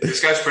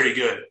guy's pretty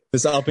good.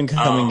 This up and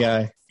coming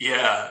guy.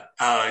 Yeah,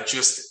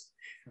 just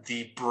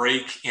the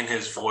break in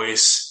his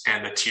voice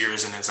and the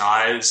tears in his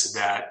eyes.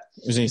 That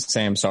was he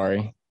saying I'm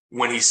sorry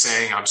when he's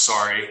saying I'm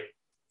sorry,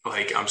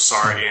 like I'm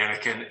sorry,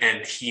 Anakin,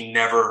 and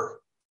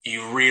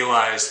you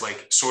realize,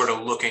 like, sort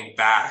of looking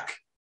back,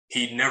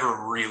 he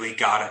never really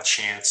got a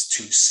chance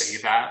to say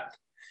that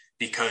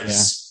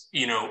because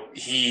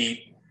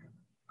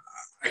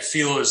I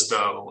feel as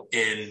though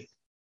in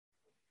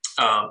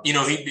I'm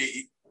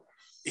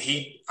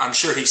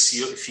sure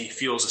he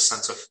feels a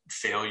sense of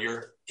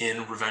failure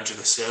in Revenge of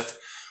the Sith,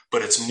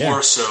 but it's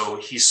more so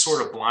he's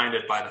sort of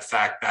blinded by the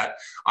fact that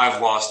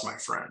I've lost my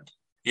friend.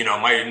 You know,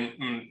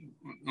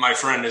 my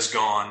friend is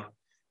gone,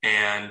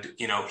 and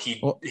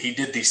he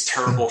did these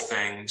terrible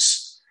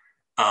things.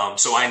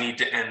 So I need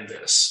to end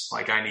this.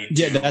 Like I need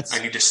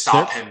to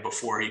stop him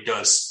before he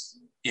does,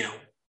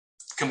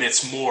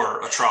 commits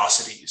more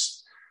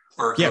atrocities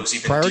or goes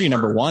even priority deeper.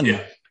 number one.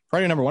 Yeah.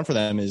 Priority number one for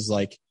them is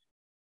like,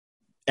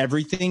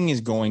 everything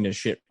is going to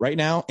shit right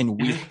now, and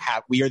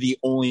we are the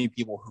only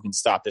people who can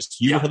stop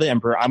this. You go for the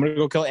Emperor. I'm going to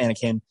go kill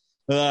Anakin.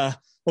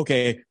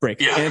 Okay,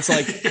 break. Yeah. And it's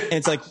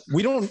like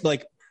we don't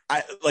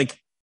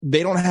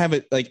they don't have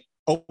it. Like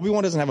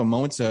Obi-Wan doesn't have a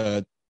moment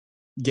to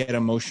get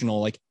emotional.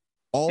 Like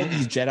all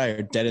these Jedi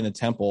are dead in the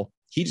temple.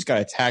 He just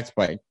got attacked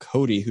by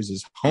Cody, who's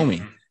his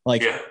homie.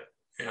 Like,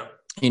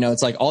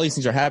 it's like all these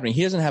things are happening.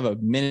 He doesn't have a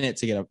minute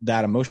to get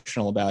that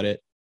emotional about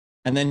it.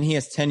 And then he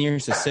has 10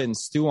 years to sit and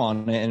stew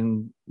on it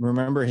and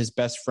remember his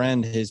best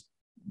friend,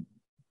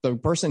 the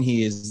person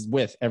he is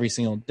with every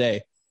single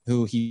day,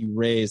 who he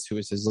raised, who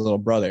is his little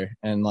brother.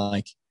 And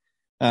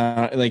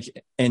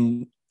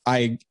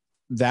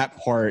that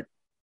part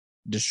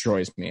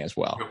destroys me as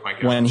well.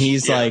 Oh when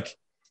he's like,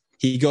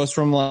 he goes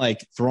from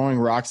like throwing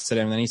rocks at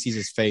him, and then he sees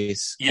his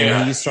face,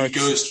 and he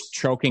starts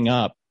choking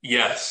up.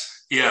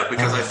 Yes. Yeah.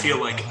 Because I feel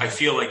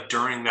like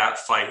during that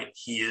fight,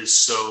 he is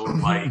so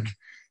like,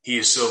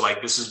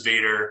 this is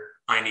Vader.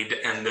 I need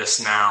to end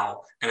this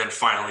now. And then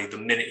finally, the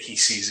minute he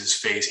sees his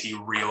face, he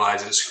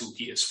realizes who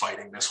he is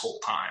fighting this whole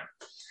time.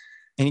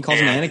 And he calls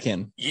him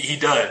Anakin. He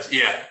does,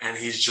 yeah. And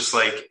he's just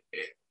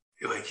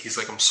he's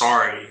like, I'm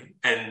sorry.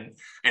 And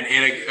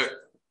Anakin,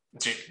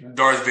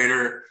 Darth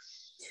Vader,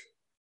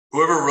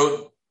 whoever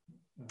wrote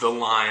the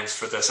lines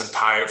for this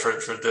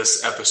for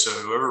this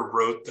episode, whoever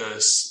wrote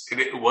this,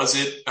 was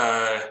it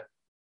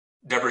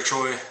Deborah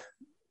Choy?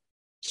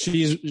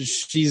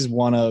 She's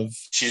one of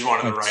the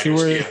writers, 2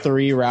 or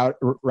 3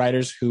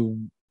 writers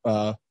who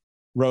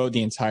wrote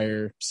the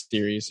entire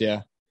series.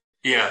 Yeah.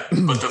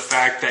 But the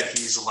fact that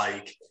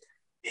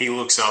he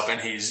looks up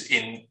and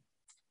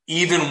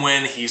even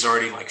when he's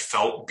already like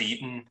felt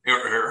beaten,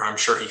 or I'm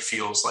sure he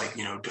feels like,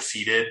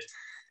 defeated,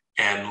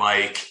 and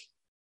like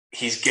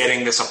he's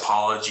getting this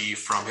apology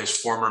from his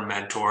former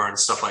mentor and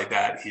stuff like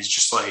that.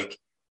 He's like,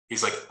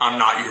 I'm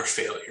not your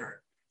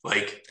failure.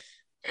 Like,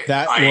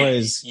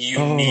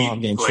 you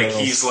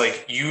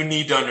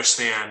need to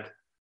understand.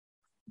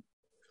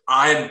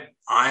 I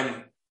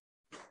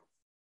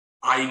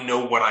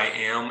know what I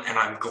am, and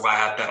I'm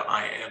glad that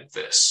I am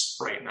this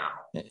right now.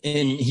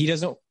 And he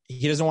doesn't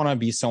want to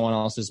be someone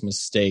else's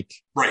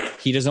mistake. Right.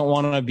 He doesn't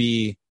want to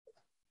be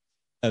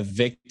a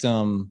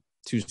victim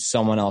to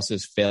someone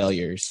else's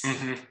failures,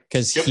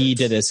 because he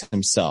did this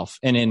himself.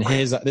 And in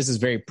this is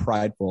very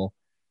prideful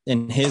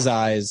in his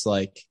eyes.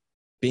 Like,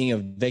 being a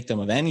victim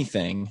of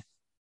anything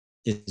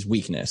is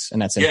weakness,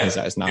 and that's in his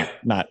eyes,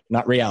 not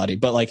reality.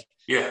 But like,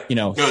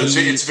 no,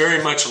 it's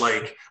very much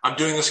like I'm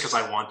doing this because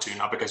I want to,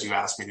 not because you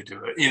asked me to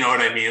do it. You know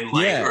what I mean?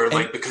 Like, or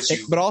like because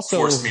you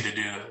forced me to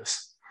do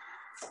this.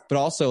 But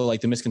also,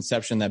 like the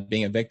misconception that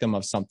being a victim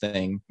of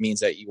something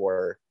means that you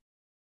are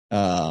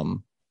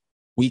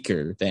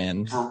weaker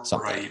than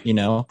something, you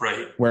know?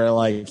 Right. Where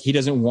like he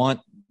doesn't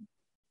want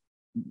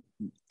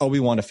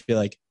Obi-Wan to feel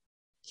like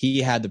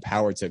he had the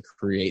power to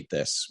create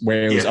this,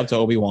 where it was up to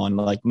Obi-Wan,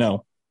 like,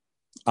 no,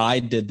 I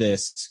did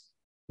this.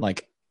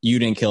 Like, you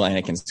didn't kill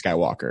Anakin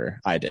Skywalker.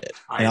 I did.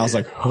 And I was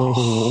like,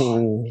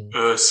 oh.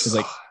 It's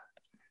like,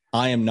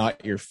 I am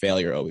not your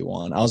failure,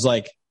 Obi-Wan. I was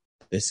like,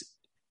 this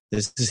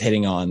is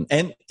hitting on.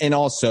 And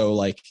also,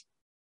 like,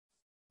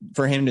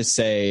 for him to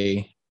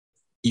say,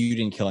 you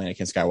didn't kill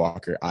Anakin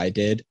Skywalker, I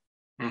did.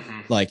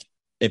 Mm-hmm. Like,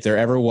 if there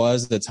ever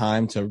was the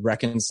time to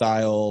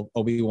reconcile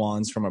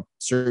Obi-Wan's from a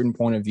certain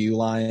point of view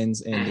lines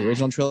in the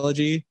original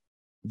trilogy,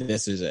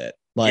 this is it.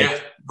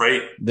 Like,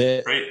 right.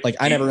 Like,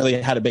 I never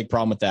really had a big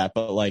problem with that,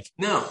 but like,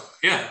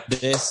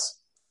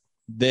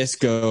 this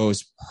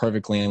goes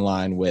perfectly in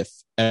line with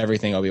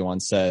everything Obi-Wan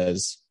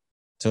says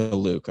to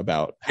Luke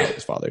about how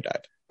his father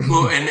died.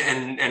 Well,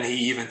 and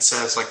he even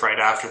says, like, right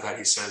after that,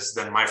 he says,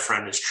 then my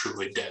friend is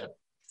truly dead.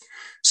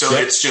 So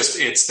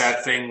it's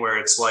that thing where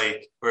it's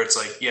like,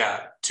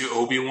 to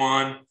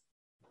Obi-Wan,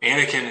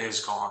 Anakin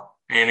is gone.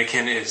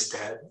 Anakin is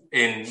dead.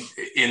 In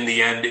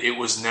the end, it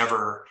was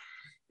never,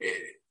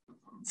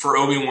 for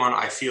Obi-Wan,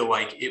 I feel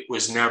like it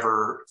was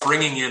never,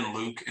 bringing in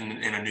Luke in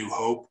A New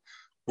Hope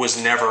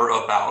was never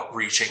about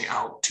reaching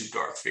out to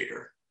Darth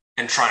Vader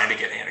and trying to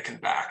get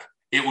Anakin back.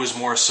 It was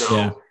more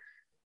so,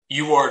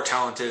 you are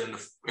talented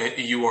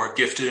you are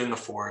gifted in the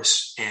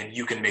Force, and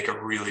you can make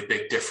a really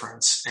big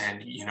difference.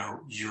 And, you know,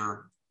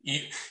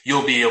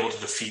 you'll be able to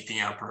defeat the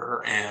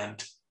Emperor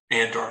and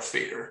Darth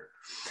Vader.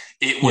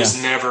 It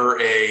was never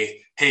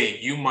hey,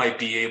 you might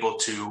be able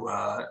to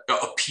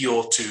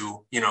appeal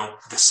to, you know,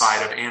 the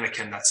side of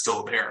Anakin that's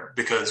still there,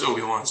 because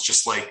Obi-Wan's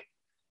just like,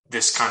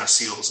 this kind of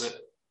seals it.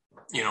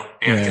 You know,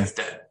 Anakin's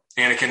dead.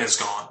 Anakin is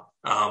gone.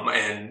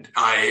 And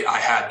I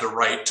had the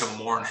right to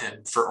mourn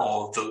him for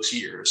all of those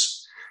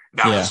years.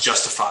 That was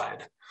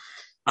justified.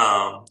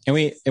 And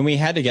we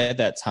had to get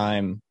that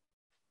time,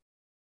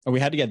 or we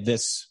had to get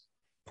this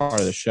part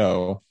of the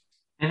show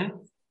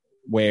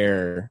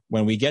where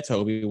when we get to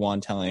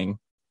Obi-Wan telling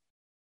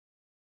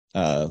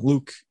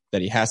Luke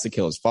that he has to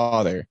kill his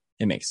father,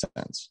 it makes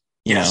sense.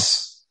 You know?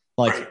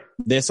 Like,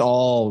 this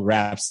all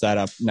wraps that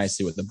up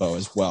nicely with the bow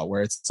as well,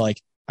 where it's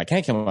like, I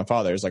can't kill my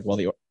father. It's like, well,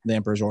 the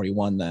Emperor's already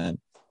won then.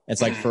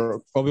 It's like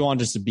for Obi-Wan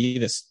just to be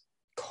this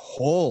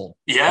cold.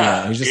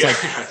 Yeah. You know, he's just like,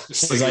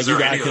 he's like, you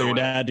gotta kill your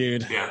dad,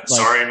 dude. Yeah. Like,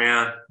 sorry,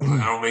 man.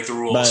 I don't make the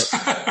rules.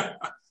 But,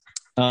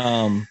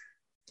 and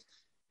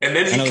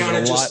then he kind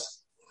of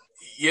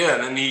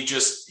and then he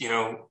just, you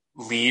know,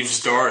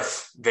 leaves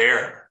Darth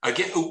there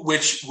again,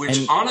 which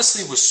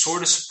honestly was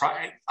sort of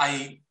surprising.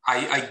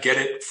 I get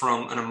it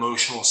from an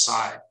emotional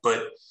side,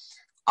 but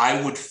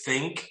I would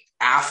think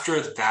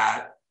after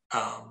that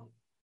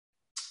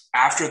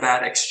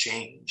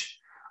exchange,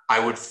 I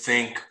would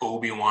think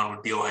Obi-Wan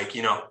would be like,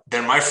 you know,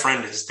 then my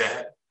friend is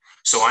dead.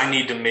 So I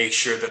need to make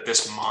sure that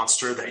this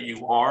monster that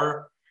you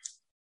are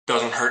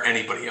doesn't hurt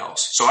anybody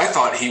else. So I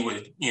thought he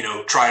would, you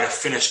know, try to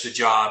finish the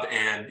job,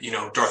 and, you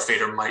know, Darth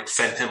Vader might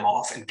fend him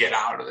off and get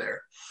out of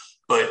there.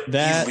 But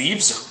he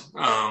leaves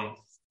him.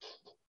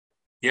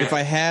 If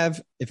I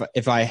had,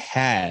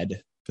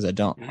 because I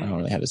don't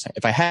really have this.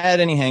 If I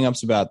had any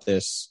hangups about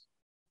this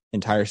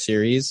entire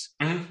series,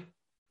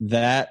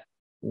 that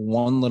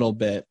one little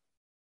bit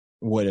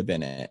would have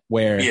been it,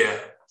 where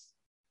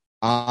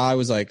I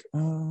was like,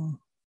 oh,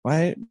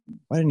 why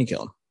didn't he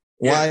kill him?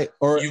 Why?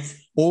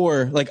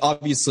 Or like,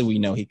 obviously we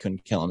know he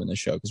couldn't kill him in the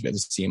show because we had to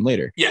see him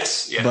later.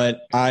 Yes. Yeah.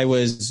 But I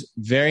was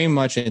very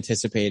much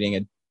anticipating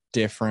a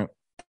different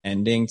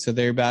ending to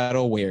their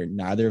battle where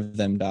neither of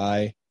them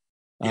die.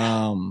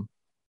 Yeah.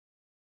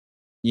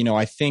 You know,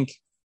 I think,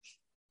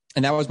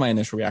 and that was my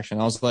initial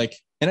reaction. I was like,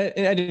 I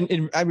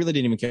really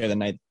didn't even care the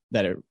night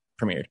that it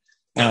premiered.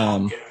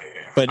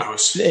 But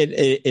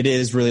it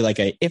is really like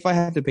if I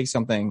have to pick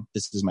something,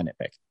 this is my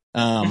nitpick.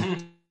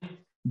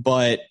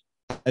 But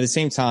at the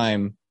same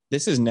time,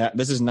 this has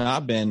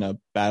not been a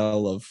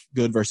battle of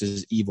good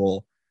versus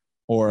evil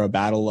or a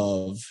battle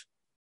of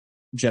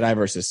Jedi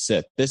versus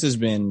Sith. This has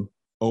been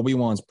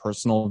Obi-Wan's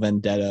personal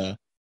vendetta,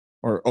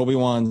 or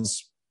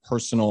Obi-Wan's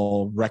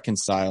personal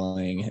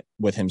reconciling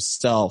with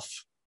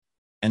himself.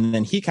 And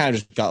then he kind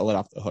of just got let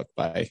off the hook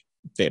by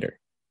Vader.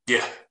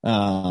 Yeah.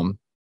 And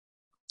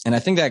I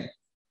think that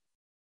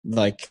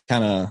like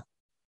kind of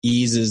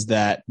eases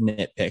that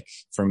nitpick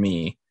for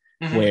me,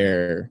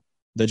 where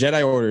the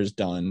Jedi Order is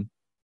done.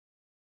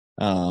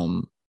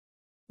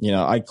 You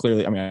know, I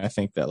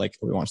think that like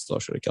Obi-Wan still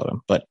should have killed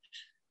him,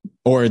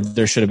 or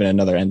there should have been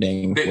another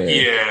ending.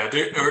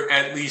 Or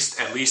at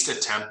least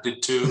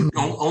attempted to.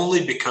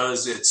 Only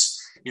because it's,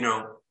 you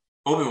know,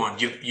 Obi-Wan,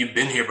 you've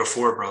been here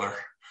before, brother,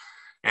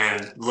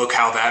 and look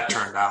how that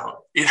turned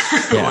out.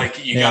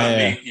 Like you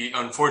gotta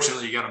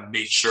unfortunately you gotta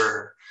make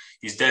sure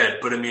he's dead.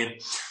 But I mean,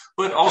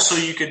 but also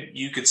you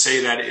could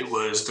say that it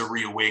was the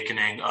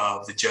reawakening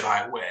of the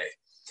Jedi way.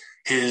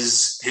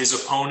 His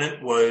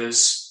opponent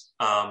was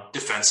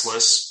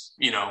defenseless,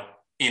 in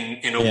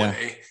a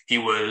way. He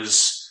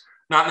was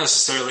not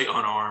necessarily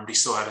unarmed. He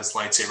still had his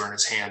lightsaber in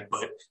his hand,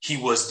 but he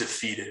was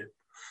defeated.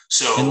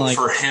 So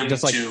for him to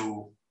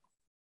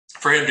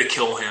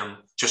kill him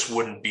just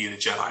wouldn't be the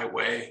Jedi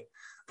way.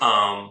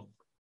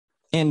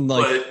 And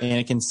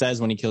Anakin says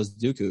when he kills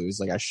Dooku, he's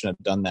like, I shouldn't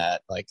have done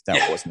that. Like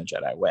that wasn't the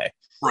Jedi way.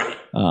 Right.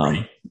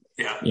 Right.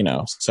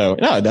 Yeah. So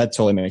no, that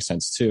totally makes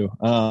sense too.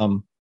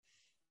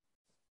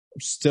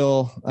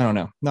 Still, I don't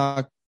know.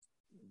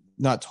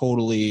 Not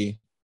totally.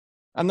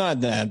 I'm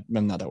not that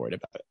worried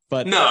about it.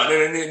 But no,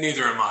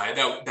 neither am I.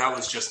 That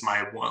was just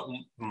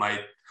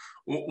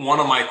one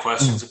of my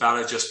questions about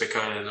it, just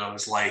because I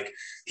was like,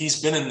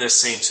 he's been in this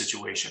same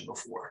situation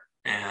before,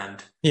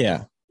 and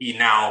he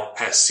now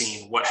has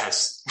seen what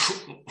has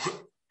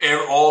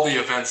all the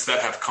events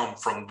that have come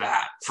from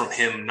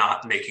him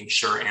not making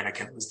sure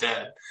Anakin was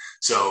dead.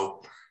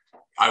 So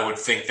I would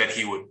think that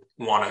he would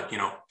want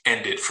to,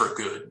 end it for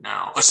good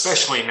now,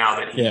 especially now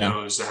that he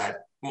knows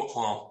that.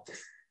 Well,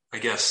 I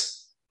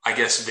guess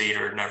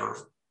Vader never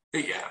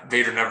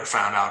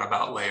found out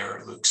about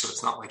Leia or Luke, so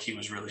it's not like he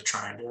was really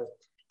trying to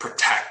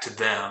protect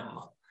them.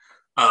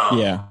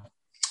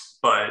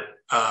 But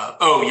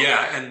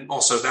and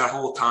also that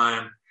whole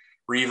time,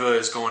 Reva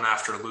is going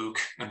after Luke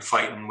and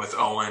fighting with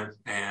Owen,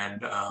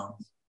 and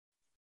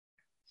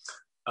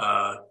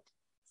I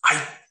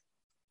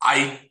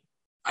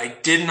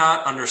did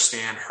not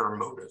understand her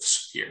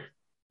motives here.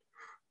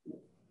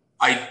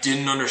 I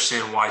didn't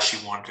understand why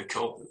she wanted to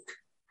kill Luke.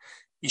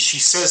 She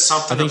says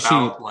something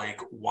about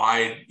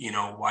why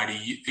do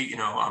you,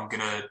 I'm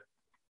gonna,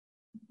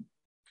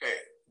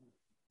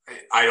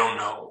 I don't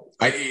know.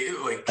 I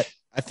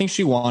think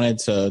she wanted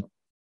to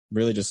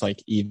really just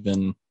like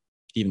even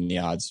the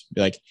odds.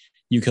 Be like,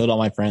 you killed all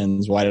my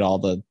friends. Why did all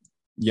the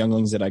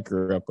younglings that I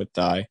grew up with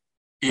die?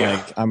 Yeah.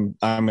 Like I'm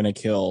gonna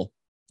kill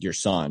your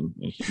son.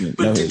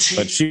 But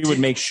she would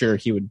make sure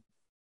he would.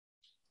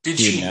 Did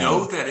she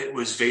know that it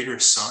was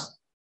Vader's son?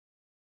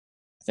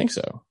 I think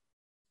so.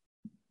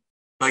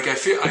 Like I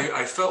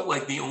felt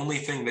like the only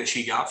thing that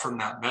she got from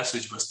that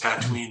message was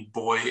Tatooine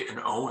Boy and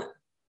Owen.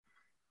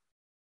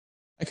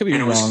 I could be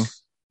wrong,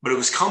 but it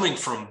was coming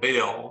from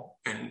Bail,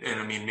 and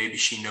I mean maybe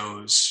she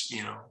knows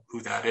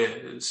who that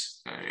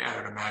is. I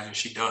would imagine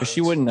she does. But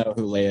she wouldn't know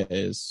who Leia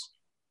is.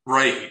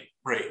 Right,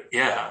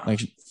 yeah.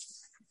 Like,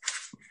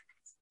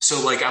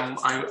 so like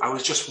I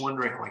was just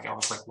wondering, like I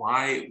was like,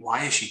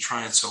 why is she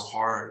trying so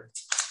hard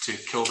to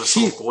kill this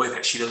little boy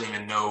that she doesn't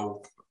even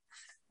know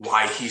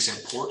why he's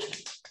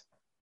important?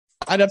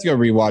 I'd have to go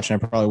rewatch,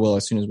 and I probably will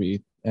as soon as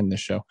we end this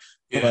show.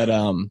 Yeah. But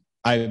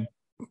I'm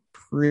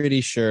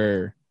pretty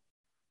sure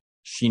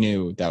she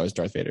knew that was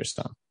Darth Vader's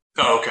son.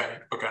 Oh, okay.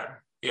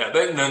 Yeah,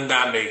 then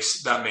that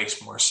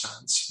makes more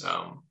sense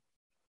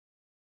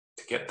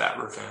to get that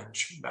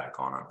revenge back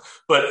on him.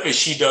 But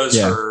she does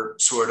her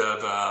sort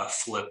of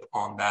flip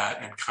on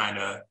that, and kind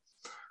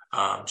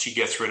of she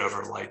gets rid of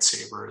her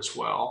lightsaber as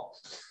well.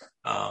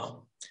 I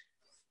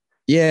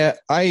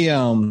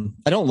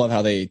don't love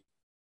how they.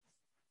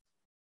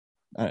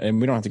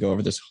 And we don't have to go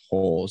over this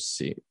whole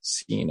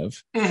scene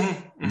of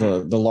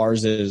the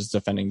Larses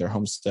defending their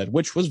homestead,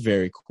 which was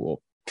very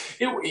cool.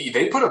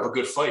 They put up a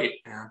good fight,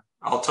 man.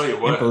 I'll tell you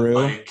what.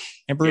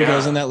 Emperor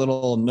goes in that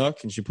little nook,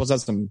 and she pulls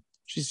out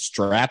she's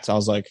strapped. I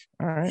was like,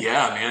 all right.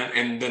 Yeah, man.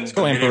 And then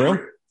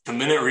the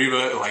minute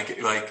Reva,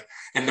 like,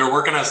 and they're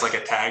working as like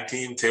a tag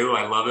team too.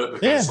 I love it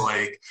because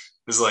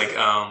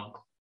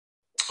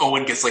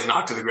Owen gets like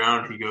knocked to the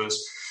ground. He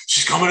goes,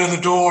 she's coming in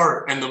the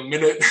door, and the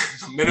minute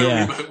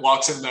Reva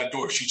walks in that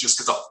door, she just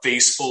gets a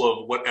face full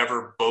of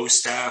whatever bow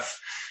staff.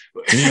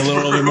 You need a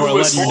little bit more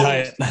lead in your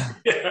diet.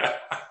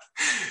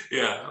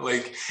 Yeah.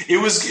 Like it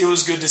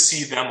was good to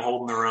see them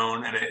holding their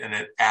own, and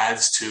it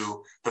adds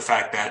to the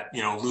fact that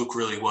Luke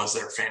really was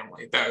their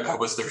family. That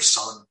was their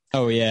son.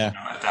 Oh yeah.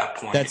 At that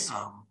point, that's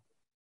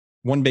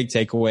one big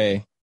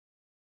takeaway.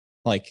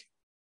 Like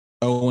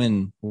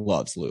Owen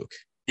loves Luke.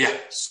 Yeah.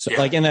 So,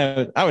 like, and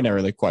I would never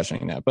really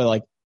questioning that, but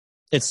like.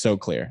 It's so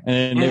clear.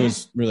 And it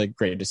was really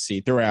great to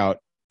see throughout.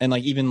 And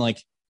like, even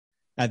like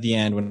at the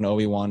end when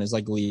Obi-Wan is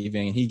like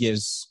leaving, he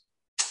gives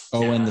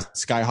Owen the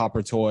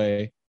Skyhopper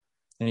toy,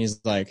 and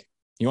he's like,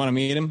 you want to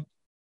meet him?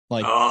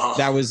 Like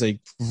that was a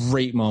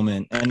great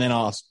moment. And then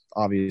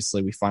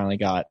obviously we finally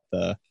got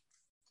the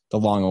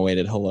long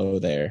awaited hello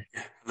there.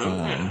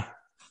 That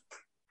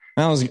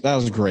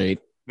was great.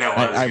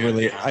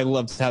 I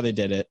loved how they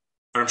did it.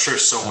 But I'm sure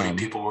so many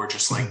people were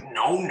just like,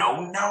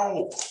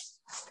 no.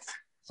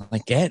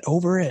 Like, get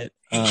over it.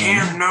 He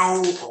can't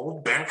know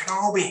old Ben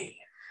Kenobi.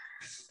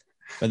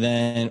 But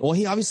then,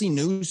 he obviously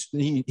knew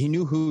he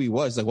knew who he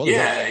was. Like,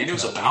 he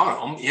knows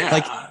about him. Yeah,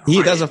 like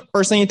that's the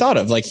first thing he thought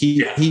of. Like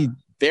he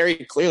very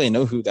clearly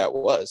knew who that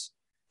was.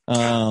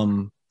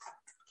 And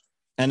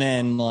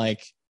then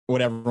like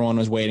what everyone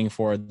was waiting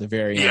for at the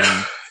very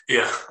end.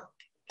 Yeah,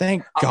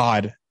 Thank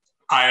God.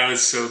 I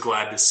was so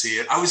glad to see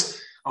it. I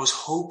was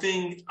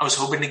hoping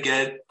to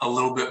get a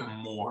little bit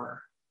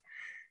more.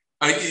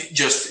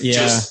 Just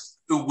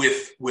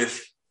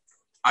with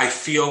I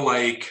feel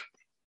like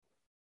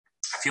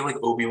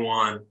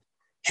Obi-Wan,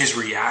 his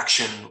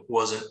reaction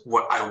wasn't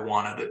what I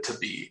wanted it to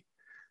be.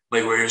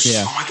 Like where it's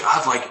just, oh my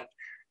God,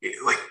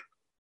 like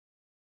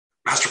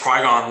Master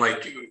Qui-Gon,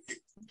 like,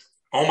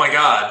 oh my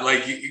God,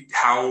 like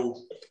how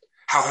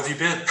have you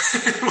been?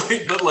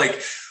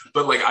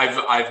 but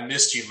I've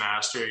missed you,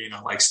 Master, you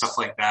know, like stuff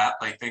like that,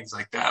 like things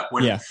like that.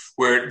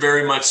 Where it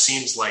very much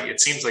seems like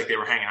they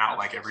were hanging out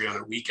like every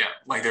other weekend.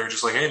 Like they were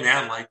just like, hey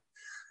man, like,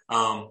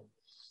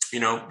 you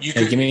know, you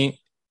could give me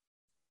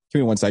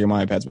 1 second.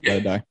 My iPad's about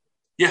to die.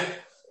 Yeah.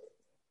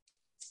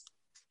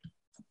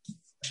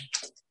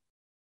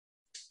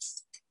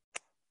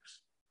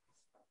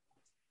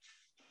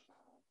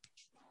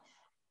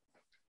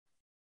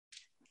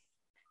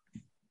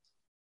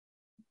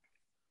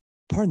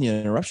 Pardon the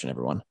interruption,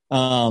 everyone.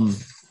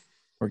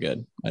 We're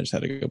good. I just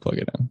had to go plug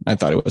it in. I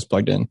thought it was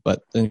plugged in,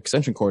 but the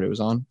extension cord it was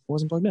on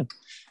wasn't plugged in.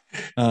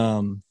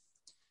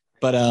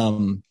 But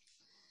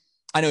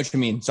I know what you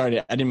mean. Sorry,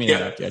 I didn't mean to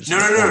interrupt you.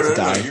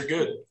 No, you're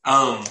good.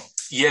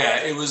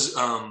 Yeah, it was.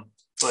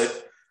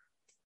 But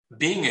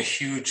being a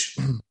huge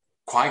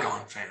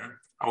Qui-Gon fan,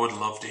 I would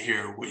love to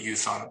hear what you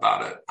thought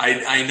about it.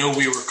 I know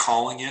we were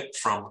calling it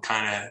from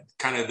kind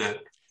of the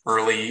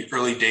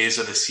early days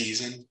of the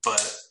season,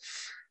 but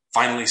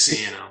finally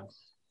seeing him.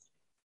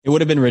 It would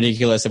have been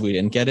ridiculous if we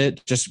didn't get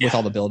it, just with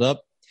all the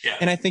buildup. Yeah.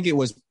 And I think it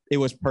was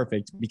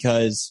perfect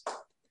because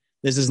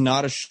this is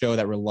not a show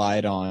that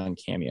relied on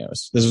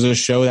cameos. This was a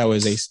show that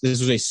was a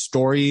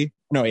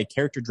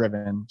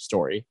character-driven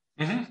story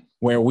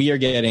where we are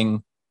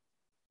getting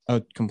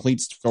a complete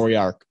story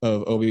arc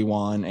of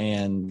Obi-Wan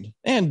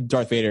and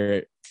Darth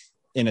Vader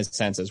in a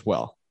sense as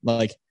well.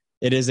 Like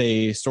it is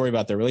a story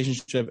about their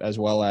relationship as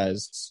well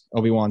as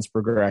Obi-Wan's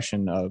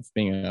progression of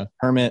being a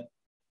hermit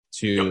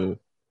to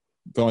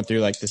going through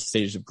like the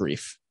stages of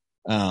grief.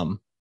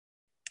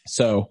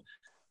 So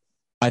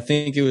I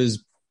think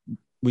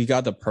we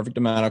got the perfect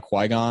amount of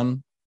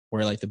Qui-Gon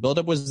where like the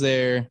buildup was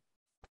there.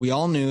 We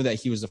all knew that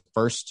he was the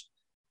first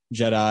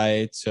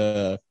Jedi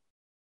to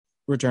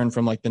return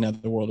from like the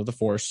netherworld of the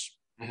Force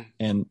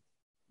and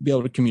be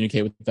able to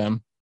communicate with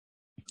them.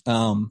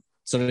 So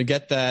to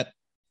get that,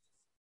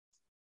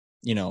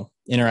 you know,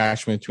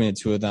 interaction between the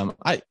two of them,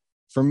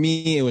 for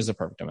me, it was a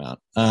perfect amount.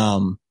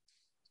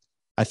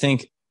 I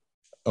think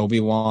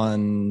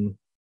Obi-Wan,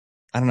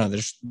 I don't know,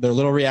 their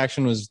little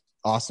reaction was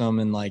awesome.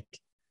 And like,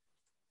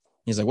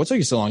 he's like, what took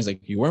you so long? He's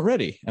like, you weren't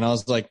ready. And I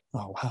was like,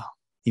 oh, wow,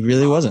 he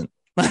really wasn't.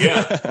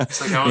 Yeah.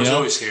 It's like, I was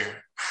always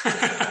here.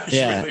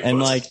 Yeah. Really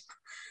and like,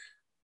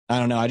 I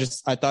don't know. I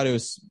thought it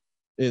was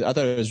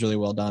really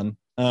well done.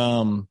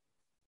 And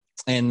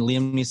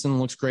Liam Neeson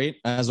looks great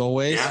as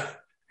always.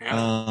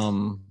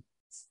 Yeah.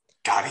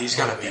 God, he's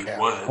got to be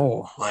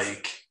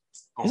like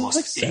almost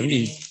like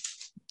 70.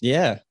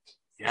 Yeah.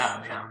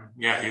 Yeah, man.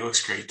 Yeah, he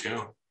looks great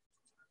too.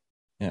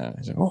 Yeah.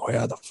 He's like, oh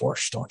yeah, the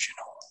Force, don't you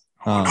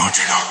know? Don't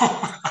you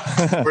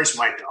know? Where's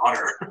my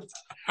daughter?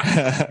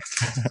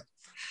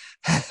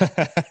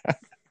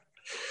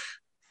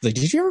 Like,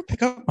 did you ever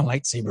pick up my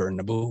lightsaber in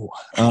Naboo?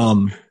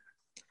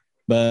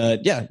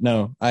 But yeah,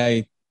 no,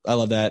 I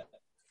love that.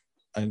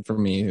 And for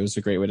me, it was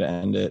a great way to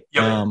end it.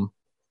 Yep.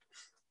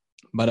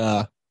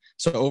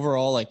 So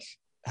overall, like,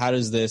 how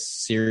does this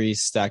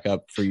series stack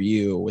up for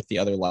you with the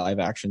other live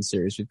action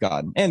series we've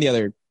gotten and the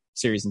other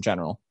series in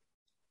general?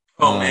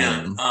 Oh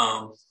man.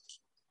 Yeah,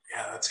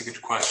 that's a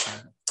good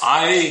question.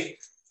 I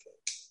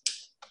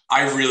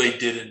really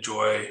did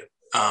enjoy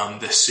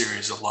this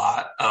series a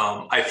lot.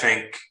 I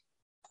think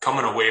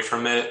coming away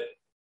from it,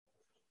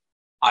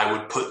 I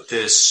would put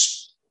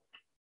this,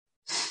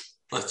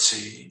 let's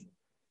see,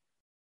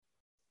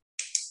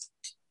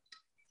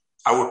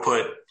 I would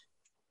put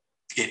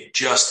it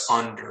just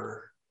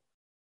under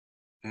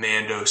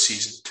Mando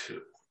season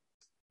 2.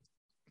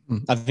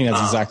 I think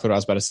that's exactly what I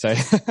was about to say.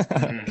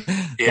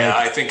 Yeah,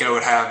 I think I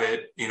would have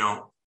it, you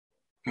know,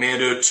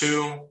 Mando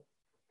 2,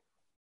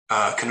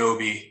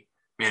 Kenobi,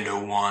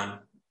 Mando 1,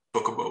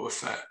 Book of Boba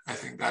Fett. I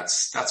think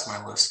that's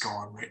my list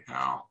going right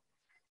now.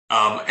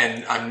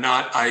 And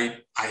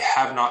I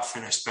have not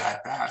finished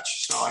Bad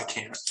Batch, so I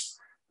can't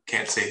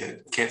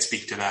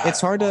speak to that. It's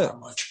hard to,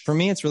 for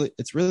me, it's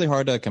really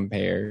hard to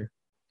compare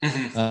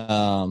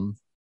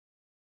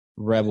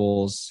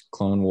Rebels,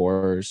 Clone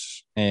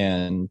Wars,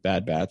 and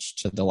Bad Batch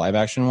to the live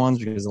action ones,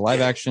 because the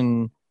live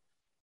action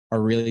are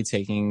really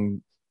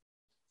taking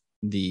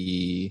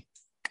I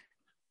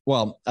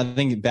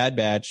think Bad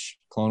Batch,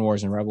 Clone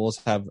Wars, and Rebels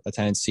have a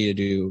tendency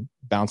to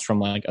bounce from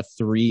like a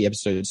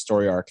 3-episode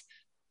story arc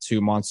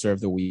to Monster of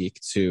the Week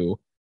to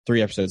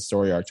 3-episode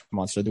story arc to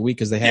Monster of the Week,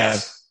 because they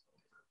have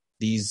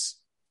these,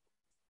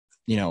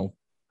 you know,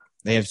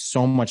 they have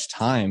so much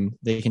time.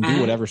 They can do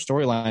whatever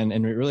storyline.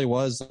 And it really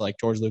was like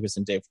George Lucas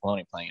and Dave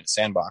Filoni playing in a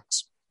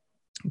sandbox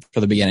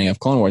for the beginning of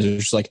Clone Wars.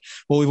 It's just like,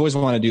 well, we've always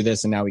wanted to do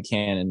this and now we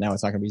can. And now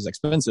it's not going to be as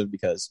expensive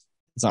because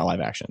It's not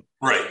live action.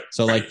 Right.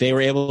 So like they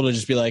were able to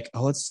just be like,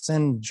 oh, let's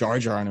send Jar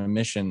Jar on a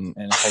mission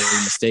and he'll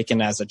be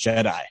mistaken as a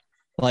Jedi.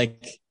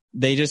 Like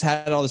they just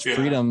had all this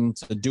freedom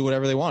to do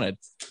whatever they wanted.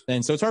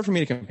 And so it's hard for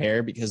me to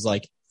compare because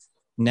like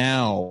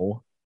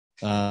now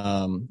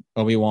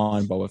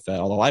Obi-Wan, Boba Fett,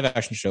 all the live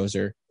action shows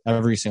are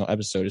every single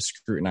episode is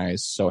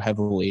scrutinized so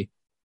heavily.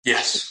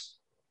 Yes.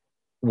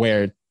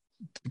 Where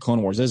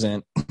Clone Wars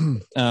isn't.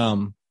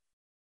 And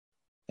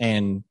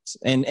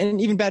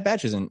even Bad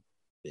Batch isn't.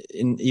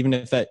 And even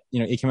if that,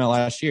 it came out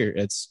last year,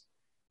 it's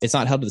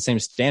not held to the same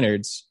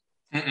standards.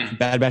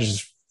 Bad Batch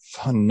is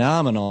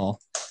phenomenal.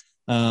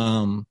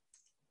 I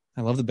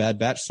love the Bad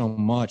Batch so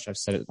much. I've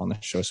said it on the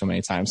show so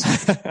many times,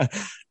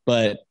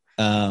 but,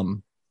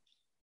 and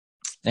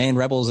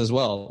Rebels as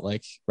well.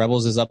 Like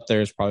Rebels is up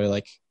there is probably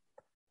like,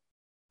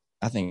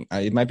 I think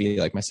it might be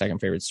like my second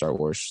favorite Star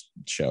Wars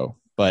show,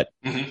 but,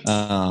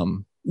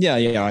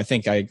 yeah, I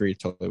think I agree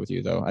totally with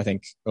you though. I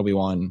think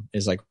Obi-Wan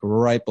is like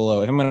right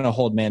below. If I'm going to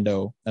hold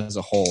Mando as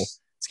a whole,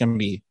 it's going to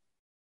be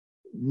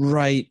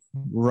right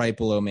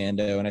below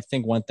Mando. And I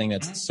think one thing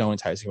that's so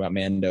enticing about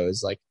Mando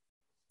is like,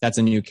 that's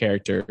a new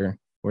character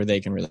where they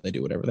can really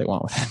do whatever they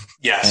want with him.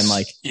 Yes. And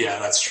like, yeah,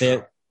 that's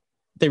true.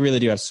 They really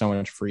do have so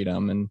much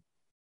freedom and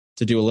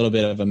to do a little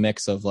bit of a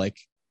mix of like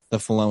the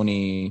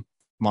Filoni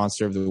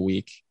monster of the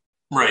week.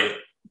 Right.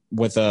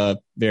 With a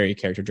very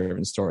character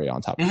driven story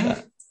on top of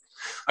that.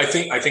 I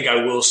think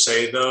I will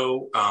say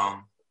though,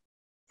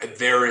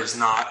 there is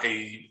not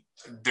a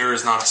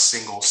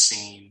single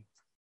scene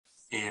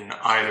in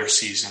either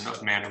season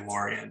of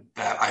Mandalorian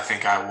that I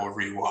think I will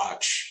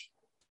rewatch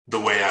the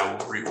way I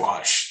will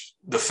rewatch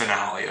the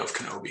finale of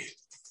Kenobi.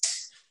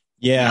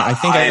 Yeah, now, I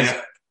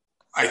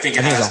think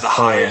it has the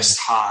highest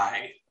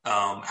high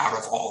out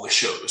of all the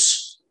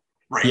shows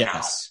right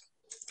now.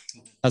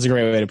 That's a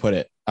great way to put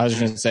it. I was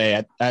going to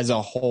say, as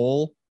a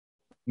whole,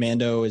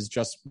 Mando is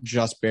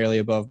just barely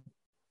above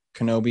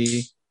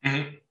Kenobi.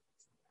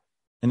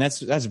 And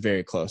that's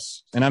very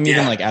close. And I'm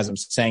even like, as I'm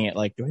saying it,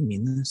 like, do I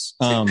mean this?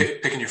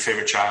 Picking your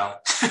favorite child.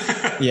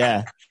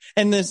 Yeah.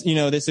 And this,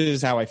 this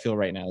is how I feel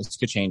right now. This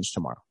could change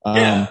tomorrow.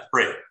 Right.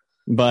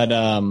 But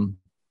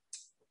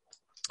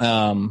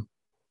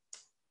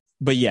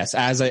yes,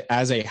 as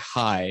a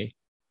high,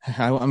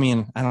 I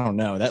mean, I don't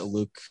know, that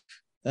Luke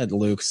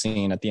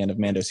scene at the end of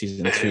Mando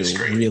season 2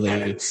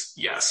 really,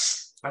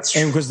 yes, that's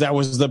true. And because that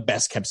was the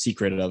best kept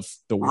secret of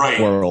the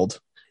world.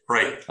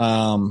 Right.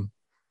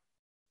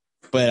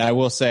 But I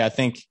will say, I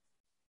think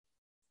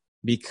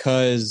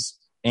because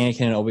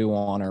Anakin and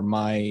Obi-Wan are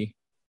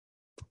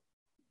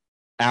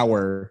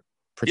our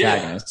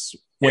protagonists,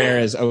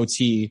 whereas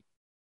OT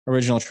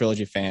original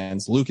trilogy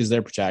fans, Luke is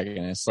their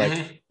protagonist.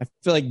 Like, I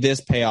feel like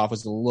this payoff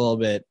was a little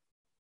bit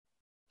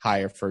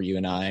higher for you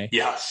and I,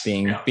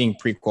 being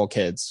prequel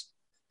kids.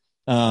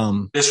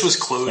 This was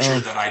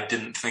closure that I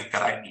didn't think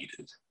that I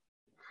needed.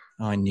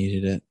 Oh, I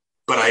needed it.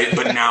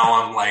 But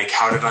now I'm like,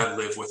 how did I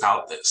live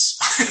without this?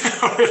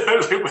 How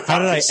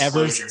did I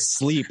ever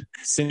sleep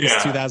since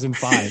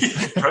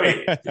 2005?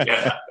 Right.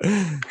 Yeah.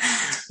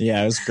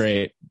 Yeah, it was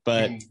great.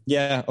 But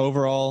yeah,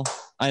 overall,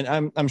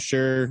 I'm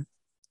sure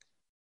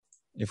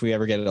if we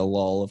ever get a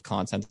lull of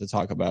content to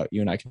talk about,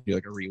 you and I can do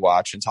like a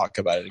rewatch and talk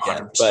about it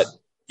again. 100%. But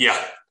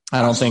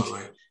I don't think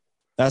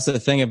that's the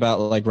thing about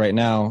like right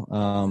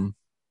now.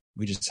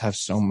 We just have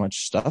so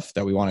much stuff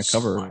that we want to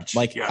cover. I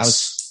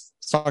was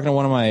talking to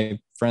one of my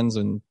friends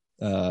from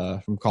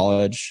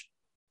college,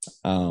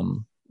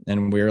 and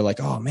we were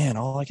like, "Oh man,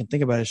 all I can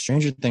think about is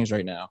Stranger Things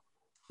right now."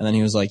 And then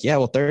he was like, "Yeah,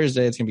 well,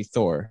 Thursday it's gonna be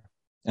Thor,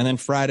 and then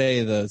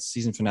Friday the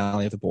season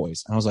finale of The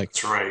Boys." And I was like,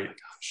 "That's right."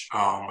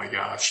 Oh my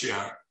gosh,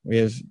 yeah. We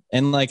have,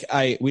 and like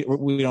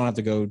we don't have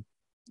to go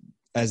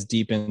as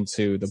deep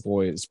into The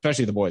Boys,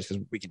 especially The Boys,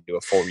 because we can do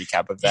a full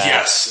recap of that.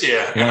 Yes,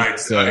 yeah, and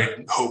I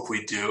hope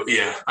we do.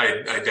 Yeah,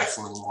 I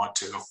definitely want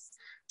to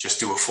just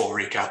do a full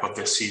recap of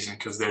this season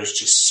because there's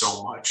just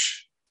so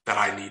much that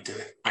I need to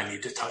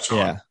touch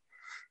on.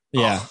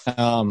 Yeah.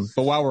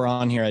 But while we're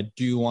on here, I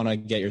do want to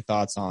get your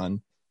thoughts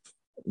on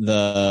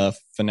the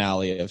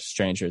finale of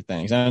Stranger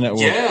Things. I know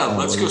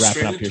let's go wrapping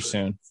straight up into here it.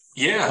 soon.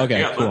 Yeah,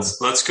 okay, yeah. Cool.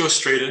 Let's go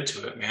straight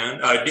into it, man.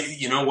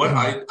 You know what?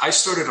 I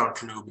started on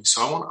Kenobi,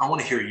 so I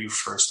want to hear you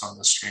first on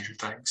the Stranger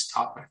Things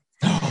topic.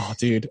 Oh,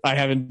 dude, I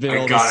haven't been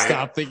able to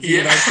stop thinking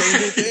about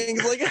Stranger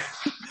Things. Like,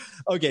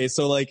 okay,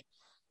 so like,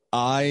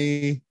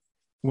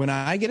 when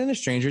I get into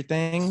Stranger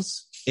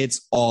Things,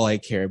 it's all I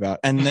care about,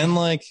 and then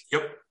like,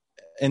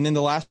 and then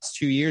the last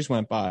 2 years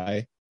went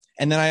by,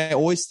 and then I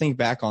always think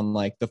back on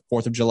like the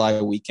 4th of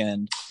July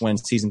weekend when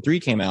season 3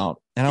 came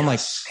out, and I'm like,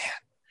 man,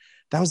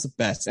 that was the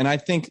best. And I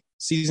think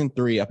season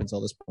 3 up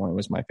until this point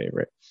was my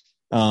favorite.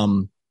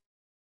 And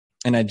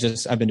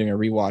I've been doing a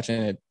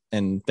rewatch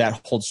and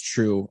that holds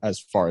true as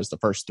far as the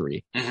first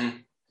 3.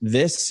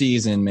 This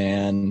season,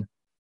 man,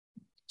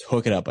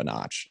 took it up a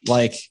notch.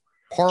 Like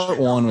part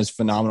 1 was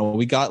phenomenal.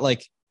 We got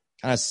like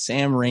kind of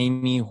Sam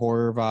Raimi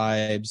horror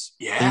vibes.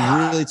 Yeah.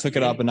 They really took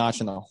it up a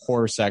notch in the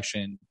horror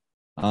section.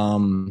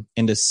 And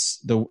this,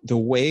 the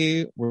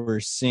way we're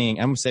seeing,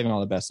 I'm saving all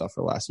the best stuff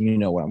for last, and you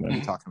know what I'm going to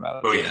be talking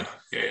about. Oh yeah.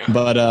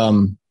 But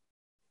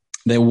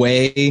the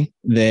way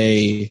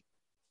they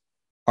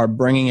are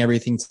bringing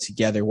everything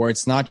together, where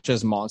it's not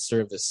just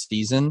monster of the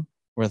season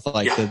with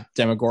like the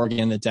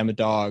Demogorgon, the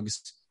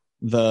Demodogs,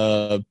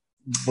 the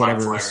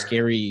whatever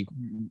scary,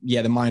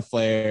 the Mind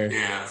Flayer,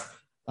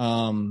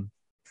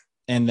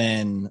 and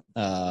then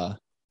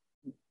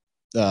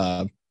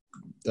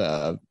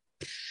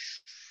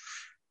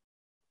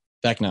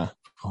Vecna.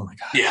 Oh my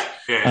god. Yeah.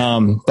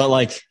 But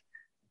like,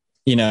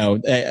 you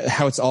know,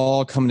 how it's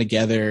all coming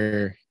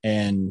together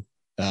and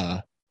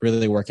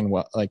really working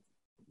well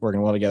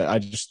together. I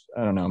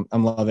don't know.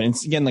 I'm loving it.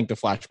 It's again like the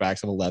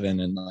flashbacks of 11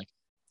 and like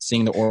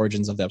seeing the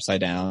origins of the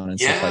Upside Down and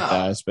stuff like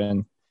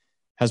that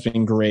has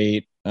been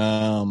great.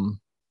 A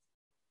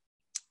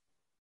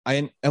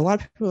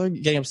lot of people are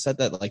getting upset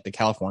that like the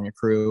California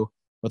crew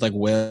with like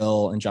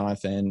Will and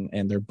Jonathan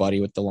and their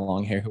buddy with the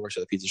long hair who works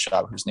at the pizza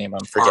shop, whose name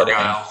I'm forgetting.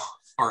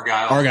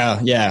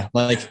 Argyle. Yeah.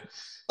 Like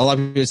a lot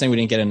of people are saying we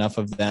didn't get enough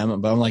of them,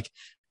 but I'm like,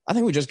 I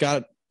think we just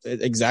got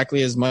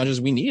exactly as much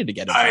as we needed to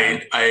get.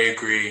 I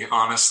agree.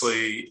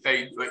 Honestly,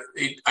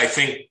 I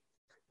think,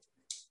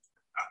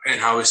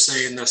 and I was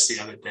saying this the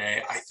other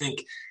day, I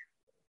think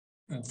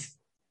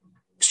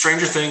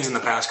Stranger Things in the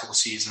past couple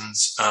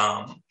seasons,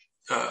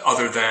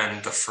 other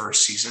than the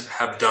first season,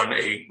 have done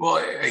I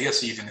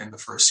guess even in the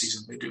first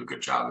season, they do a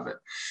good job of it,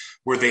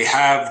 where they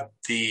have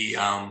the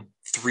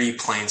 3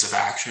 planes of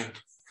action,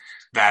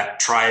 that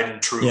tried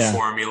and true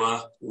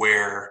formula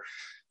where,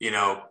 you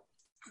know,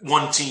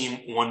 one team,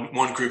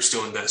 one group's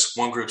doing this,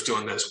 one group's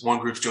doing this, one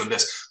group's doing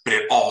this, but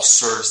it all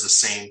serves the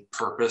same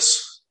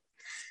purpose.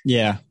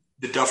 Yeah.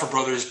 The Duffer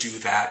Brothers do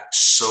that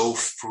so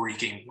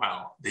freaking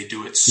well. They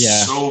do it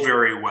so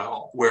very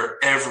well, where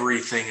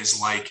everything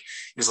is like,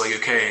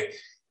 okay,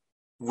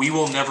 we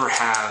will never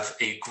have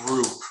a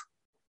group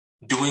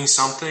doing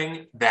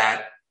something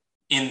that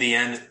in the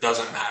end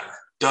doesn't matter.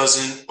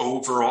 Doesn't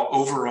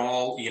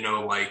overall, you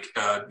know, like,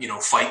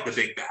 fight the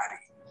big baddie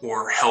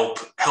or help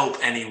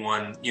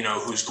anyone, you know,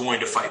 who's going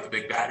to fight the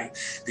big baddie.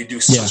 They do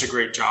such a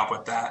great job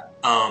with that.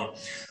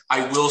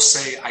 I will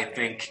say, I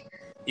think,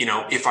 you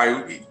know,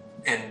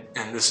 and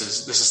this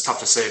is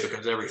tough to say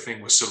because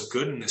everything was so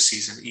good in this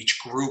season. Each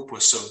group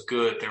was so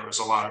good. There was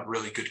a lot of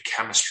really good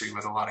chemistry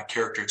with a lot of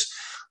characters.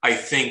 I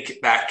think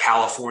that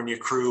California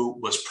crew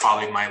was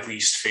probably my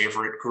least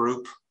favorite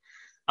group.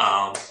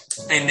 And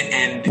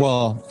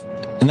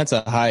that's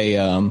a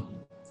high,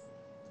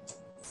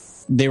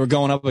 they were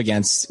going up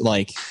against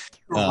like,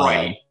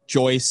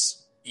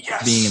 Joyce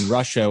being in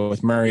Russia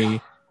with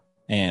Murray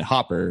and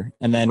Hopper.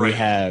 And then we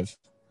have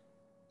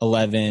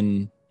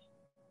 11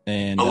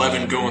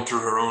 going through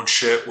her own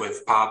shit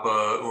with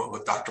Papa,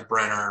 with Dr.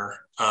 Brenner,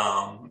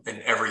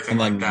 and everything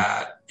like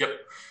that. Yep.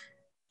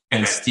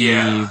 And then,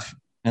 Steve.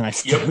 And I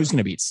forget who's going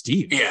to beat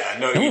Steve. Yeah,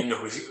 no, you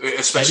know,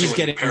 especially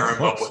when you pair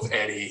him up with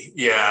Eddie.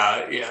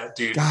 Yeah,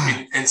 dude.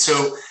 And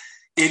so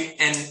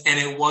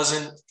it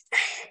wasn't.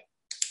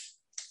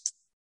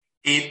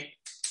 It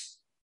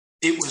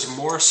was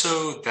more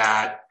so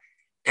that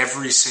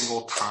every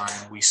single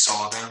time we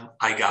saw them,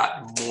 I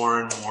got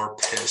more and more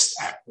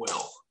pissed at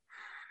Will.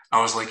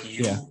 I was like,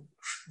 you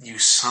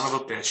son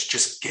of a bitch,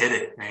 just get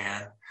it,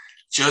 man.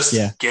 Just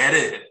get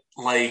it.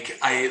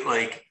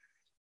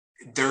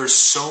 There's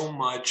so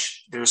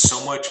much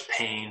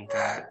pain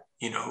that,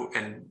 you know,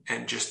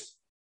 and just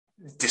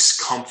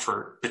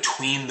discomfort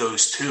between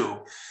those two,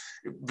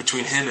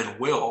 between him and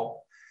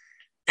Will.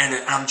 And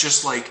I'm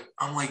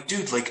like,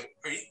 dude, like,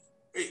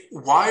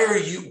 why are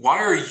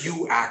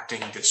you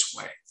acting this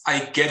way?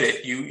 I get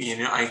it.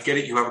 I get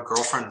it. You have a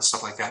girlfriend and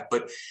stuff like that,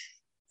 but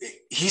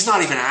he's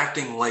not even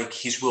acting like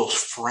he's Will's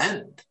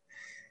friend.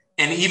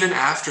 And even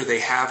after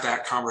they have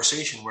that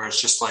conversation where it's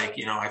just like,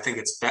 you know, I think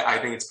it's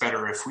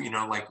better if we, you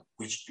know, like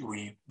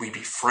we be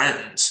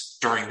friends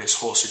during this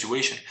whole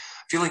situation.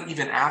 I feel like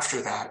even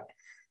after that,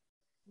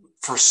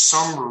 for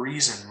some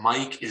reason,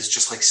 Mike is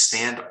just like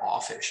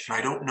standoffish. And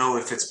I don't know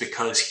if it's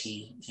because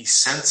he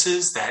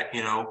senses that,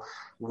 you know,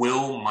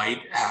 Will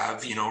might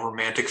have, you know,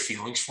 romantic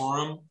feelings for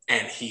him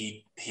and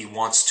he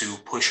wants to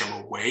push him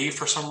away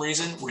for some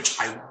reason, which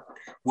I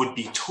would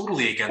be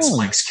totally against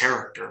Mike's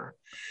character.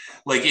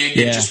 Like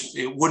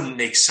it wouldn't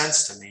make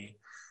sense to me.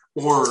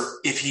 Or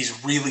if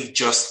he's really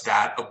just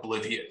that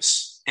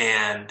oblivious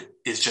and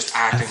is just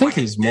acting. I think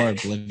he's more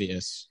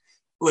oblivious.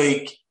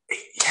 And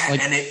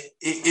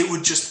it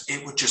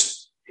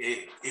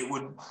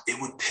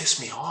would piss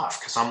me off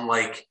because I'm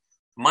like,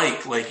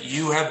 Mike, like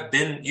you've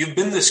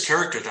been this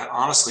character that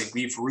honestly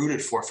we've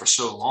rooted for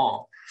so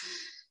long,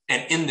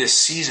 and in this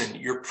season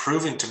you're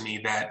proving to me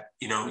that,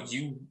 you know,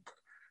 you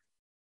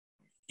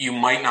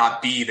might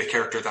not be the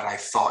character that I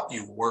thought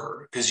you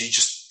were because you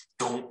just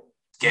don't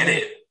get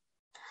it.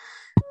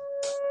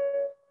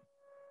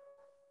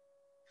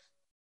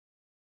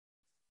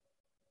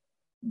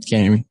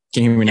 Can you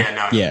hear me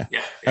now? Yeah.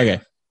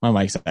 Okay. My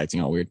mic's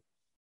acting all weird.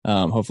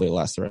 Hopefully it'll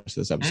last the rest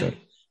of this episode.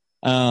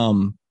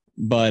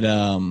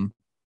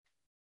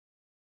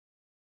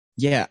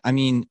 yeah, I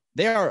mean,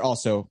 they are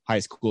also high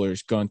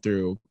schoolers going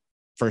through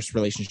first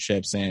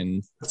relationships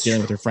and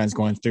dealing with their friends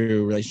going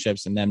through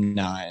relationships and them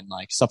not, and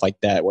like stuff like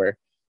that, where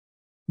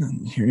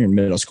you're in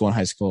middle school and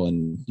high school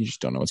and you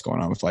just don't know what's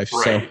going on with life.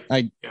 Right.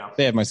 So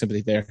they have my sympathy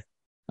there.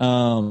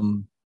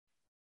 But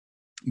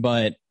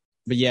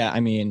yeah, I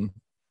mean,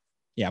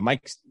 yeah,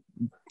 Mike's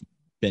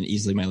been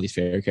easily my least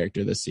favorite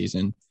character this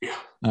season. Yeah.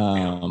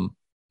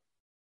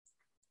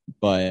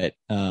 But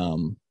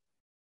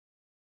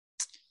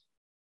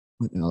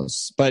what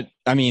else? But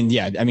I mean,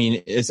 yeah, I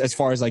mean, as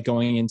far as like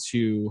going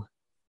into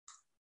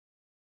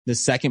the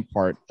second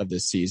part of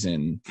this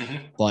season,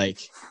 like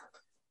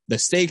the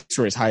stakes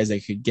were as high as they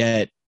could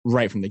get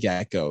right from the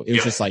get-go. It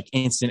was just like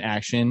instant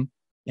action,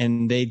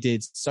 and they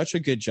did such a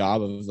good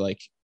job of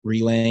like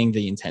relaying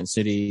the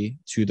intensity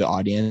to the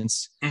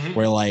audience,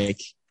 where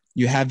like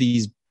you have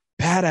these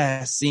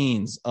badass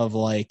scenes of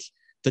like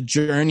the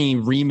Journey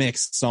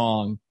remix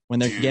song when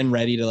they're getting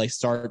ready to like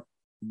start,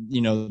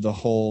 you know, the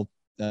whole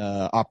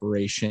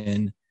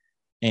operation,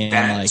 and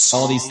that like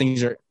all these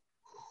things are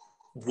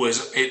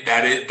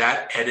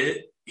that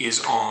edit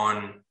is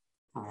on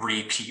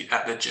repeat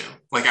at the gym.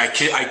 Like I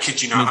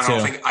kid you not.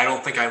 I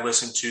don't think I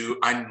listened to.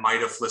 I might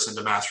have listened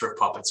to Master of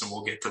Puppets, and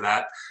we'll get to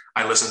that.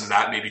 I listened to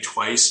that maybe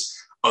twice.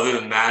 Other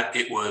than that,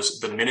 it was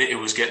the minute it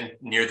was getting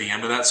near the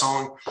end of that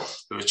song,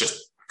 it was just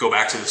go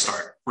back to the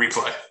start,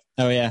 replay.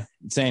 Oh yeah,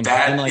 same.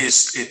 That like,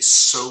 it's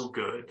so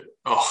good.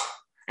 Oh,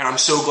 and I'm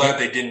so glad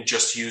they didn't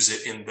just use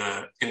it in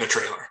the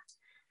trailer.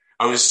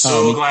 I was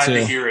so glad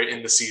to hear it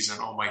in the season.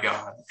 Oh my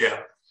God.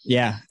 Yeah.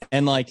 Yeah.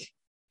 And like,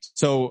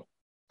 so,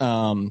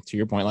 to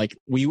your point, like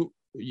you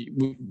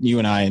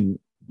and I, and,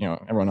 you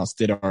know, everyone else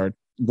did our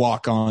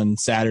walk on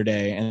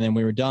Saturday. And then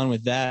we were done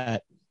with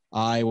that.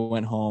 I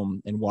went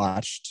home and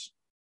watched,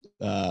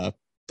 the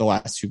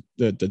last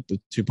the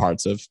two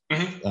parts of,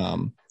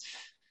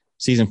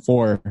 season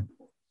 4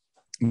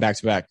 back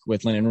to back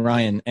with Lynn and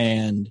Ryan.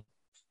 And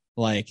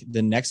like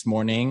the next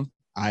morning,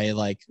 I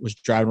like was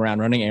driving around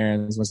running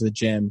errands, went to the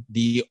gym.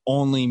 The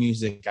only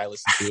music I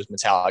listened to was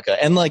Metallica.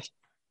 And like,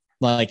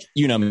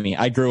 you know me,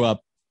 I grew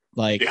up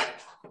like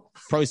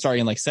probably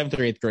starting in like 7th or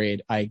 8th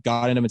grade. I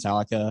got into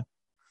Metallica,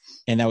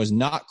 and that was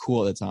not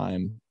cool at the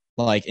time.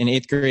 Like in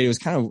 8th grade, it was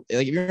kind of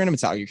like, if you're into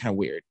Metallica, you're kind of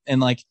weird.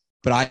 And like,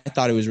 but I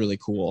thought it was really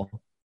cool.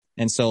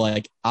 And so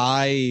like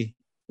I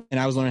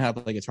was learning how to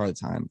play guitar at the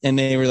time, and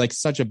they were like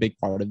such a big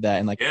part of that.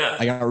 And like,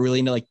 I got really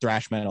into like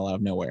thrash metal out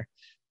of nowhere.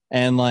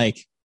 And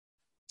like,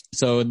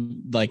 so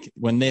like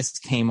when this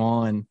came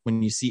on,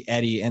 when you see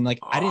Eddie, and like,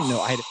 I didn't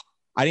know, I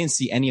didn't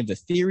see any of the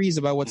theories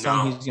about what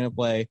song he was going to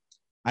play.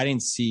 I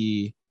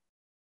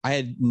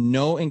had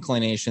no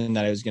inclination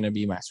that it was going to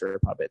be Master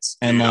of Puppets.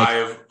 And dude,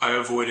 like, I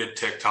avoided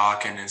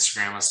TikTok and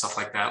Instagram and stuff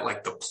like that,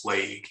 like the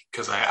plague,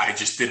 because I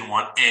just didn't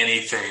want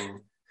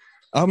anything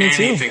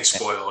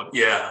spoiled.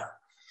 Yeah.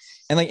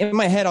 And like in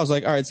my head, I was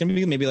like, all right, it's going to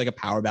be maybe like a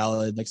power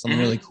ballad, like something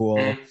really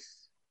cool.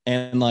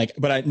 And like,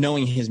 but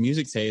knowing his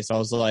music taste, I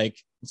was like,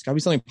 it's gotta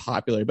be something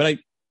popular. But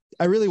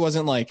I really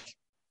wasn't like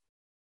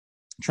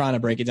trying to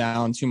break it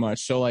down too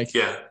much. So like,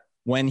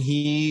 when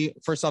he,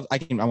 first off,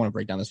 I want to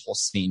break down this whole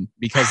scene,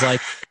 because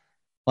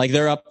like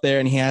they're up there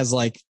and he has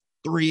like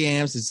 3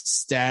 amps, it's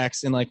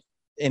stacks, and like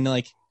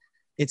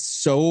it's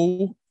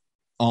so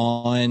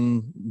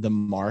on the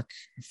mark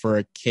for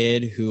a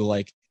kid who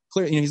like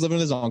clearly, you know, he's living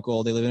with his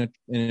uncle. They live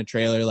in a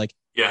trailer. Like,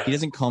 he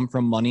doesn't come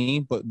from money,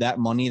 but that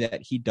money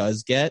that he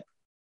does get,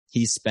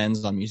 he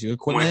spends on music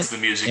equipment. With the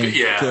music,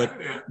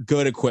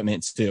 good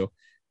equipment too.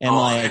 And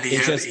like, and he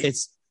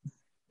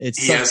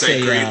has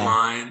that great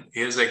line. He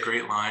has that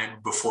great line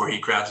before he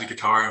grabs the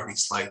guitar, and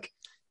he's like,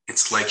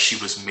 "It's like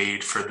she was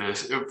made for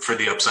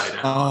the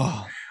upside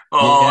down."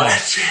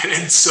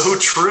 It's so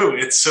true.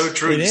 It's so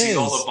true. You see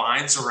all the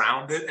vines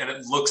around it, and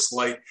it looks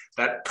like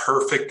that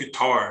perfect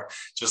guitar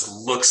just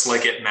looks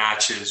like it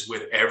matches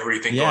with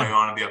everything going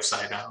on in the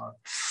upside down.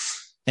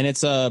 And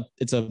it's a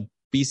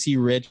BC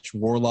Rich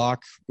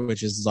Warlock,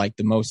 which is like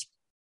the most,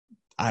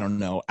 I don't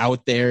know,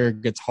 out there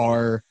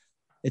guitar.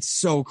 It's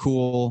so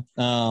cool.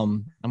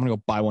 I'm gonna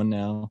go buy one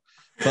now.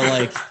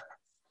 But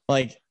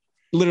like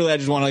literally, I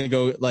just want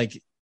to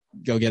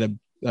go get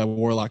a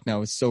Warlock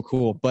now. It's so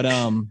cool. But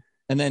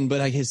but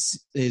like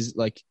his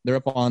like, they're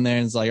up on there,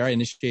 and it's like, all right,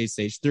 initiate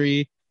stage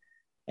 3,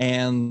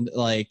 and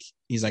like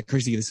he's like,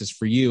 Kirsty, this is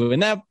for you,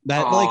 and that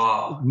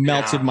like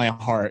melted my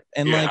heart.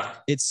 And like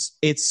it's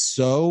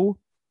so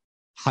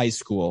high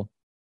school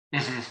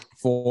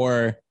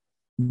for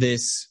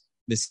this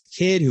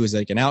kid who is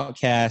like an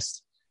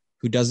outcast,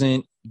 who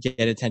doesn't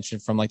get attention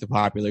from like the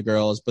popular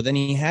girls, but then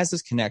he has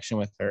this connection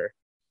with her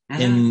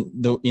in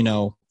the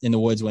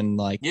woods when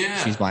like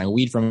she's buying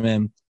weed from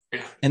him,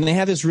 and they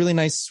have this really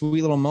nice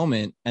sweet little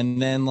moment.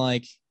 And then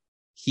like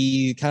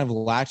he kind of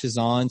latches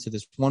on to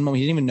this one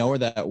moment. He didn't even know her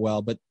that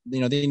well, but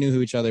you know, they knew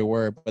who each other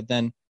were. But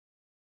then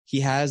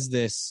he has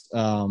this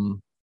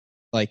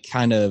like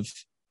kind of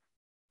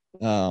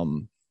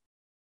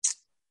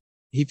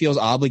he feels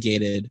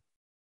obligated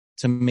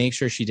to make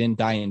sure she didn't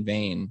die in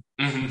vain.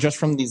 just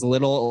from these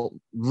little,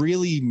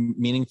 really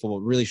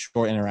meaningful, really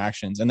short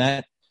interactions. And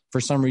that,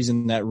 for some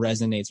reason, that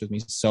resonates with me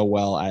so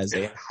well as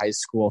a high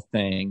school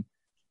thing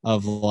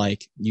of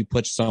like, you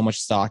put so much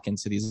stock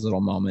into these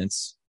little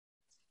moments.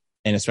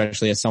 And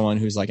especially as someone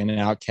who's like an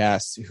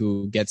outcast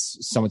who gets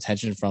some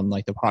attention from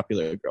like the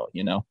popular girl,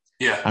 you know?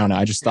 Yeah. I don't know.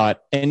 I just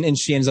thought, and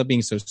she ends up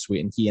being so sweet,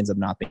 and he ends up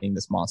not being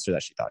this monster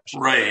that she thought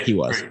he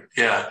was. Right.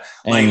 Yeah.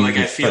 And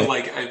I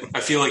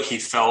feel like he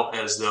felt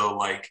as though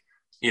like,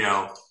 you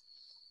know,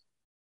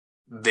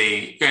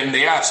 they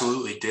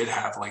absolutely did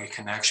have like a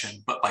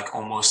connection, but like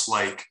almost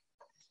like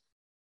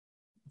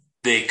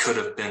they could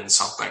have been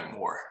something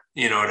more.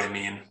 You know what I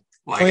mean?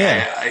 Like I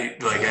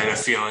had a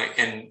feeling,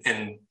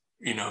 and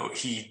you know,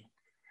 he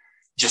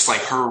just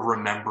like her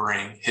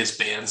remembering his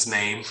band's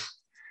name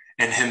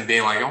and him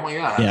being like, oh my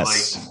God,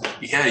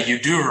 like, yeah, you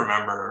do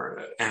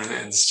remember. And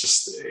it's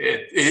just,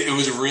 it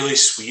was really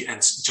sweet and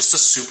just a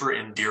super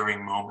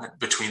endearing moment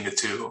between the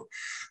two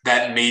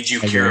that made you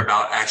care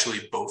about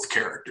actually both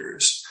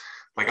characters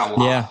like a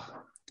lot.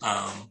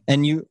 Yeah.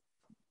 And you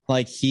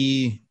like,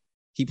 he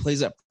plays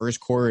that first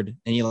chord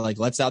and he like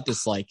lets out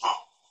this and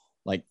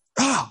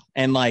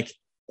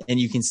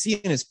you can see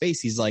in his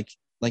face, he's like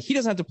he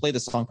doesn't have to play the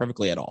song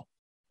perfectly at all.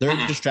 They're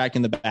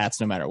distracting the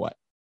bats no matter what.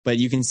 But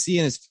you can see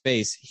in his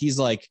face, he's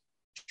like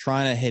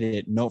trying to hit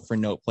it note for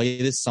note, play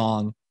this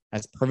song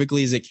as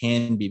perfectly as it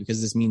can be,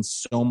 because this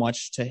means so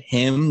much to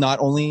him.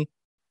 Not only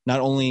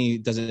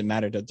does it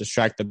matter to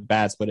distract the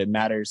bats, but it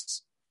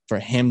matters for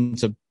him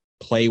to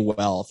play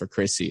well for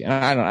Chrissy. And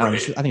I don't know, I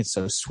think it's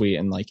so sweet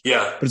and like,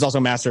 but it's also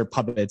Master of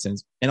Puppets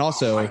and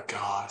also, oh my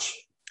gosh.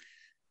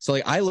 So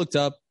like I looked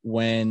up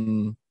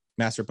when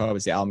Master of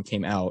Puppets, the album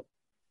came out,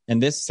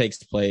 and this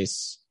takes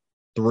place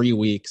 3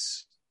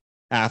 weeks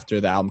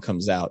after the album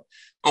comes out.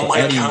 So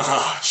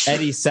gosh.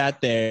 Eddie sat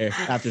there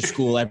after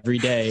school every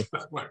day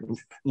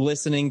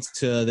listening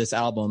to this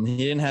album. He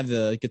didn't have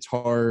the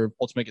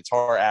Ultimate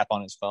Guitar app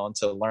on his phone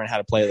to learn how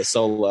to play the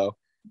solo,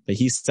 but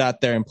he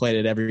sat there and played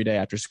it every day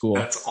after school.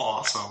 That's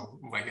awesome. Oh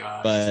my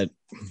gosh. But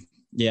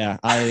yeah,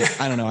 I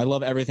don't know. I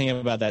love everything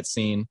about that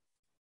scene.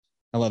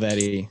 I love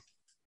Eddie.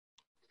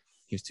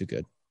 He was too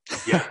good.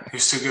 Yeah, he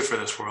was too good for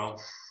this world.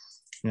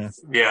 Yeah.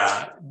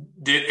 Yeah.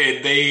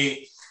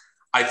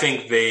 I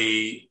think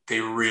they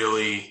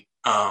really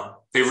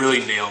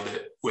nailed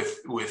it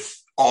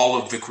with all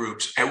of the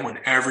groups, and when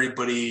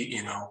everybody,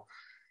 you know,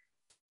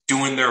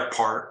 doing their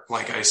part.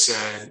 Like I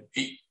said,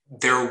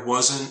 there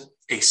wasn't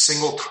a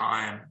single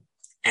time,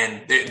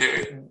 and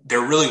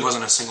there really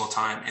wasn't a single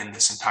time in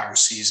this entire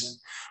season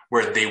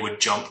where they would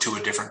jump to a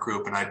different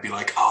group and I'd be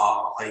like,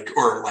 I'd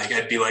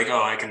be like,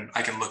 I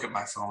can look at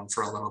my phone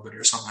for a little bit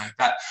or something like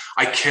that.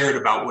 I cared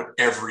about what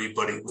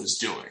everybody was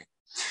doing.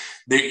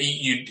 There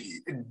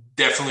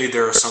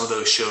are some of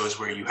those shows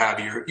where you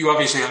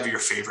obviously have your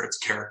favorite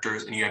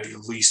characters and you have your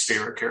least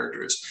favorite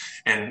characters.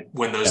 And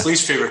when those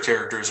least favorite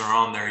characters are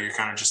on there, you're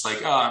kind of just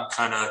like, I'm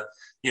kind of,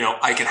 you know,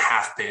 I can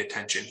half pay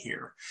attention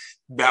here.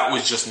 That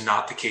was just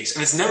not the case.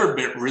 And it's never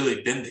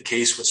really been the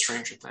case with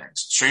Stranger Things.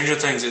 Stranger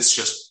Things, it's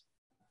just,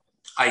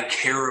 I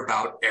care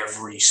about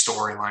every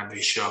storyline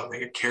they show.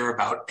 They care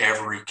about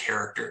every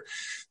character.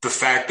 The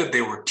fact that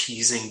they were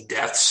teasing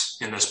deaths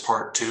in this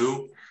part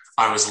 2,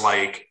 I was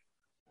like,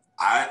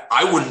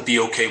 I wouldn't be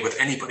okay with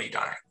anybody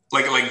dying.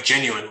 Like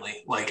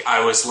genuinely. Like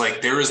I was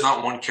like, there is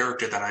not one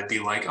character that I'd be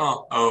like,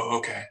 oh,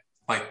 okay.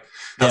 Like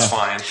that's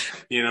fine.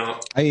 You know?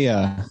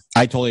 I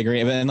totally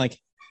agree. And like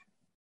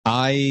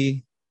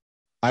I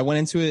went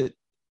into it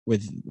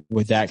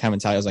with that kind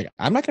of mentality. I was like,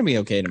 I'm not gonna be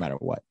okay no matter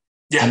what.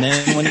 Yeah. And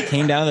then when it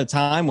came down to the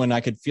time when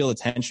I could feel the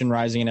tension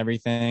rising and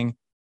everything,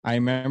 I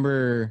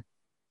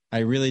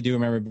really do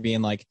remember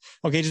being like,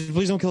 okay, just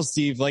please don't kill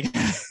Steve. Like,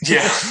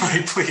 yeah,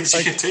 like, please,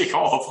 you can take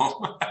all of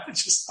them.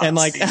 And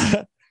like,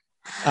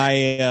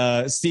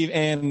 Steve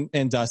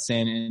and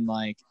Dustin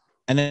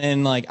and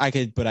then like I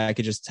could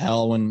just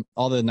tell when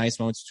all the nice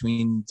moments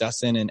between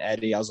Dustin and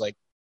Eddie, I was like,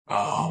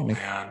 oh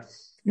man,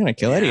 you're going to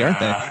kill Eddie, aren't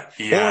they?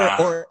 Yeah.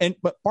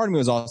 But part of me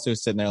was also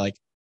sitting there like,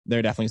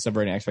 they're definitely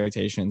subverting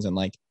expectations and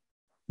like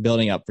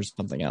building up for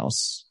something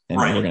else. And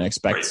we're going to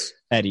expect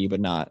Eddie,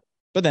 but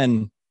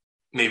then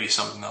maybe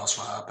something else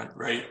will happen,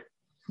 right?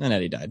 And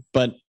Eddie died.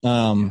 But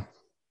and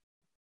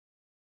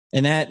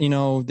that, you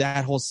know,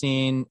 that whole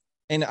scene,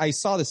 and I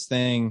saw this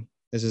thing,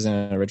 this is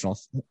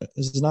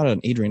not an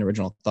Adrian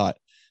original thought,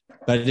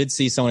 but I did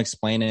see someone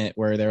explain it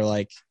where they're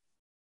like,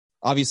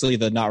 obviously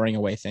the not running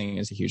away thing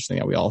is a huge thing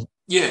that we all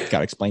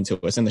got explained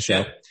to us in the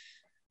show. Yeah.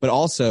 But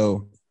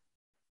also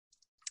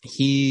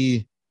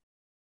he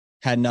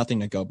had nothing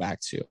to go back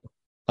to.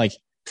 Like,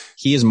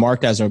 he is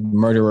marked as a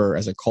murderer,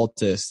 as a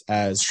cultist,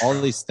 as all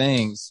these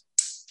things.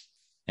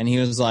 And he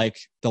was like,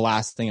 the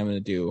last thing I'm going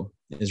to do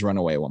is run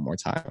away one more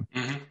time.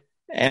 Mm-hmm.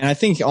 And I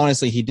think,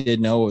 honestly, he did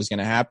know what was going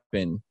to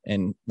happen.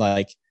 And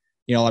like,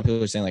 you know, a lot of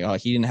people are saying like, oh,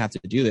 he didn't have to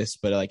do this.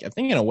 But like, I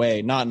think in a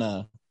way, not in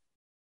a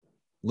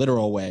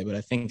literal way, but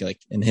I think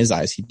like in his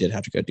eyes, he did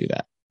have to go do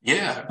that.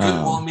 Yeah.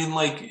 Well, I mean,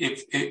 like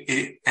if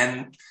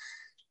and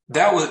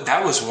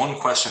That was one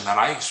question that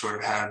I sort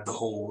of had the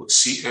whole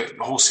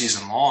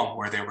season long,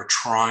 where they were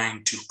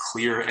trying to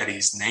clear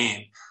Eddie's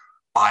name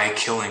by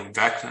killing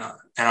Vecna,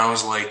 and I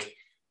was like,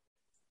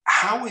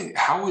 how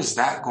is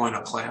that going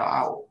to play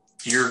out?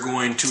 You're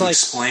going to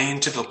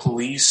explain to the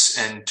police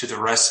and to the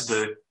rest of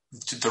the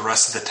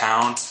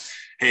town,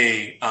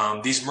 hey,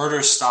 these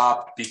murders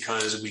stopped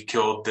because we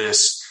killed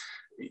this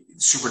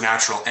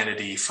supernatural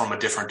entity from a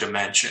different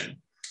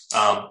dimension.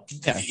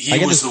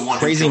 He was the one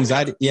crazy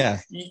anxiety.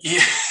 Yeah.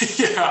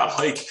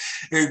 Like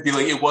it would be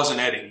like, it wasn't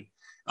Eddie.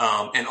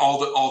 And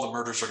all the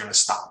murders are going to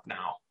stop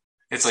now.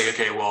 It's like,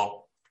 okay,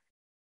 well,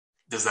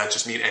 does that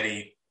just mean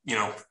Eddie,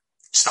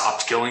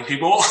 stopped killing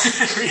people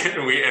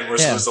and we're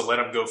supposed to let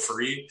him go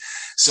free?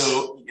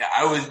 So yeah,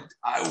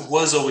 I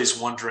was always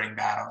wondering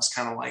that. I was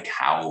kind of like,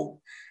 how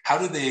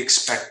do they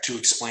expect to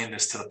explain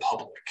this to the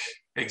public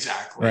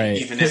exactly?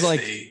 Right. Even if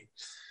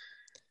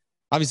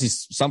obviously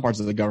some parts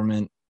of the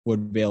government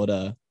would be able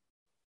to,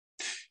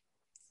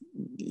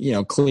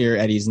 clear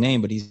Eddie's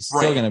name, but he's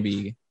still going to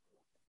be,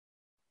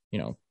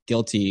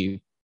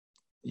 guilty,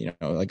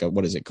 like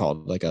what is it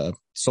called? Like a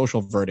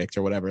social verdict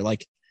or whatever.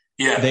 Like,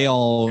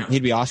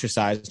 he'd be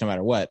ostracized no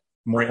matter what,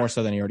 more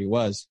so than he already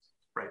was.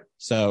 Right.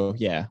 So,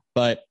 yeah.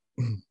 But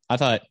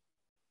I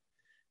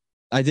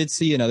did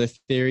see another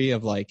theory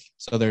of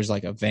so there's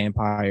like a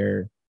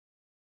vampire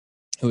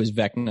who is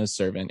Vecna's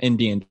servant in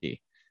D&D,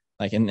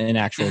 like in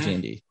actual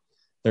D&D.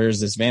 There's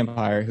this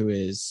vampire who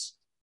is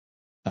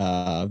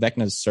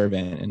Vecna's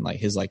servant and like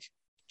his like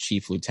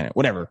chief lieutenant,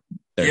 whatever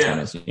their term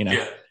is, but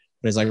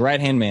it's like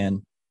right-hand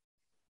man.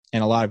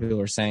 And a lot of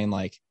people are saying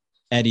like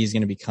Eddie's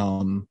going to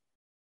become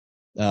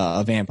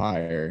a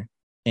vampire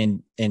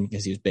and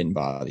because he was bitten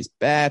by all these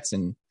bats,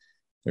 and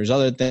there's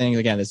other things.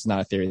 Again, this is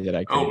not a theory that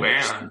I could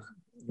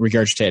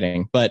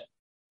regurgitating, but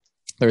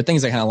there were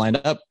things that kind of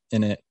lined up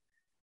in it.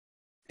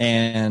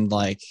 And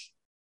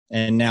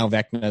now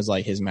Vecna is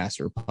like his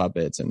master of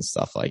puppets and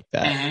stuff like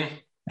that.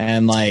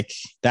 And like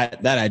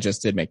that I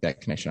just did make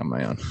that connection on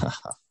my own.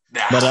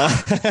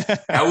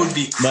 That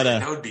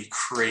would be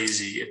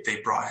crazy if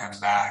they brought him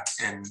back,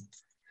 and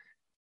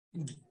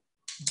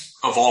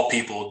of all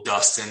people,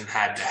 Dustin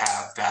had to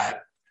have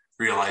that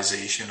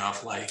realization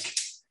of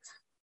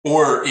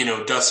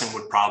Dustin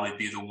would probably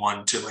be the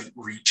one to like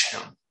reach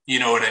him. You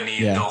know what I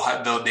mean?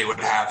 Yeah. They would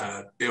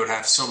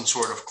have some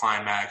sort of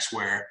climax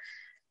where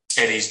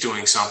Eddie's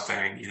doing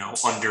something,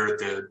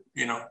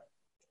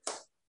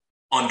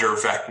 under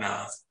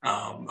Vecna,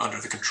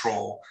 under the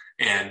control,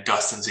 and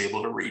Dustin's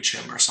able to reach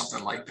him or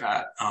something like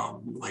that.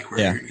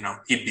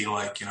 He'd be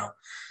like,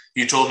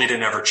 you told me to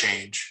never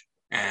change,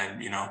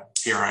 and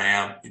here I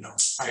am.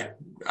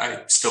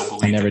 I still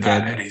believe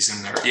that Eddie's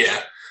in there.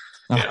 Yeah.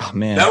 Oh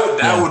man,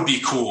 that would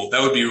be cool.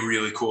 That would be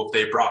really cool if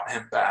they brought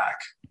him back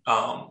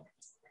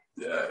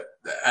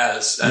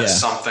as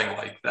something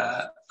like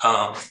that.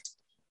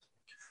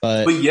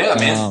 But yeah,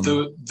 man,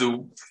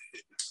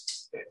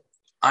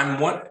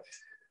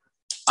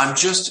 I'm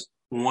just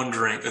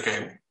wondering.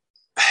 Okay,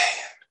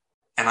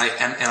 and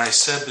I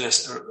said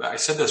this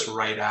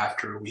right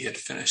after we had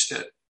finished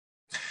it.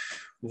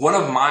 One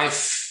of my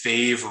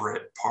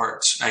favorite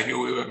parts,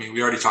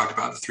 we already talked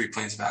about the 3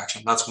 planes of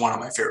action. That's one of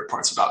my favorite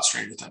parts about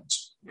Stranger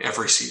Things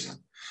every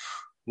season.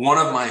 One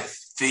of my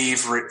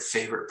favorite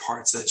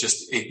parts that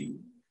it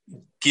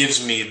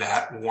gives me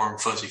that warm,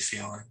 fuzzy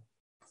feeling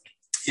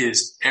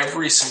is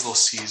every single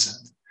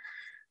season,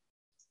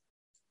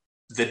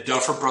 the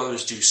Duffer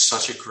Brothers do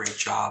such a great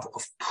job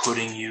of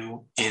putting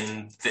you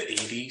in the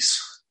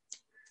 80s.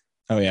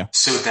 Oh yeah.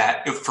 So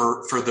that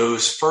for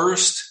those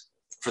first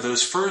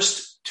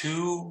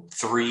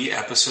 2-3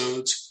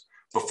 episodes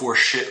before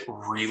shit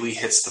really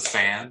hits the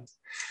fan,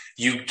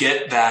 you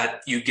get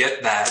that,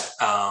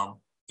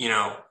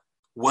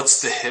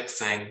 what's the hip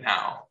thing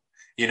now?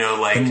 The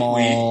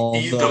mall,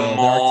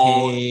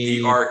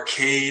 the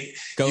arcade,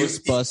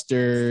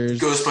 Ghostbusters,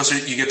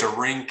 you get the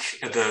rink,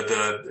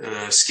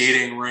 the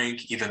skating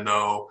rink, even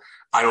though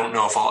I don't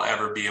know if I'll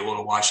ever be able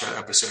to watch that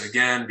episode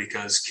again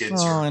because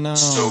kids are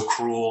so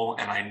cruel,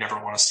 and I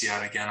never want to see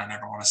that again. I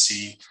never want to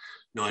see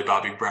Millie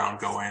Bobby Brown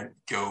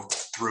go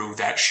through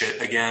that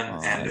shit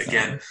again.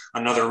 Again,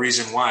 another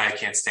reason why I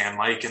can't stand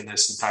Mike in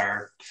this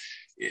entire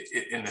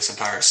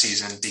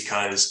season,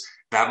 because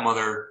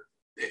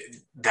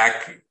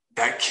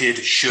that kid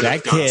should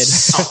have done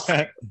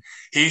something.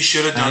 He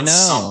should have done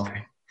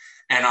something.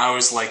 And I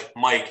was like,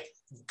 Mike,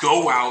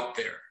 go out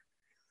there,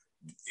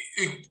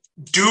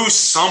 do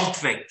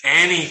something,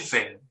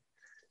 anything.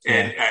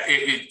 And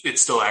it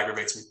still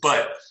aggravates me,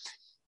 but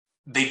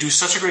they do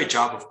such a great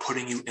job of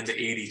putting you in the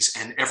 80s.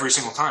 And every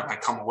single time I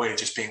come away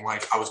just being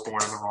like, I was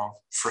born in the wrong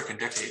freaking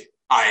decade.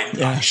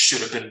 I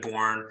should have been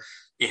born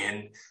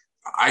in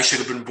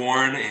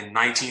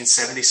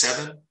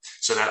 1977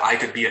 so that I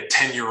could be a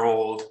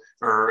 10-year-old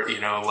or,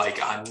 like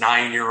a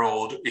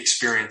 9-year-old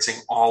experiencing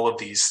all of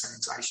these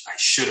things. I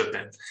should have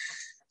been.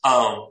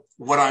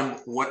 What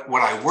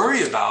I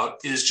worry about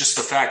is just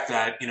the fact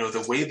that,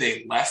 the way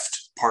they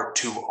left part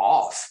 2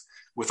 off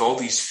with all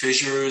these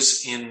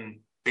fissures in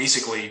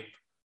basically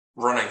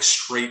running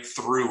straight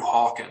through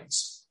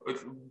Hawkins,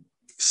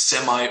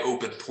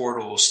 semi-open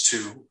portals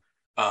to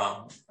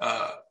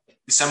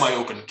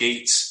semi-open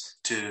gates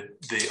to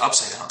the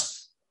Upside Down.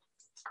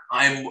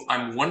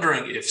 I'm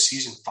wondering if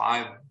season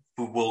 5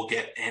 will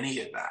get any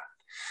of that.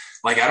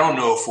 Like, I don't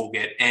know if we'll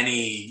get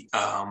any,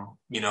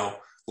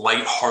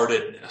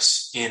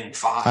 lightheartedness in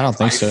 5. I don't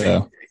think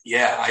so.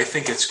 I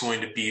think it's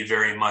going to be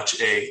very much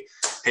a,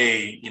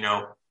 hey,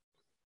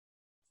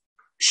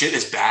 shit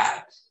is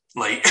bad.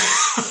 We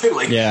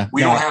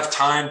don't have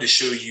time to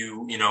show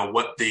you,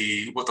 what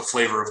the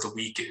flavor of the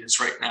week is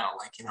right now.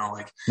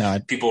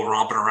 People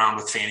romping around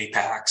with fanny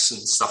packs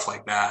and stuff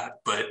like that.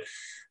 But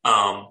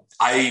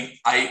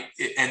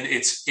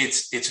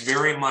it's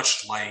very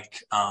much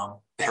like the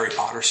Harry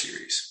Potter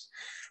series,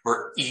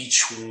 where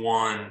each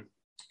one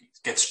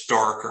gets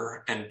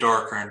darker and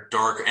darker and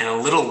darker, and a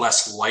little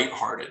less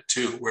lighthearted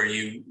too, where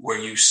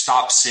you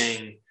stop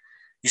seeing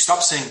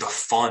the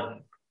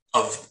fun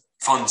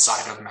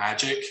side of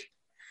magic,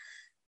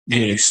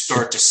 and you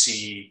start to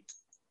see,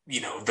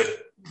 the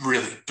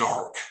really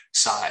dark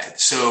side.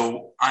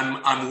 So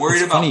I'm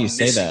worried about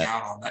missing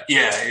out on that.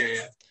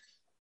 Yeah.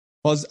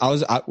 Well,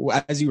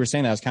 as you were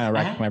saying that, I was kind of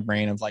racking my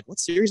brain of like, what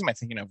series am I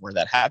thinking of where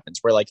that happens?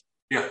 Where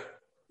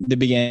the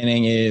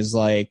beginning is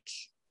like,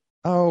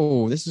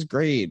 oh, this is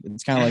great.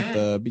 It's kind of like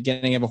the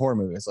beginning of a horror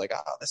movie. It's like,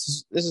 oh,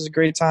 this is a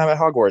great time at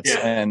Hogwarts.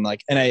 Yeah. And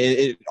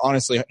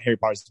honestly, Harry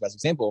Potter's the best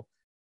example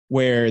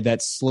where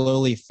that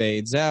slowly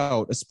fades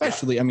out,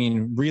 especially, I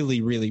mean,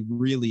 really, really,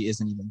 really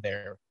isn't even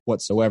there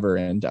whatsoever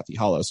in Deathly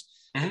Hallows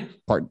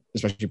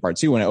especially part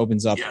 2, when it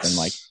opens up and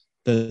like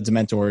the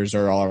Dementors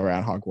are all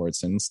around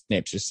Hogwarts and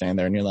Snape's just standing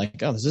there and you're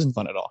like, oh, this isn't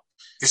fun at all.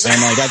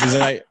 And like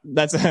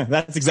that's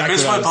exactly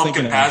what I was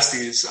thinking of.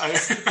 Pasties.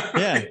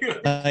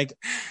 Like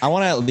I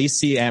want to at least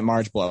see Aunt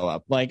Marge blow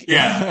up. Like but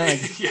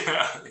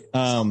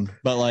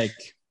like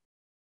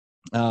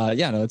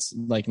it's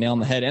like nail on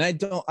the head. And I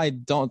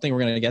don't think we're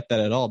gonna get that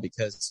at all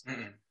because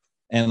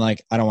and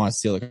like I don't want to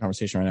steal the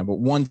conversation right now, but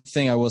one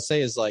thing I will say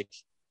is like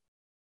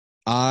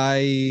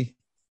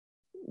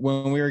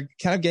when we were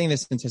kind of getting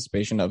this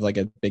anticipation of like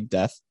a big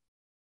death,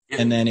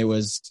 and then it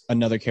was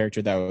another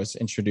character that was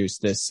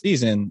introduced this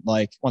season.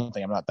 Like, one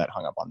thing, I'm not that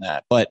hung up on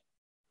that, but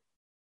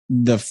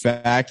the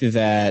fact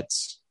that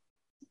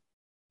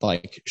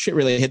like shit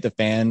really hit the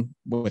fan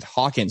with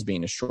Hawkins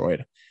being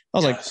destroyed, I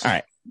was like, all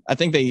right, I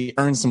think they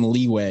earned some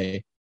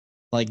leeway.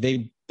 Like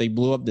they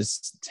blew up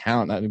this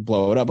town, not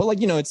blow it up, but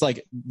like, it's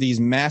like these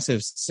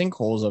massive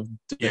sinkholes of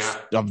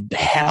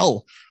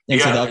hell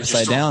into the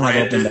Upside Down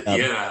have opened up.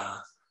 Yeah.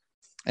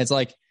 It's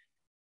like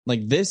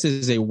this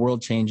is a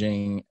world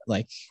changing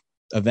like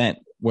event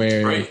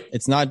where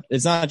it's not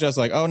just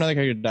like, oh, another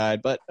character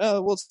died, but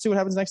we'll see what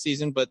happens next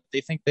season. But they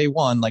think they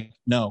won. Like,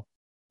 no,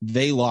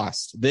 they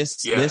lost.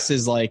 This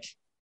is like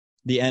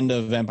the end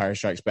of Empire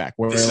Strikes Back,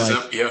 where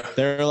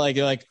they're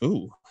like,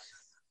 ooh,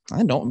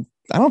 I don't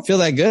feel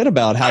that good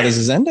about how this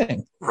is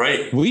ending.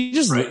 Right.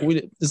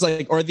 It's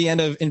like, or at the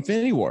end of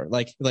Infinity War,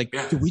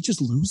 did we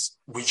just lose?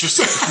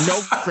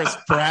 No, Chris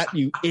Pratt,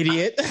 you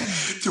idiot.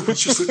 Did we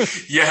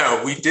just?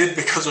 Yeah, we did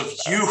because of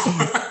you.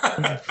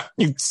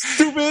 You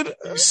stupid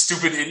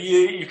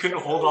idiot. You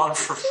couldn't hold on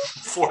for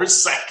 4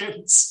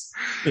 seconds.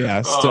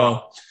 Yeah.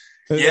 So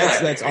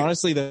that's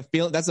honestly the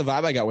feeling. That's the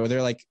vibe I got where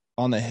they're like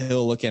on the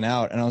hill looking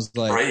out. And I was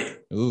like,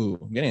 ooh,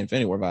 I'm getting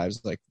Infinity War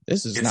vibes. Like,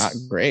 this is not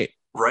great.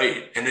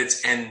 Right. And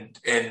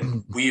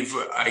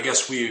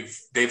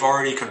they've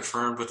already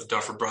confirmed with the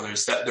Duffer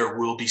Brothers that there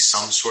will be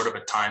some sort of a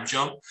time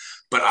jump,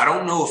 but I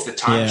don't know if the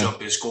time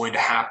jump is going to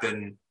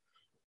happen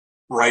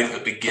right at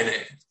the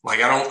beginning.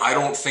 Like, I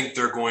don't think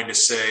they're going to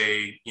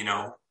say,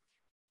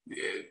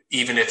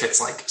 even if it's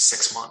like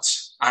 6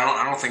 months,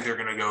 I don't think they're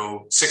going to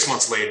go 6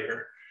 months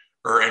later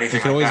or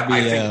anything like that.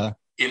 I think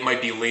it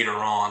might be later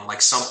on,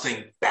 like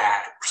something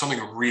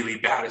really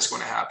bad is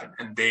going to happen,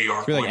 and they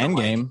are going like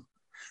Endgame.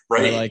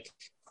 Right. Like,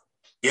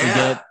 we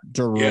get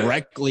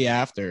directly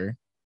after,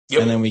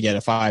 and then we get a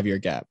 5-year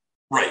gap.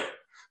 Right.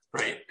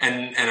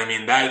 And I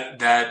mean,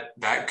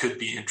 that could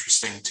be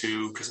interesting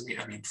too. Because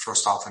I mean,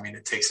 first off,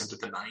 it takes into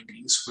the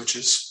 90s, which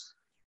is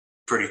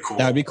pretty cool.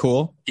 That would be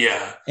cool.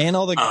 Yeah. And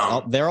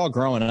they're all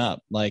growing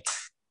up. Like,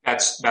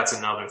 that's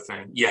another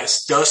thing.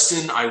 Yes.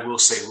 Dustin, I will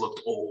say,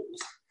 looked old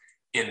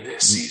in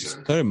this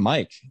season. So did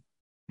Mike.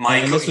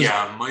 Mike looked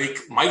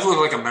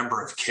like a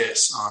member of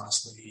KISS,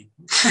 honestly.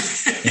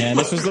 Yeah,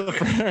 this is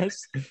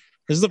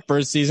the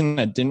first season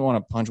I didn't want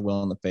to punch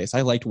Will in the face.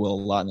 I liked Will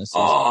a lot in this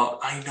season. Oh,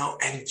 I know.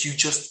 And you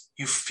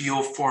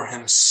feel for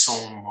him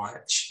so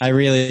much. I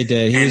really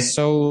did. He was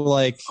so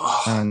like,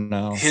 I don't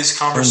know. His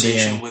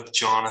conversation with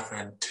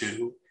Jonathan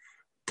too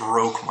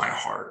broke my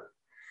heart.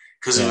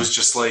 Because it was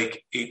just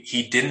like,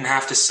 he didn't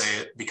have to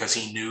say it because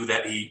he knew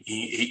that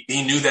he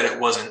knew that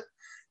it wasn't.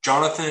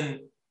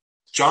 Jonathan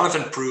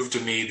proved to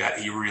me that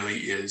he really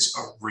is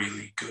a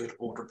really good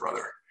older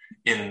brother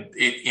in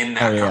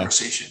that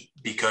conversation,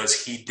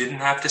 because he didn't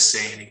have to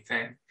say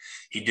anything.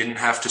 He didn't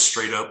have to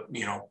straight up,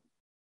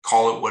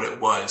 call it what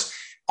it was.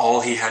 All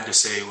he had to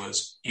say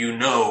was,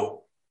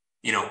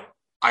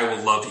 I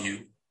will love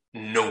you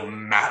no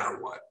matter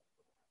what.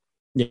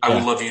 Yeah. I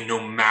will love you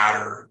no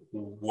matter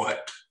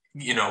what,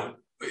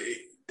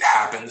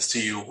 happens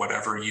to you,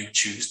 whatever you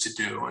choose to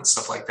do and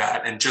stuff like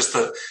that. And just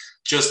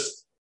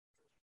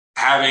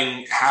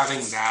having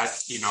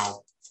that,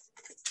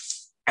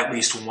 at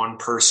least one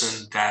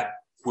person that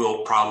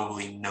will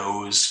probably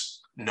knows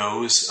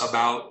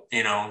about,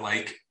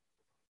 like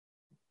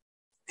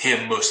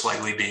him most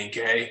likely being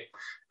gay.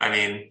 I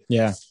mean,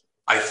 yeah,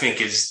 I think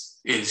is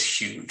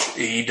huge.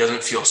 He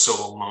doesn't feel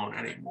so alone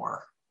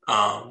anymore.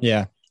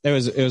 Yeah, it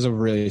was a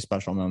really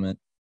special moment.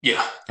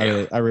 Yeah.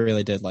 I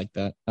really did like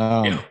that.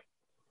 Yeah.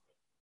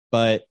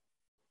 But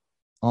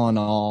all in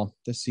all,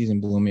 this season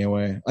blew me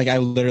away. Like, I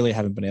literally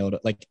haven't been able to,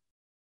 like,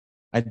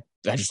 I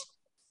just,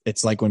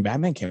 it's like when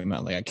Batman came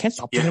out, like, I can't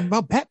stop thinking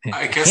about Batman.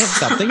 I can't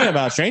stop thinking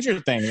about Stranger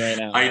Things right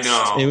now. I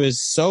know. It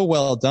was so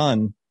well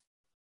done.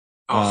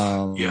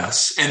 Oh,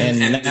 yes.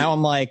 And now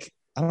I'm like,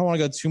 I don't want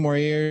to go 2 more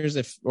years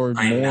or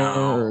less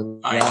or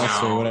whatever. I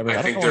don't want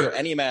to go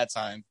any amount of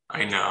time.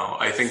 I know.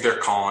 I think they're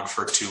calling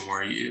for 2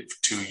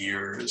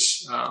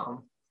 years.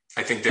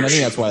 I think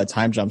that's why the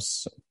time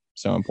jump's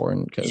so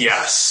important.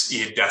 Yes,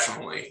 yeah,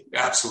 definitely.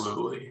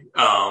 Absolutely.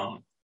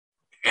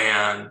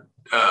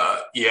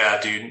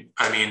 Dude,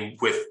 I mean,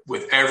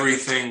 with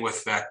everything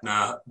with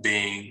Vecna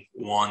being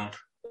one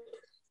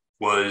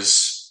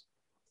was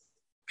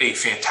a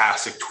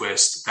fantastic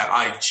twist that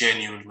I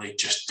genuinely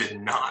just did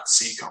not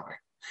see coming.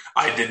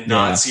 I did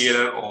not see it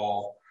at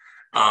all.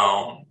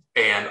 And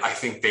I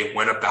think they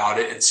went about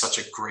it in such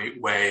a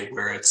great way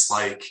where it's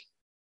like,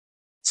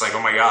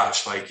 oh my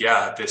gosh, like,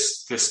 yeah,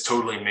 this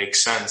totally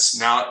makes sense.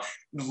 Now,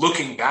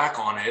 looking back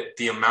on it,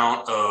 the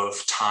amount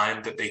of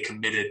time that they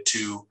committed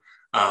to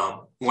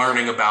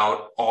learning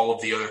about all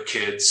of the other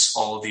kids,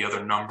 all of the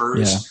other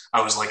numbers,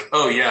 I was like,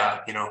 oh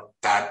yeah,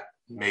 that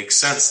makes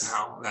sense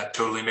now. That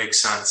totally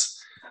makes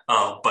sense.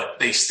 But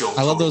they still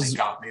totally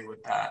got me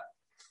with that.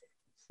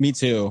 Me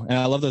too. And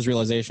I love those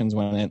realizations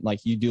when it, like,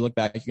 you do look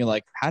back and you're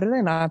like, how did I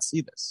not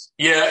see this?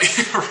 Yeah,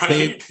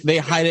 right. They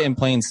hide it in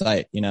plain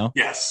sight,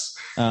 Yes.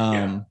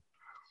 I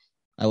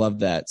love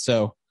that.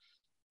 So,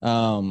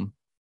 man,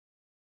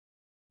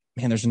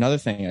 there's another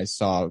thing I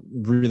saw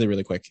really,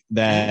 really quick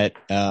that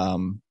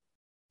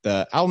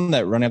the album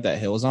that Running Up That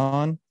Hill is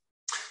on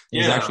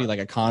is actually like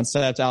a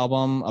concept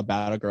album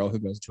about a girl who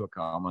goes to a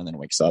coma and then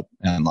wakes up,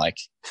 and like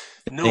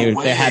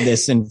they had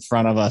this in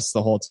front of us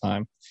the whole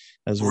time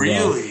as we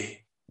really.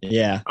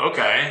 Yeah.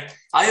 Okay.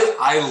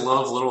 I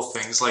love little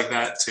things like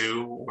that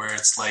too, where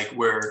it's like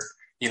where,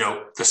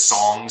 the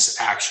songs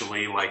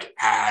actually like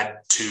add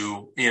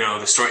to,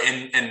 the story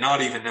and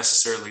not even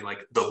necessarily like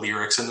the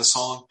lyrics in the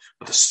song,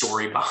 but the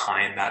story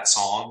behind that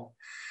song.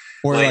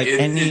 Or like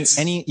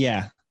anything.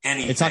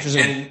 It's not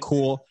just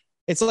cool.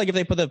 It's like if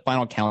they put the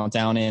final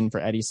countdown in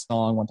for Eddie's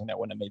song, one thing that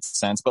wouldn't have made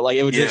sense, but like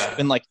it would just have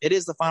been like, it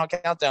is the final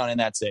countdown and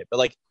that's it. But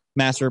like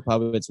Master of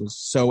Puppets was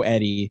so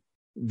Eddie.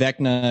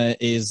 Vecna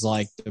is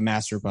like the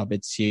master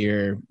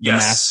puppeteer,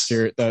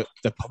 the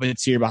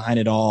puppeteer behind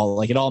it all.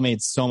 Like, it all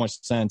made so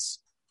much sense,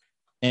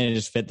 and it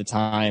just fit the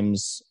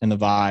times and the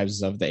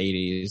vibes of the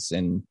 80s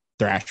and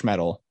thrash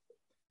metal.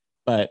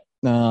 But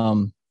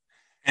I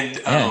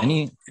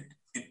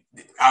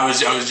was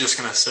just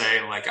gonna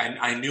say, like,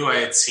 I knew I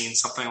had seen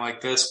something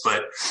like this,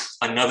 but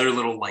another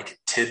little like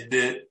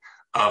tidbit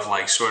of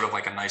like sort of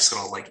like a nice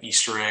little like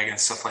Easter egg and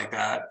stuff like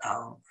that. I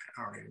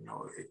don't even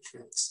know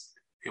if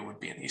it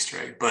would be an Easter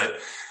egg, but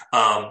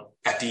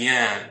at the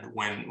end,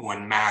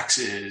 when Max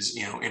is,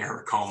 in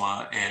her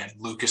coma and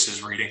Lucas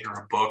is reading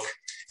her a book,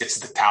 it's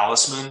The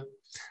Talisman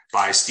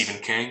by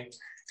Stephen King.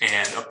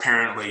 And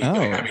apparently,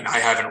 I mean, I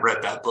haven't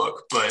read that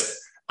book, but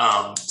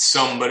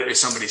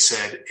somebody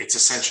said it's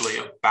essentially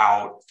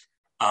about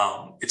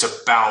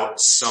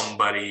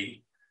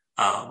somebody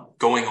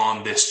going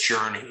on this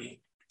journey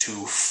to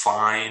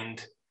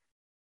find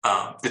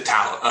a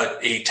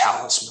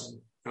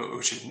talisman,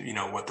 which is,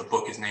 what the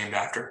book is named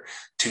after,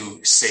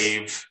 to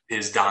save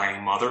his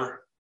dying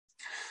mother.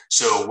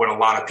 So what a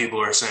lot of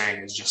people are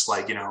saying is just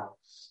like,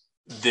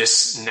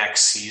 this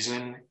next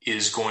season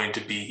is going to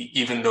be,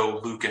 even though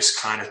Lucas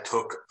kind of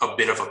took a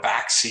bit of a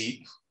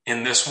backseat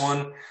in this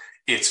one,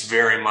 it's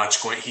very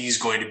much he's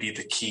going to be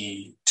the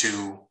key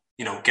to,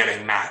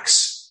 getting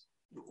Max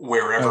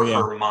wherever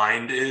her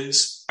mind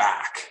is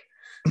back.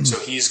 So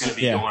he's going to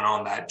be going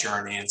on that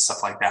journey and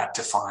stuff like that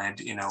to find,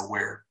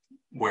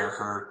 where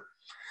her,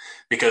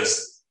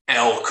 because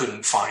Elle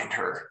couldn't find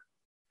her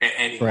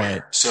anywhere.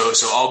 Right. So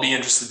I'll be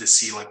interested to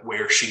see like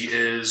where she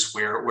is,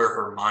 where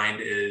her mind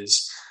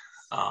is,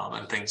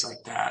 and things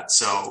like that.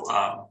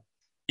 So,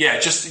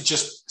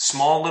 just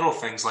small little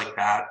things like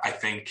that, I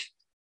think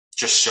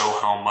just show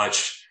how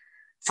much,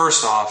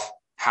 first off,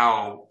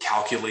 how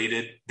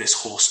calculated this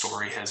whole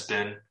story has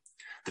been.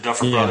 The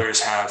Duffer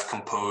Brothers have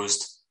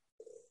composed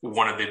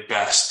one of the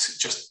best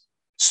just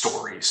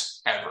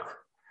stories ever.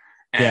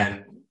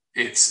 And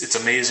it's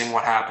amazing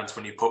what happens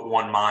when you put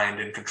one mind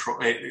in control,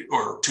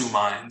 or two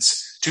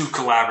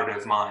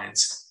collaborative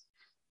minds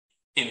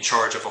in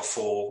charge of a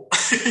full,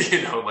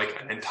 like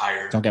an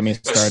entire. Don't get me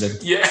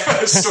started.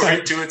 A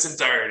story to its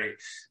entirety.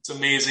 It's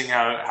amazing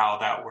how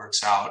that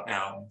works out.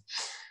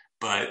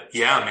 But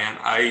yeah, man,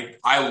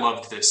 I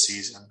loved this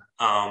season.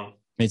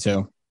 Me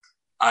too.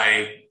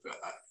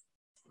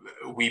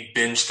 We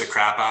binged the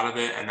crap out of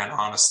it, and then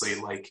honestly,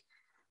 like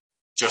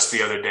just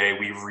the other day,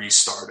 we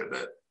restarted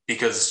it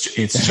because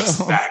it's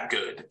just that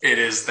good. It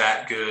is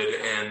that good,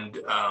 and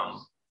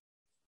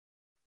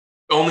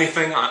only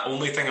thing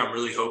I'm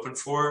really hoping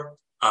for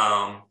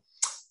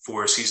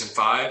season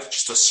 5,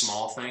 just a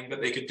small thing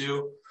that they could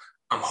do.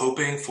 I'm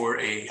hoping for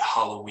a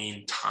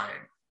Halloween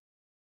time.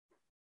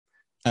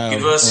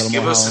 Give us a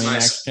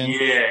nice action.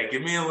 Yeah.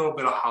 Give me a little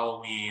bit of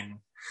Halloween,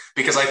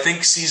 because I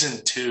think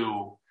season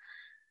 2.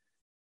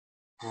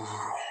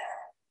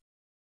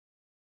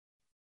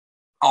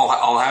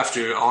 I'll have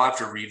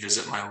to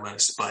revisit my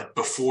list, but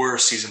before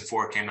season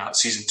 4 came out,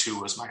 season 2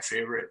 was my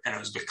favorite, and it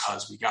was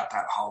because we got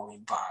that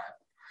Halloween vibe.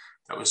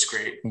 That was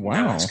great.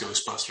 Wow. That was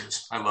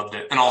Ghostbusters. I loved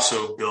it. And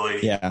also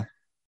Billy. Yeah.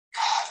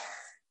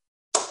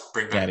 God.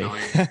 Bring back Zaddy.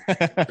 Billy.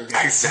 Bring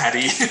back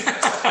Zaddy.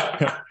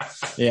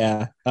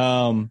 Yeah.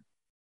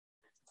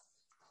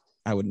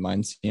 I wouldn't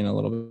mind seeing a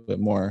little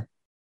bit more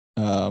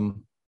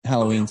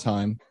Halloween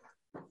time.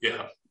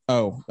 Yeah.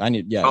 Oh, I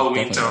need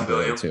Halloween Town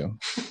Billy too.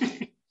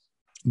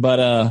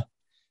 But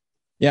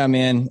yeah,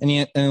 man.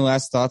 Any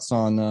last thoughts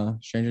on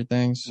Stranger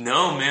Things?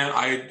 No, man.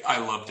 I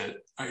loved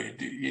it.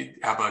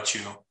 How about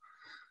you?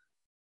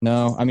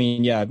 No, I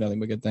mean, yeah, I have nothing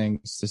but good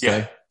things to say.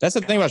 Yeah. That's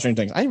the thing about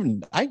Stranger Things.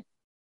 I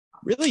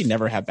really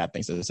never have bad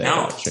things to say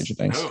about Stranger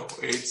Things. No,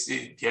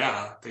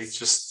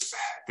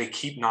 they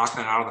keep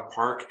knocking it out of the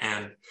park,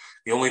 and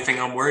the only thing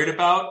I'm worried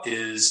about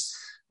is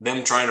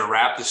them trying to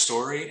wrap the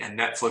story and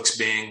Netflix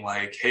being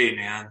like, "Hey,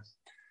 man,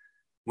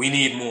 we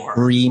need more.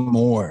 Bring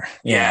more.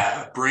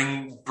 Yeah,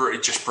 bring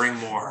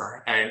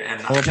more."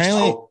 And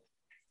well,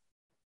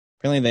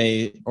 apparently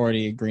they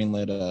already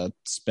greenlit a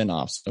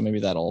spinoff, so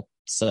maybe that'll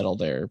settle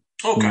their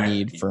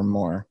need for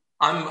more.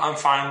 I'm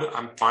fine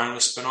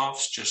with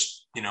spinoffs.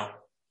 Just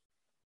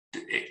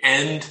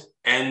end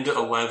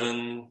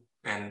 11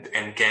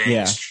 and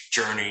Gang's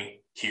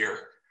journey here.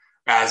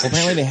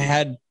 Apparently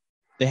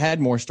they had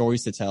more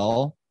stories to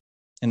tell,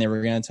 and they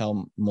were going to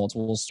tell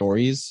multiple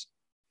stories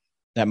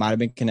that might have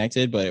been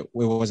connected, but it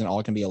wasn't all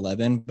going to be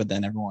 11. But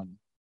then everyone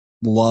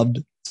loved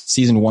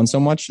season 1 so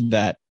much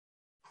that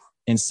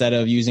instead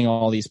of using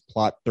all these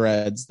plot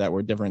threads that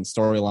were different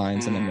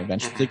storylines and then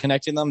eventually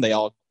connecting them, they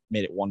all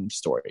made it one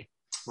story.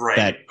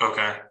 Right.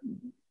 Okay.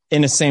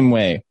 In the same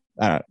way.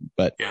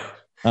 But yeah.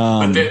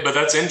 But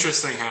that's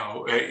interesting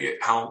how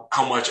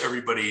much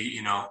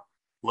everybody,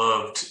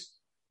 loved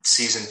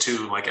season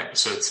 2, like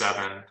episode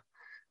 7,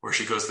 where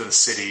she goes to the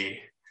city,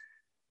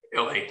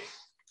 like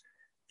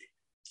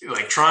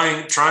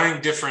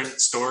trying different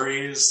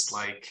stories,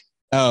 like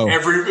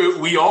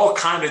we all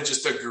kind of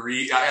just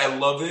agree. I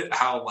love it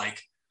how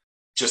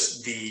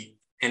just the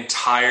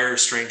entire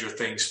Stranger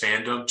Things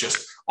fandom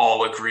just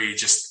all agree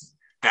just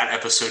that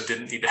episode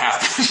didn't need to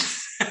happen.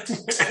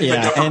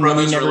 And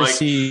we never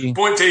see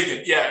point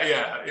taken.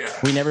 Yeah.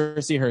 We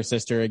never see her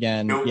sister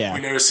again. Nope, yeah,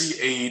 we never see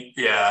 8.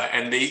 Yeah,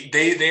 and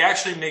they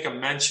actually make a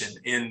mention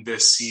in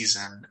this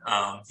season.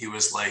 He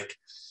was like,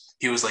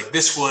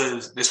 this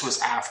was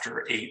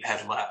after 8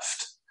 had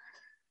left.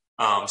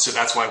 So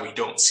that's why we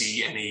don't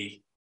see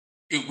 8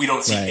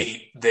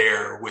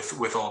 there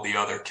with all the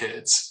other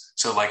kids.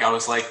 So I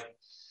was like,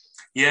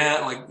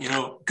 yeah,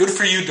 good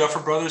for you,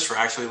 Duffer Brothers, for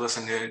actually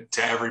listening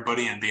to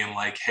everybody and being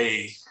like,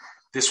 hey,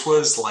 this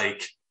was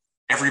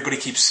everybody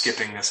keeps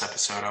skipping this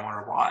episode. I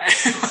wonder why.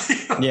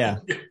 Yeah.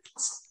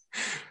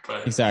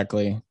 But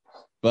exactly.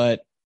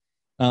 But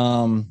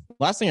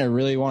last thing I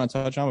really want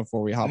to touch on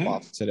before we hop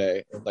off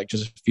today,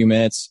 just a few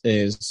minutes,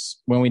 is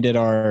when we did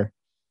our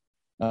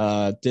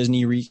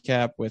Disney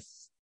recap with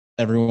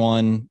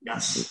everyone.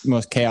 Yes.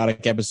 Most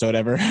chaotic episode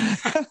ever,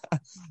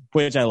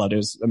 which I loved. It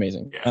was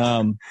amazing.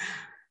 Yeah.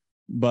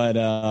 But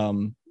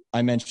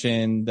I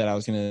mentioned that I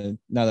was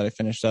now that I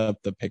finished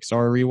up the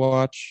Pixar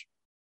rewatch,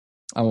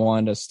 I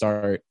wanted to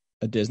start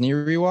a Disney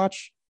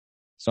rewatch.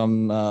 So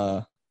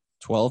I'm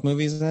 12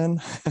 movies in.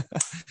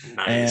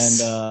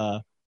 Nice.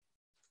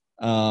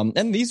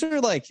 And these are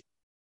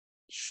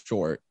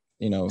short,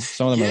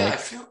 some of them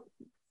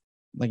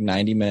are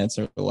 90 minutes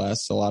or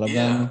less, a lot of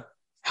them.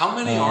 How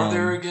many are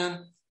there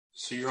again?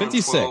 So you're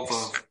 56. On 12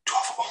 of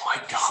 12. Oh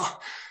my God.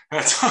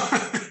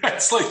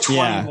 That's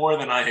 20 more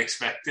than I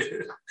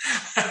expected.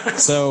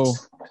 So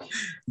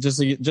just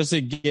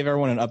to give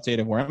everyone an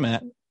update of where I'm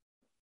at,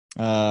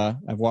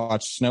 I've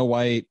watched Snow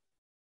White,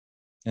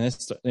 and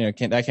this that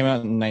came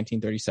out in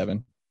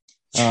 1937.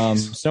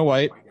 Snow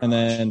White, and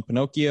then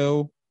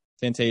Pinocchio,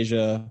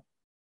 Fantasia,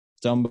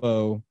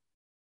 Dumbo,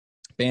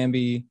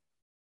 Bambi,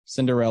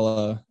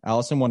 Cinderella,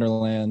 Alice in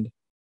Wonderland.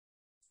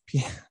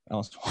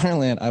 Alice in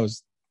Wonderland, I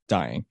was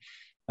dying.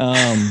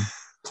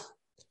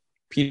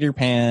 Peter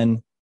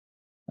Pan,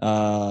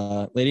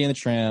 Lady and the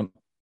Tramp,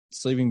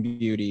 Sleeping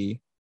Beauty,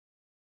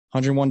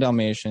 101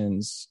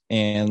 Dalmatians,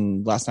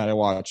 and last night I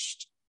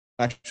watched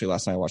actually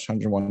last night I watched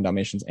 101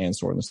 Dalmatians and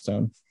Sword in the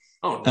Stone.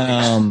 Oh,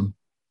 nice.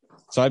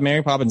 So I have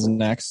Mary Poppins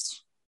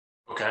next.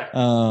 Okay.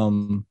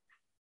 And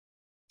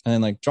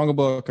then like Jungle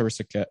Book,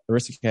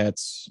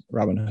 Aristocats,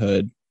 Robin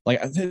Hood.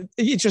 Like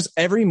it's just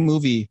every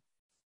movie,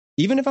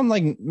 even if I'm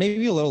like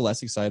maybe a little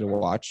less excited to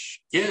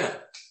watch,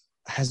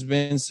 has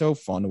been so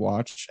fun to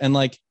watch. And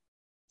like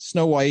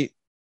Snow White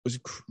was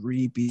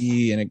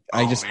creepy, and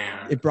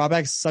it brought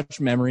back such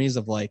memories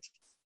of like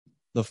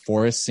the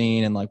forest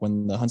scene and like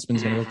when the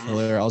huntsman's gonna go kill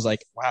her. I was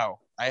like, wow,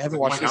 I haven't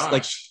watched this.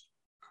 Like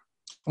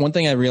one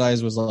thing I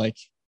realized was like,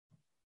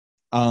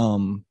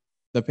 the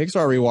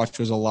Pixar rewatch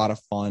was a lot of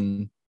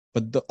fun,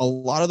 but a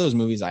lot of those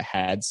movies I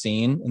had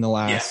seen in the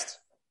last,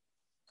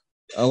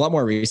 a lot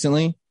more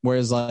recently.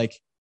 Whereas like,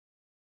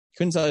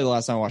 couldn't tell you the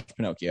last time I watched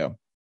Pinocchio.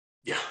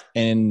 Yeah.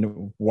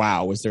 And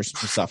wow, was there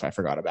some stuff I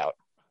forgot about?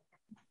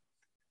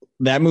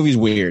 That movie's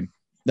weird.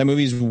 I don't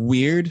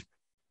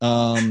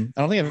think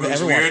I've ever watched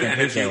Pinocchio.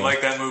 And if you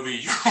like that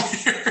movie, you're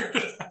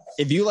weird.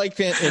 If you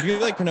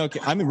like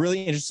Pinocchio, I'm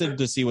really interested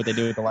to see what they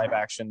do with the live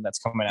action that's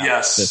coming out.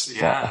 Yes,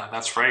 yeah,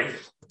 that's right.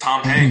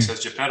 Tom Hanks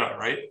as Geppetto,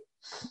 right?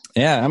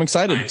 Yeah, I'm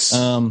excited. Nice.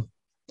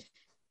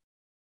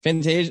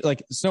 Fantasia,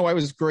 like Snow White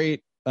was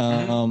great.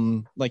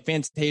 Like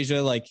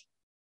Fantasia, like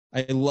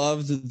I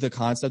loved the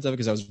concept of it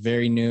because I was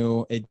very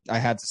new. I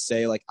had to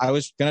say, like, I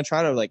was gonna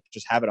try to like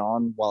just have it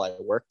on while I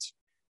worked,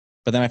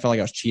 but then I felt like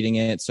I was cheating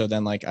it. So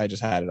then like I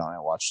just had it on. I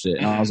watched it,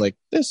 and I was like,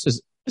 this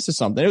is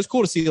something. It was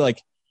cool to see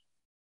like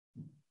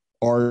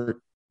art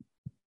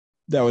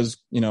that was,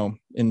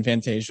 in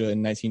Fantasia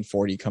in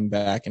 1940 come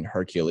back in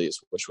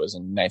Hercules, which was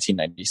in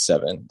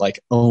 1997.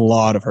 Like a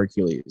lot of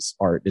Hercules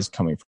art is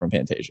coming from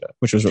Fantasia,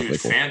 which was really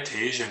cool.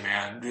 Fantasia,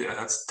 man.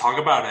 That's talk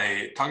about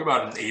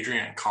an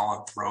Adrian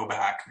Collin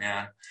throwback,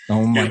 man.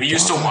 Oh my! We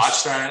used to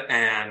watch that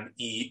and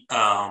eat.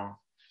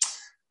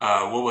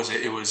 What was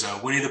it? It was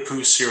Winnie the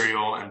Pooh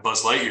cereal and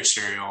Buzz Lightyear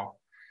cereal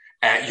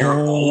at your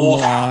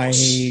old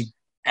house.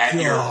 At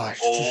your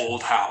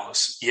old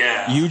house.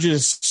 Yeah. You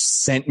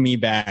just sent me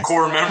back.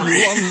 Core memory.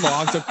 You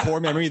unlocked a core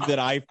memory that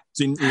I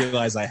didn't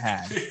realize I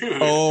had. Dude.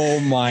 Oh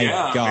my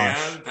gosh.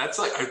 Man. That's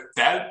like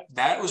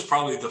that was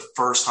probably the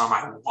first time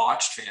I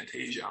watched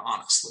Fantasia,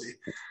 honestly.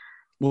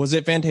 Was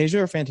it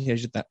Fantasia or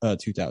Fantasia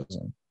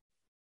 2000?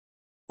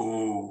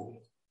 Ooh.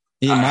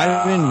 It might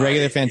have been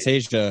regular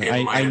Fantasia.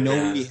 I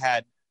know we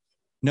had.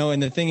 No,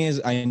 and the thing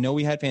is, I know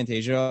we had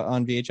Fantasia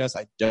on VHS.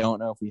 I don't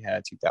know if we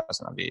had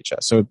 2000 on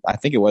VHS. So I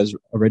think it was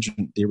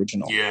the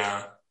original.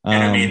 Yeah.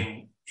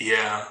 And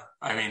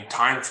I mean,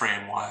 time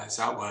frame wise,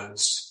 that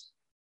was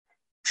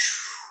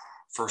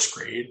first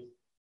grade,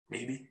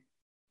 maybe.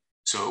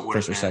 So it would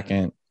first or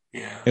second.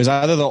 Yeah. It was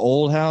either the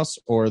old house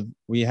or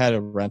we had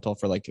a rental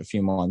for like a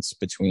few months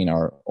between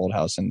our old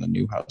house and the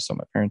new house that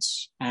my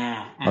parents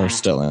are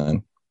still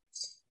in.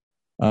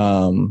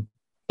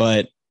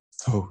 But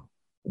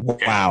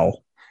wow.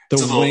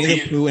 The Winnie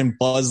the Pooh and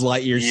Buzz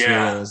Lightyear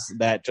serials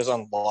that just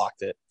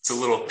unlocked it. It's a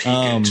little peek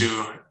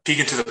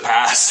into the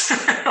past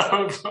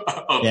of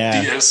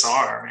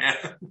DSR, man.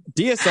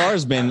 DSR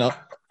has been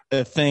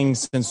a thing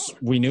since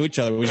we knew each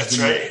other. We just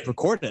didn't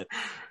record it.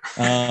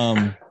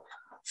 And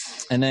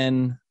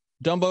then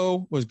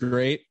Dumbo was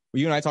great.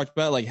 You and I talked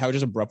about like how it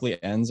just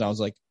abruptly ends. I was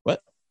like,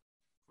 what?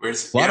 A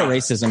lot of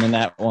racism in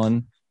that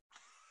one.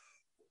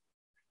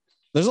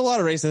 There's a lot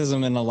of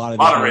racism in a lot of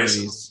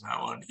movies. In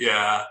that one.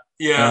 Yeah.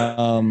 Yeah.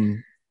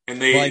 And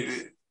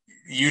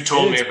you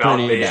told me about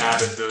they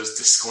added those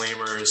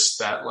disclaimers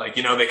that like,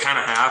 they kind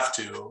of have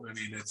to. I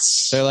mean,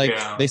 they're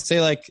like, they say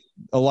like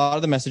a lot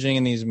of the messaging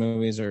in these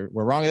movies were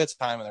wrong at the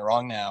time and they're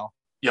wrong now.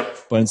 Yep.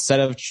 But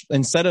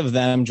instead of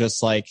them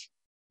just like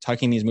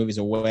tucking these movies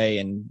away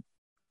and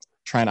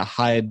trying to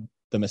hide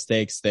the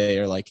mistakes, they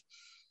are like,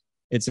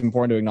 it's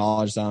important to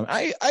acknowledge them.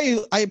 I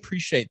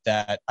appreciate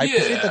that. I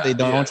appreciate that they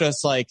don't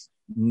just like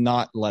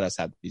not let us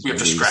have these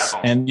movies. We have to scrap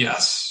them. And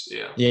yes.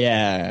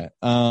 Yeah.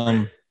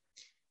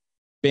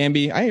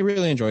 Bambi, I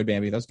really enjoyed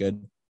Bambi. That was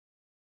good.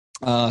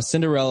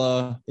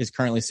 Cinderella is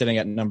currently sitting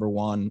at number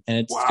 1, and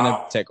it's going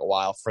to take a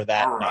while for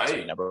that to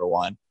be number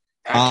 1.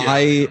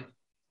 I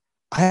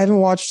haven't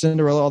watched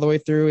Cinderella all the way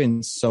through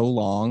in so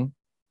long.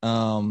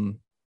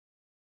 And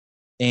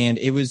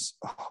it was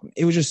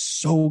just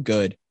so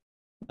good.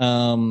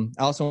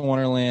 Alice in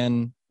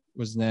Wonderland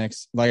was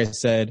next. Like I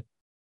said,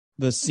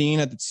 the scene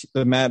at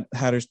the Mad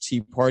Hatter's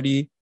Tea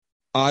Party,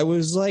 I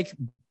was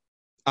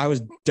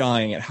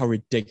dying at how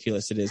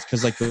ridiculous it is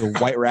because like the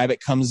White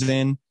Rabbit comes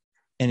in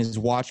and his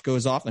watch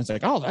goes off and it's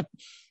like, oh,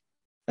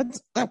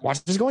 that watch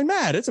is going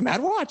mad. It's a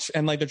mad watch.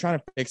 And like they're trying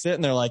to fix it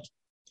and they're like,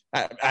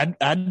 add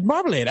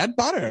marmalade, add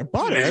butter,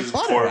 add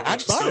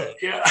butter.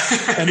 Yeah.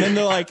 And then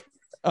they're like,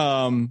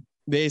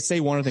 they say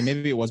one other thing,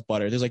 maybe it was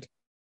butter. There's like,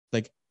 are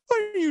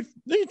you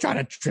trying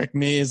to trick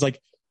me? He's like,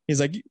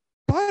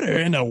 butter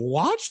in a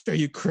watch? Are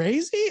you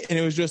crazy? And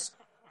it was just,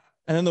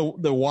 and then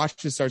the watch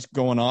just starts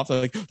going off.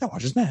 They're like, that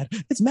watch is mad.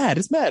 It's mad.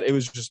 It's mad. It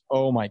was just,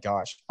 oh my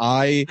gosh.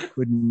 I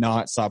could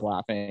not stop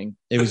laughing.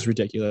 It was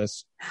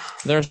ridiculous.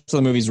 The rest of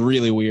the movie's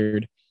really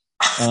weird.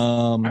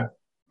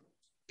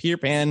 Peter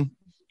Pan,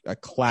 a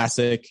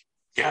classic.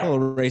 Yeah. A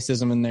little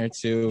racism in there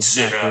too.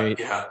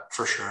 Yeah,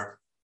 for sure.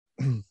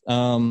 Lady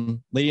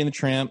and the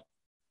Tramp.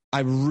 I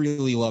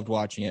really loved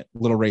watching it. A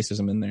little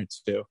racism in there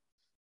too.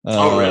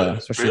 Really?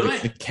 Especially Really?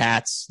 The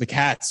cats. The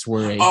cats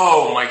were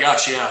Oh my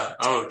gosh, yeah.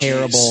 Oh,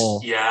 terrible,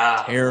 geez.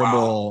 Yeah.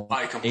 terrible. Wow.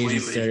 I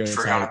completely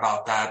forgot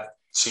about that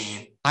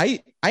scene.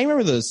 I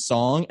remember the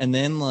song, and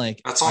then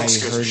like that song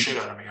scares the shit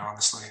out of me,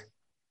 honestly.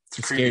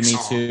 It scared me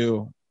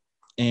too.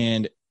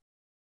 And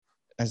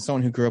as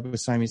someone who grew up with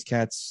Siamese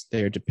cats,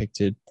 they are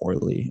depicted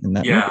poorly in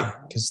that movie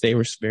because they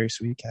were very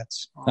sweet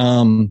cats.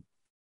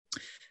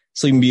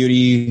 Sleeping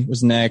Beauty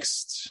was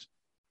next.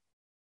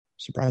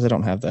 Surprised I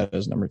don't have that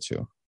as number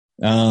 2.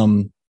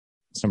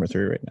 It's number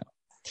 3 right now.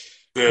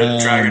 The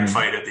dragon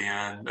fight at the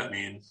end. I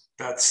mean,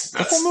 that's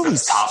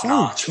top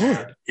notch,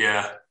 man.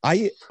 Yeah.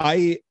 I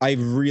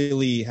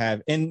really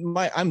have, and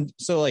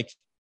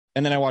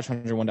and then I watched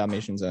 101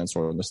 Dalmatians and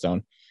Sword in the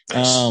Stone.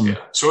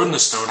 Sword in the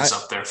Stone is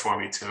up there for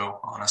me too,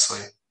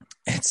 honestly.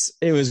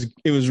 It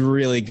was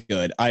really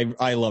good.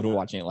 I loved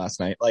watching it last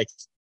night. Like,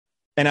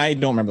 and I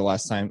don't remember the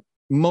last time.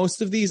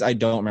 Most of these, I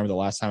don't remember the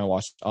last time I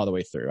watched all the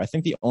way through. I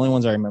think the only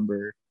ones I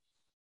remember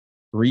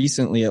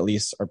recently, at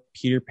least, are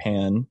Peter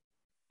Pan.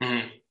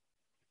 Mm-hmm.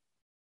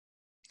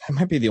 That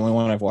might be the only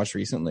one I've watched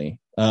recently.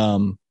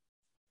 And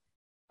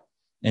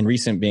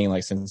recent being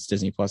like since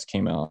Disney Plus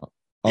came out.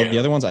 All the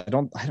other ones,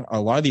 a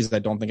lot of these I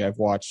don't think I've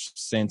watched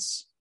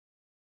since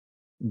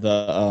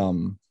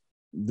the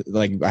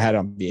like I had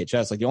on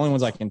VHS. Like the only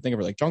ones I can think of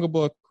are like Jungle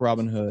Book,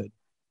 Robin Hood,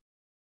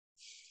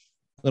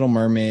 Little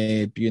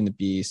Mermaid, Beauty and the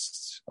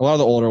Beast. A lot of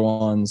the older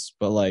ones,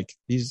 but like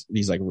these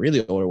like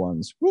really older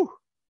ones,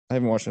 I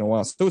haven't watched in a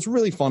while. So it's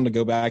really fun to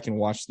go back and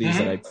watch these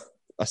that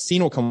a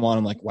scene will come on.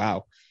 I'm like,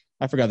 wow,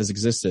 I forgot this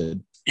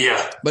existed.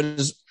 Yeah. But I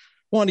just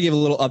wanted to give a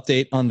little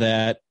update on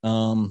that.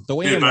 The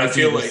way I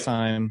feel like this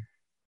time.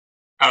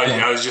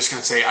 I was just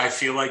gonna say, I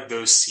feel like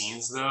those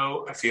scenes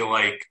though, I feel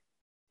like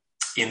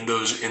in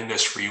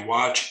this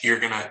rewatch, you're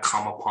gonna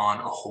come upon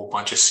a whole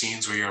bunch of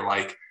scenes where you're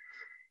like,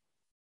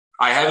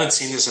 I haven't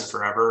seen this in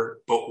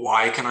forever, but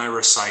why can I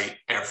recite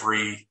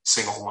every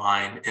single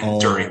line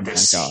during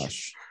this scene?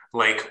 Gosh.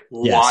 Like,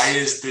 why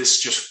is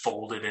this just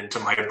folded into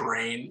my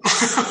brain?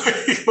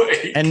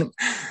 And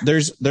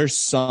there's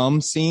some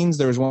scenes.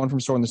 There was one from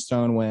Sword in the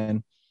Stone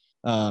when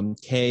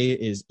Kay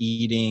is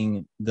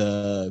eating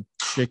the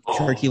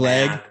turkey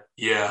leg.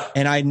 Yeah.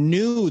 And I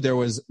knew there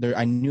was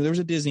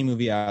a Disney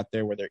movie out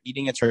there where they're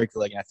eating a turkey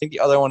leg. And I think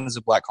the other one is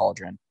a Black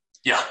Cauldron.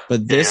 Yeah.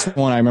 But this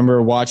one I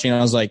remember watching and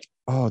I was like,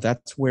 oh,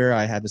 that's where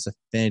I had this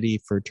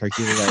affinity for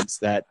turkey legs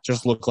that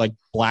just look like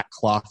black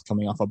cloth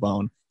coming off a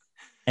bone.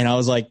 And I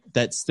was like,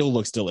 that still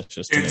looks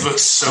delicious to me. It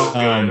looks so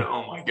good.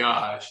 Oh my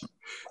gosh.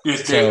 In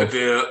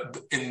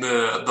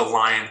the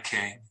Lion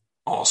King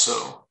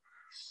also.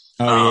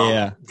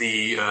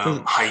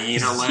 The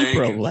hyena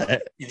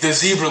leg. The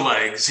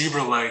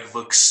zebra leg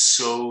looks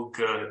so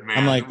good, man.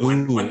 I'm like,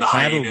 when the can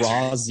I have a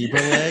raw zebra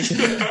leg?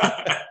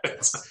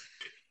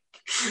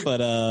 But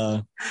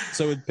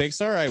so with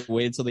Pixar, I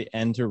waited till the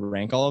end to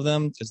rank all of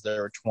them because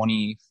there were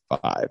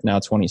 25, now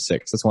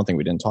 26. That's one thing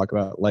we didn't talk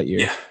about, Lightyear.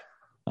 Yeah.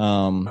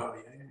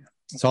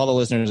 So all the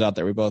listeners out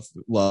there, we both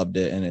loved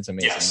it and it's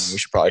amazing. Yes. We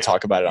should probably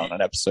talk about it on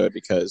an episode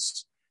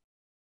because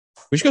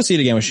we should go see it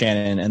again with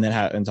Shannon and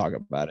then talk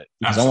about it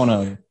because I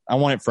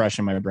want it fresh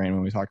in my brain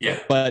when we talk about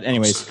it. But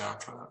anyways,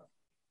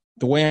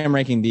 the way I'm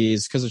ranking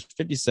these, because there's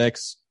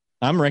 56,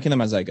 I'm ranking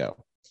them as I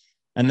go.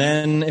 And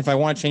then if I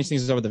want to change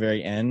things up at the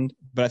very end,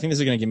 but I think this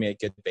is going to give me a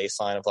good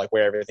baseline of like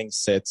where everything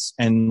sits.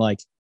 And like,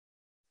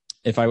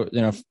 if I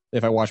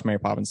watch Mary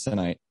Poppins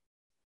tonight,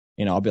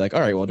 I'll be like, all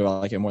right, well, do I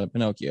like it more than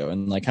Pinocchio?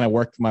 And like kind of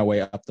work my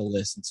way up the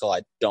list until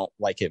I don't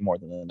like it more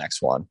than the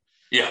next one.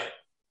 Yeah.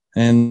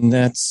 And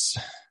that's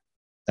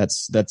the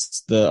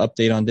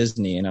update on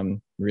Disney. And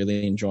I'm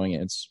really enjoying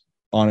it. It's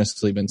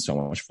honestly been so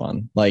much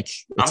fun. Like,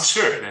 I'm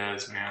sure it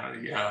is,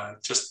 man. Yeah.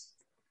 Just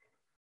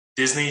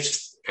Disney,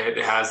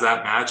 it has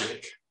that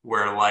magic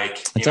where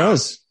like, it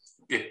does.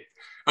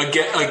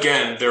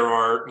 Again, there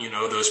are,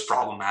 those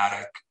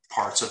problematic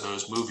parts of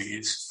those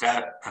movies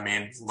that, I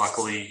mean,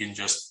 luckily you can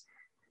just,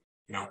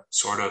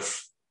 sort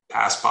of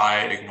pass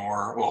by,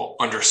 ignore,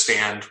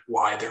 understand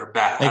why they're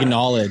bad.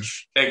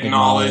 Acknowledge,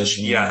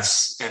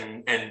 yes.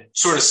 And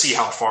sort of see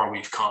how far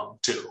we've come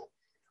too,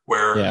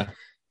 where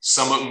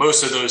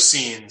most of those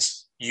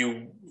scenes,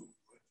 you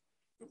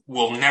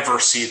will never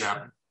see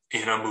them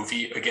in a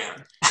movie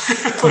again.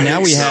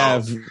 Now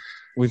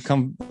we've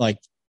come like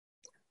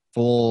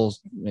full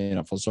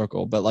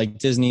circle, but like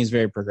Disney's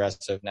very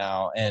progressive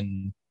now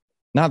and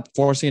not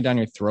forcing it down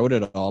your throat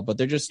at all, but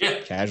they're just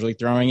casually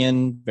throwing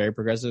in very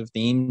progressive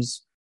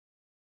themes,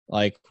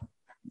 like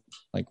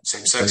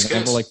same-sex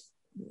kiss.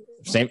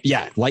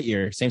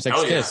 Lightyear,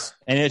 same-sex kiss,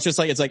 and it's just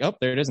like oh,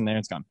 there it is, and there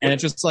it's gone, and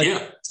it's just like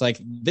it's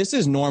like this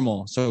is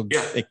normal. So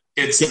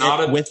it's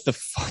not with the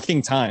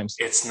fucking times.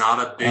 It's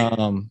not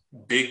a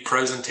big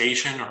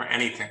presentation or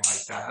anything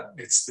like that.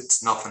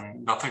 It's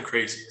nothing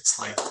crazy. It's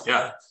like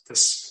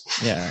this.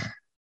 Yeah.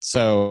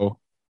 So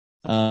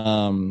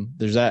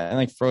There's that, and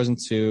like Frozen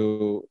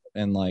 2,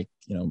 and like,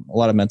 you know, a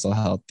lot of mental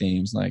health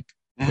themes, like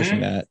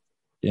pushing that,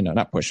 you know,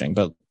 not pushing,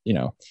 but, you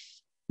know,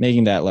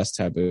 making that less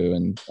taboo,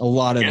 and a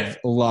lot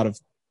of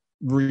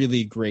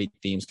really great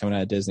themes coming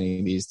out of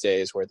Disney these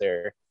days,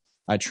 where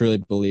I truly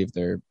believe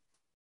they're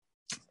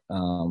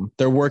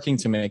working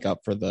to make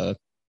up for the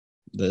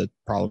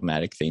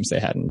problematic themes they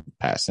had in the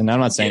past. And I'm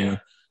not saying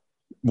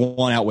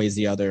one outweighs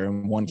the other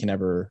and one can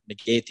never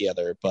negate the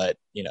other, but,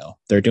 you know,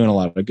 they're doing a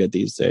lot of good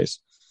these days.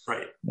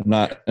 Right.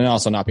 And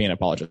also not being an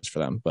apologist for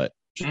them, but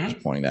just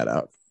pointing that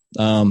out.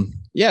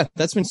 Yeah,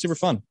 that's been super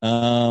fun.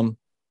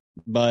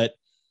 But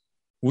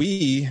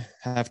we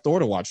have Thor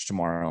to watch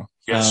tomorrow.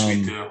 Yes,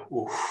 we do.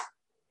 Oof.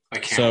 I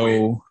can't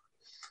wait.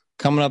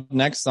 Coming up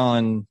next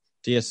on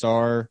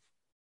DSR,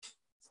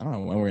 I don't know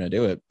when we're going to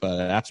do it, but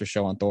after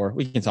show on Thor,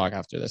 we can talk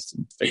after this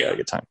and figure out a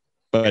good time.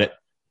 But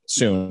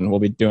soon we'll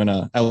be doing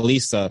at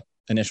least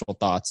initial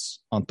thoughts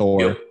on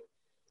Thor. Yep.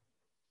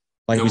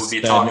 Like we'll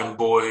be talking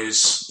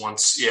boys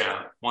once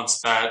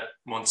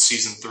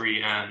season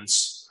 3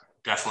 ends.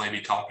 Definitely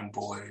be talking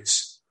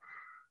boys.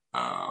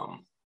 And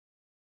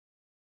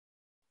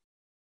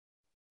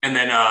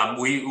then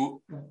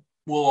we'll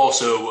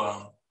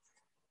also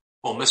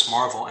Miss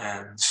Marvel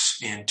ends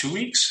in 2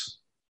 weeks.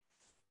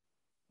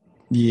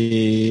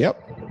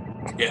 Yep.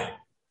 Yeah.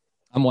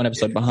 I'm one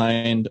episode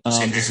behind.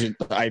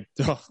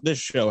 This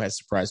show has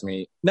surprised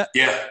me.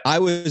 I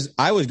was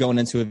going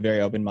into it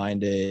very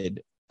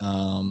open-minded,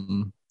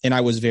 and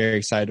I was very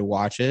excited to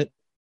watch it,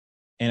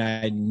 and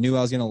I knew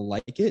I was going to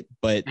like it,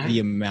 but the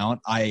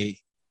amount I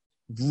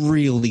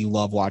really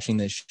love watching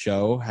this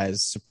show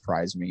has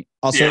surprised me.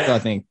 Also, I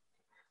think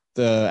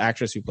the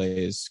actress who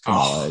plays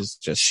Kamala is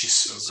just she's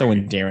so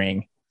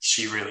endearing.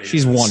 She really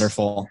she's is.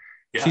 Wonderful.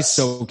 Yes. She's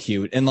so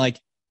cute and like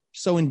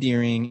so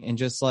endearing and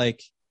just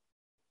like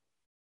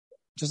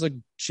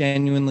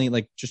genuinely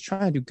like just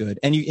trying to do good.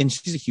 And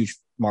she's a huge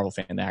Marvel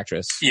fan, the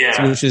actress.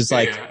 Yeah. Which is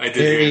like I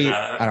did hear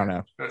that. I don't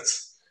know.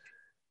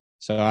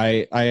 So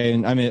I've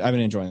been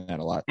enjoying that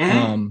a lot.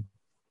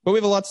 But we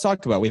have a lot to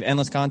talk about. We have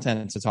endless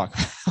content to talk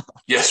about.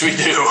 Yes, we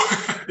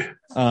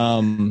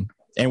do.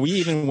 And we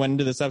even went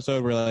into this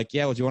episode. We're like,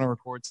 yeah, well, do you want to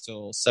record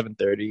till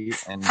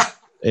 7:30? And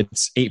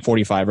it's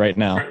 8:45 right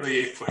now.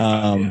 Currently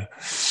 8:45.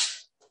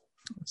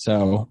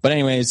 So, but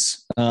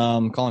anyways,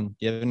 Colin, do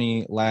you have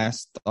any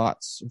last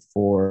thoughts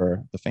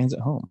for the fans at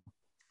home?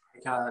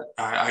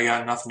 I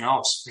got nothing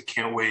else. I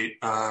can't wait.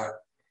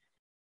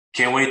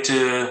 Can't wait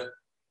to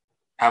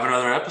have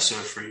another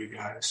episode for you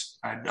guys.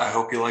 I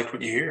hope you liked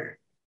what you hear.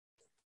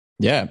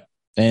 Yeah,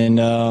 and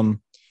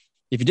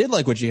if you did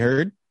like what you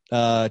heard,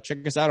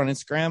 check us out on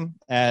Instagram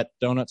at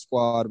Donut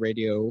Squad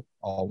Radio,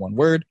 all one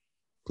word.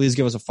 Please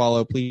give us a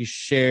follow. Please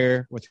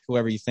share with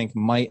whoever you think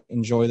might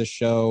enjoy the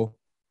show.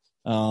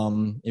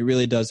 It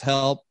really does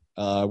help.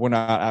 We're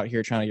not out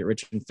here trying to get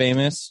rich and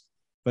famous,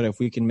 but if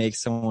we can make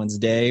someone's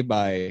day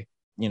by,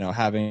 you know,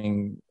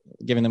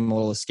 giving them a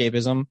little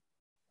escapism,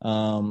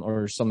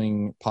 or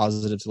something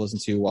positive to listen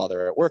to while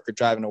they're at work or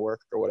driving to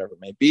work or whatever it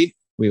may be,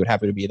 we would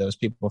happy to be those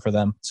people for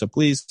them. So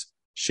please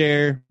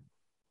share,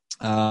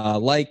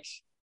 like,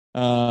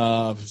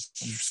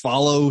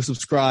 follow,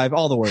 subscribe,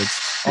 all the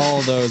words,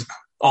 all those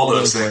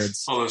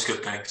words, all those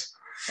good things.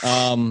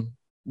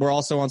 We're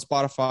also on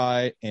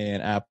Spotify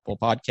and Apple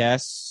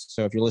Podcasts.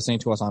 So if you're listening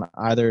to us on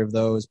either of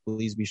those,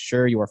 please be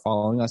sure you are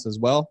following us as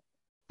well.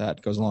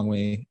 That goes a long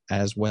way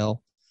as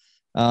well.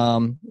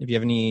 If you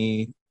have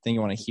anything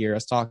you want to hear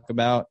us talk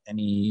about,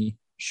 any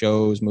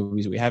shows,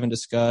 movies we haven't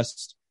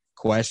discussed,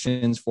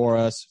 questions for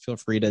us, feel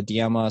free to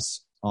DM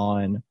us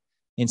on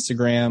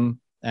Instagram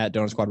at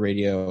Donut Squad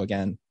Radio.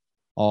 Again,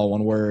 all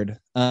one word.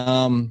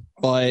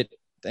 But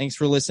thanks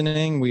for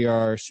listening. We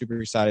are super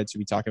excited to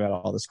be talking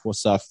about all this cool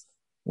stuff.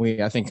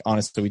 I think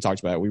honestly, we talked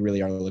about it. We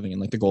really are living in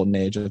like the golden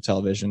age of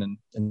television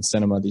and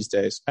cinema these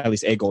days. At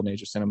least a golden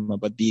age of cinema,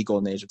 but the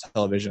golden age of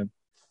television.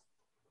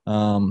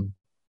 We're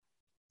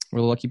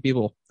lucky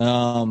people.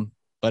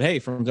 But hey,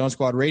 from Donut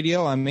Squad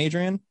Radio, I'm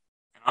Adrian. And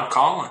I'm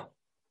Colin.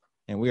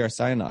 And we are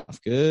signing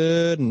off.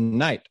 Good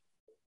night.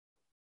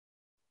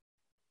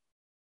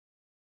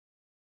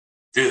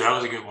 Dude, that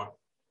was a good one.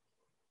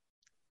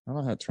 I don't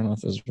know how to turn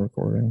off this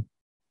recording.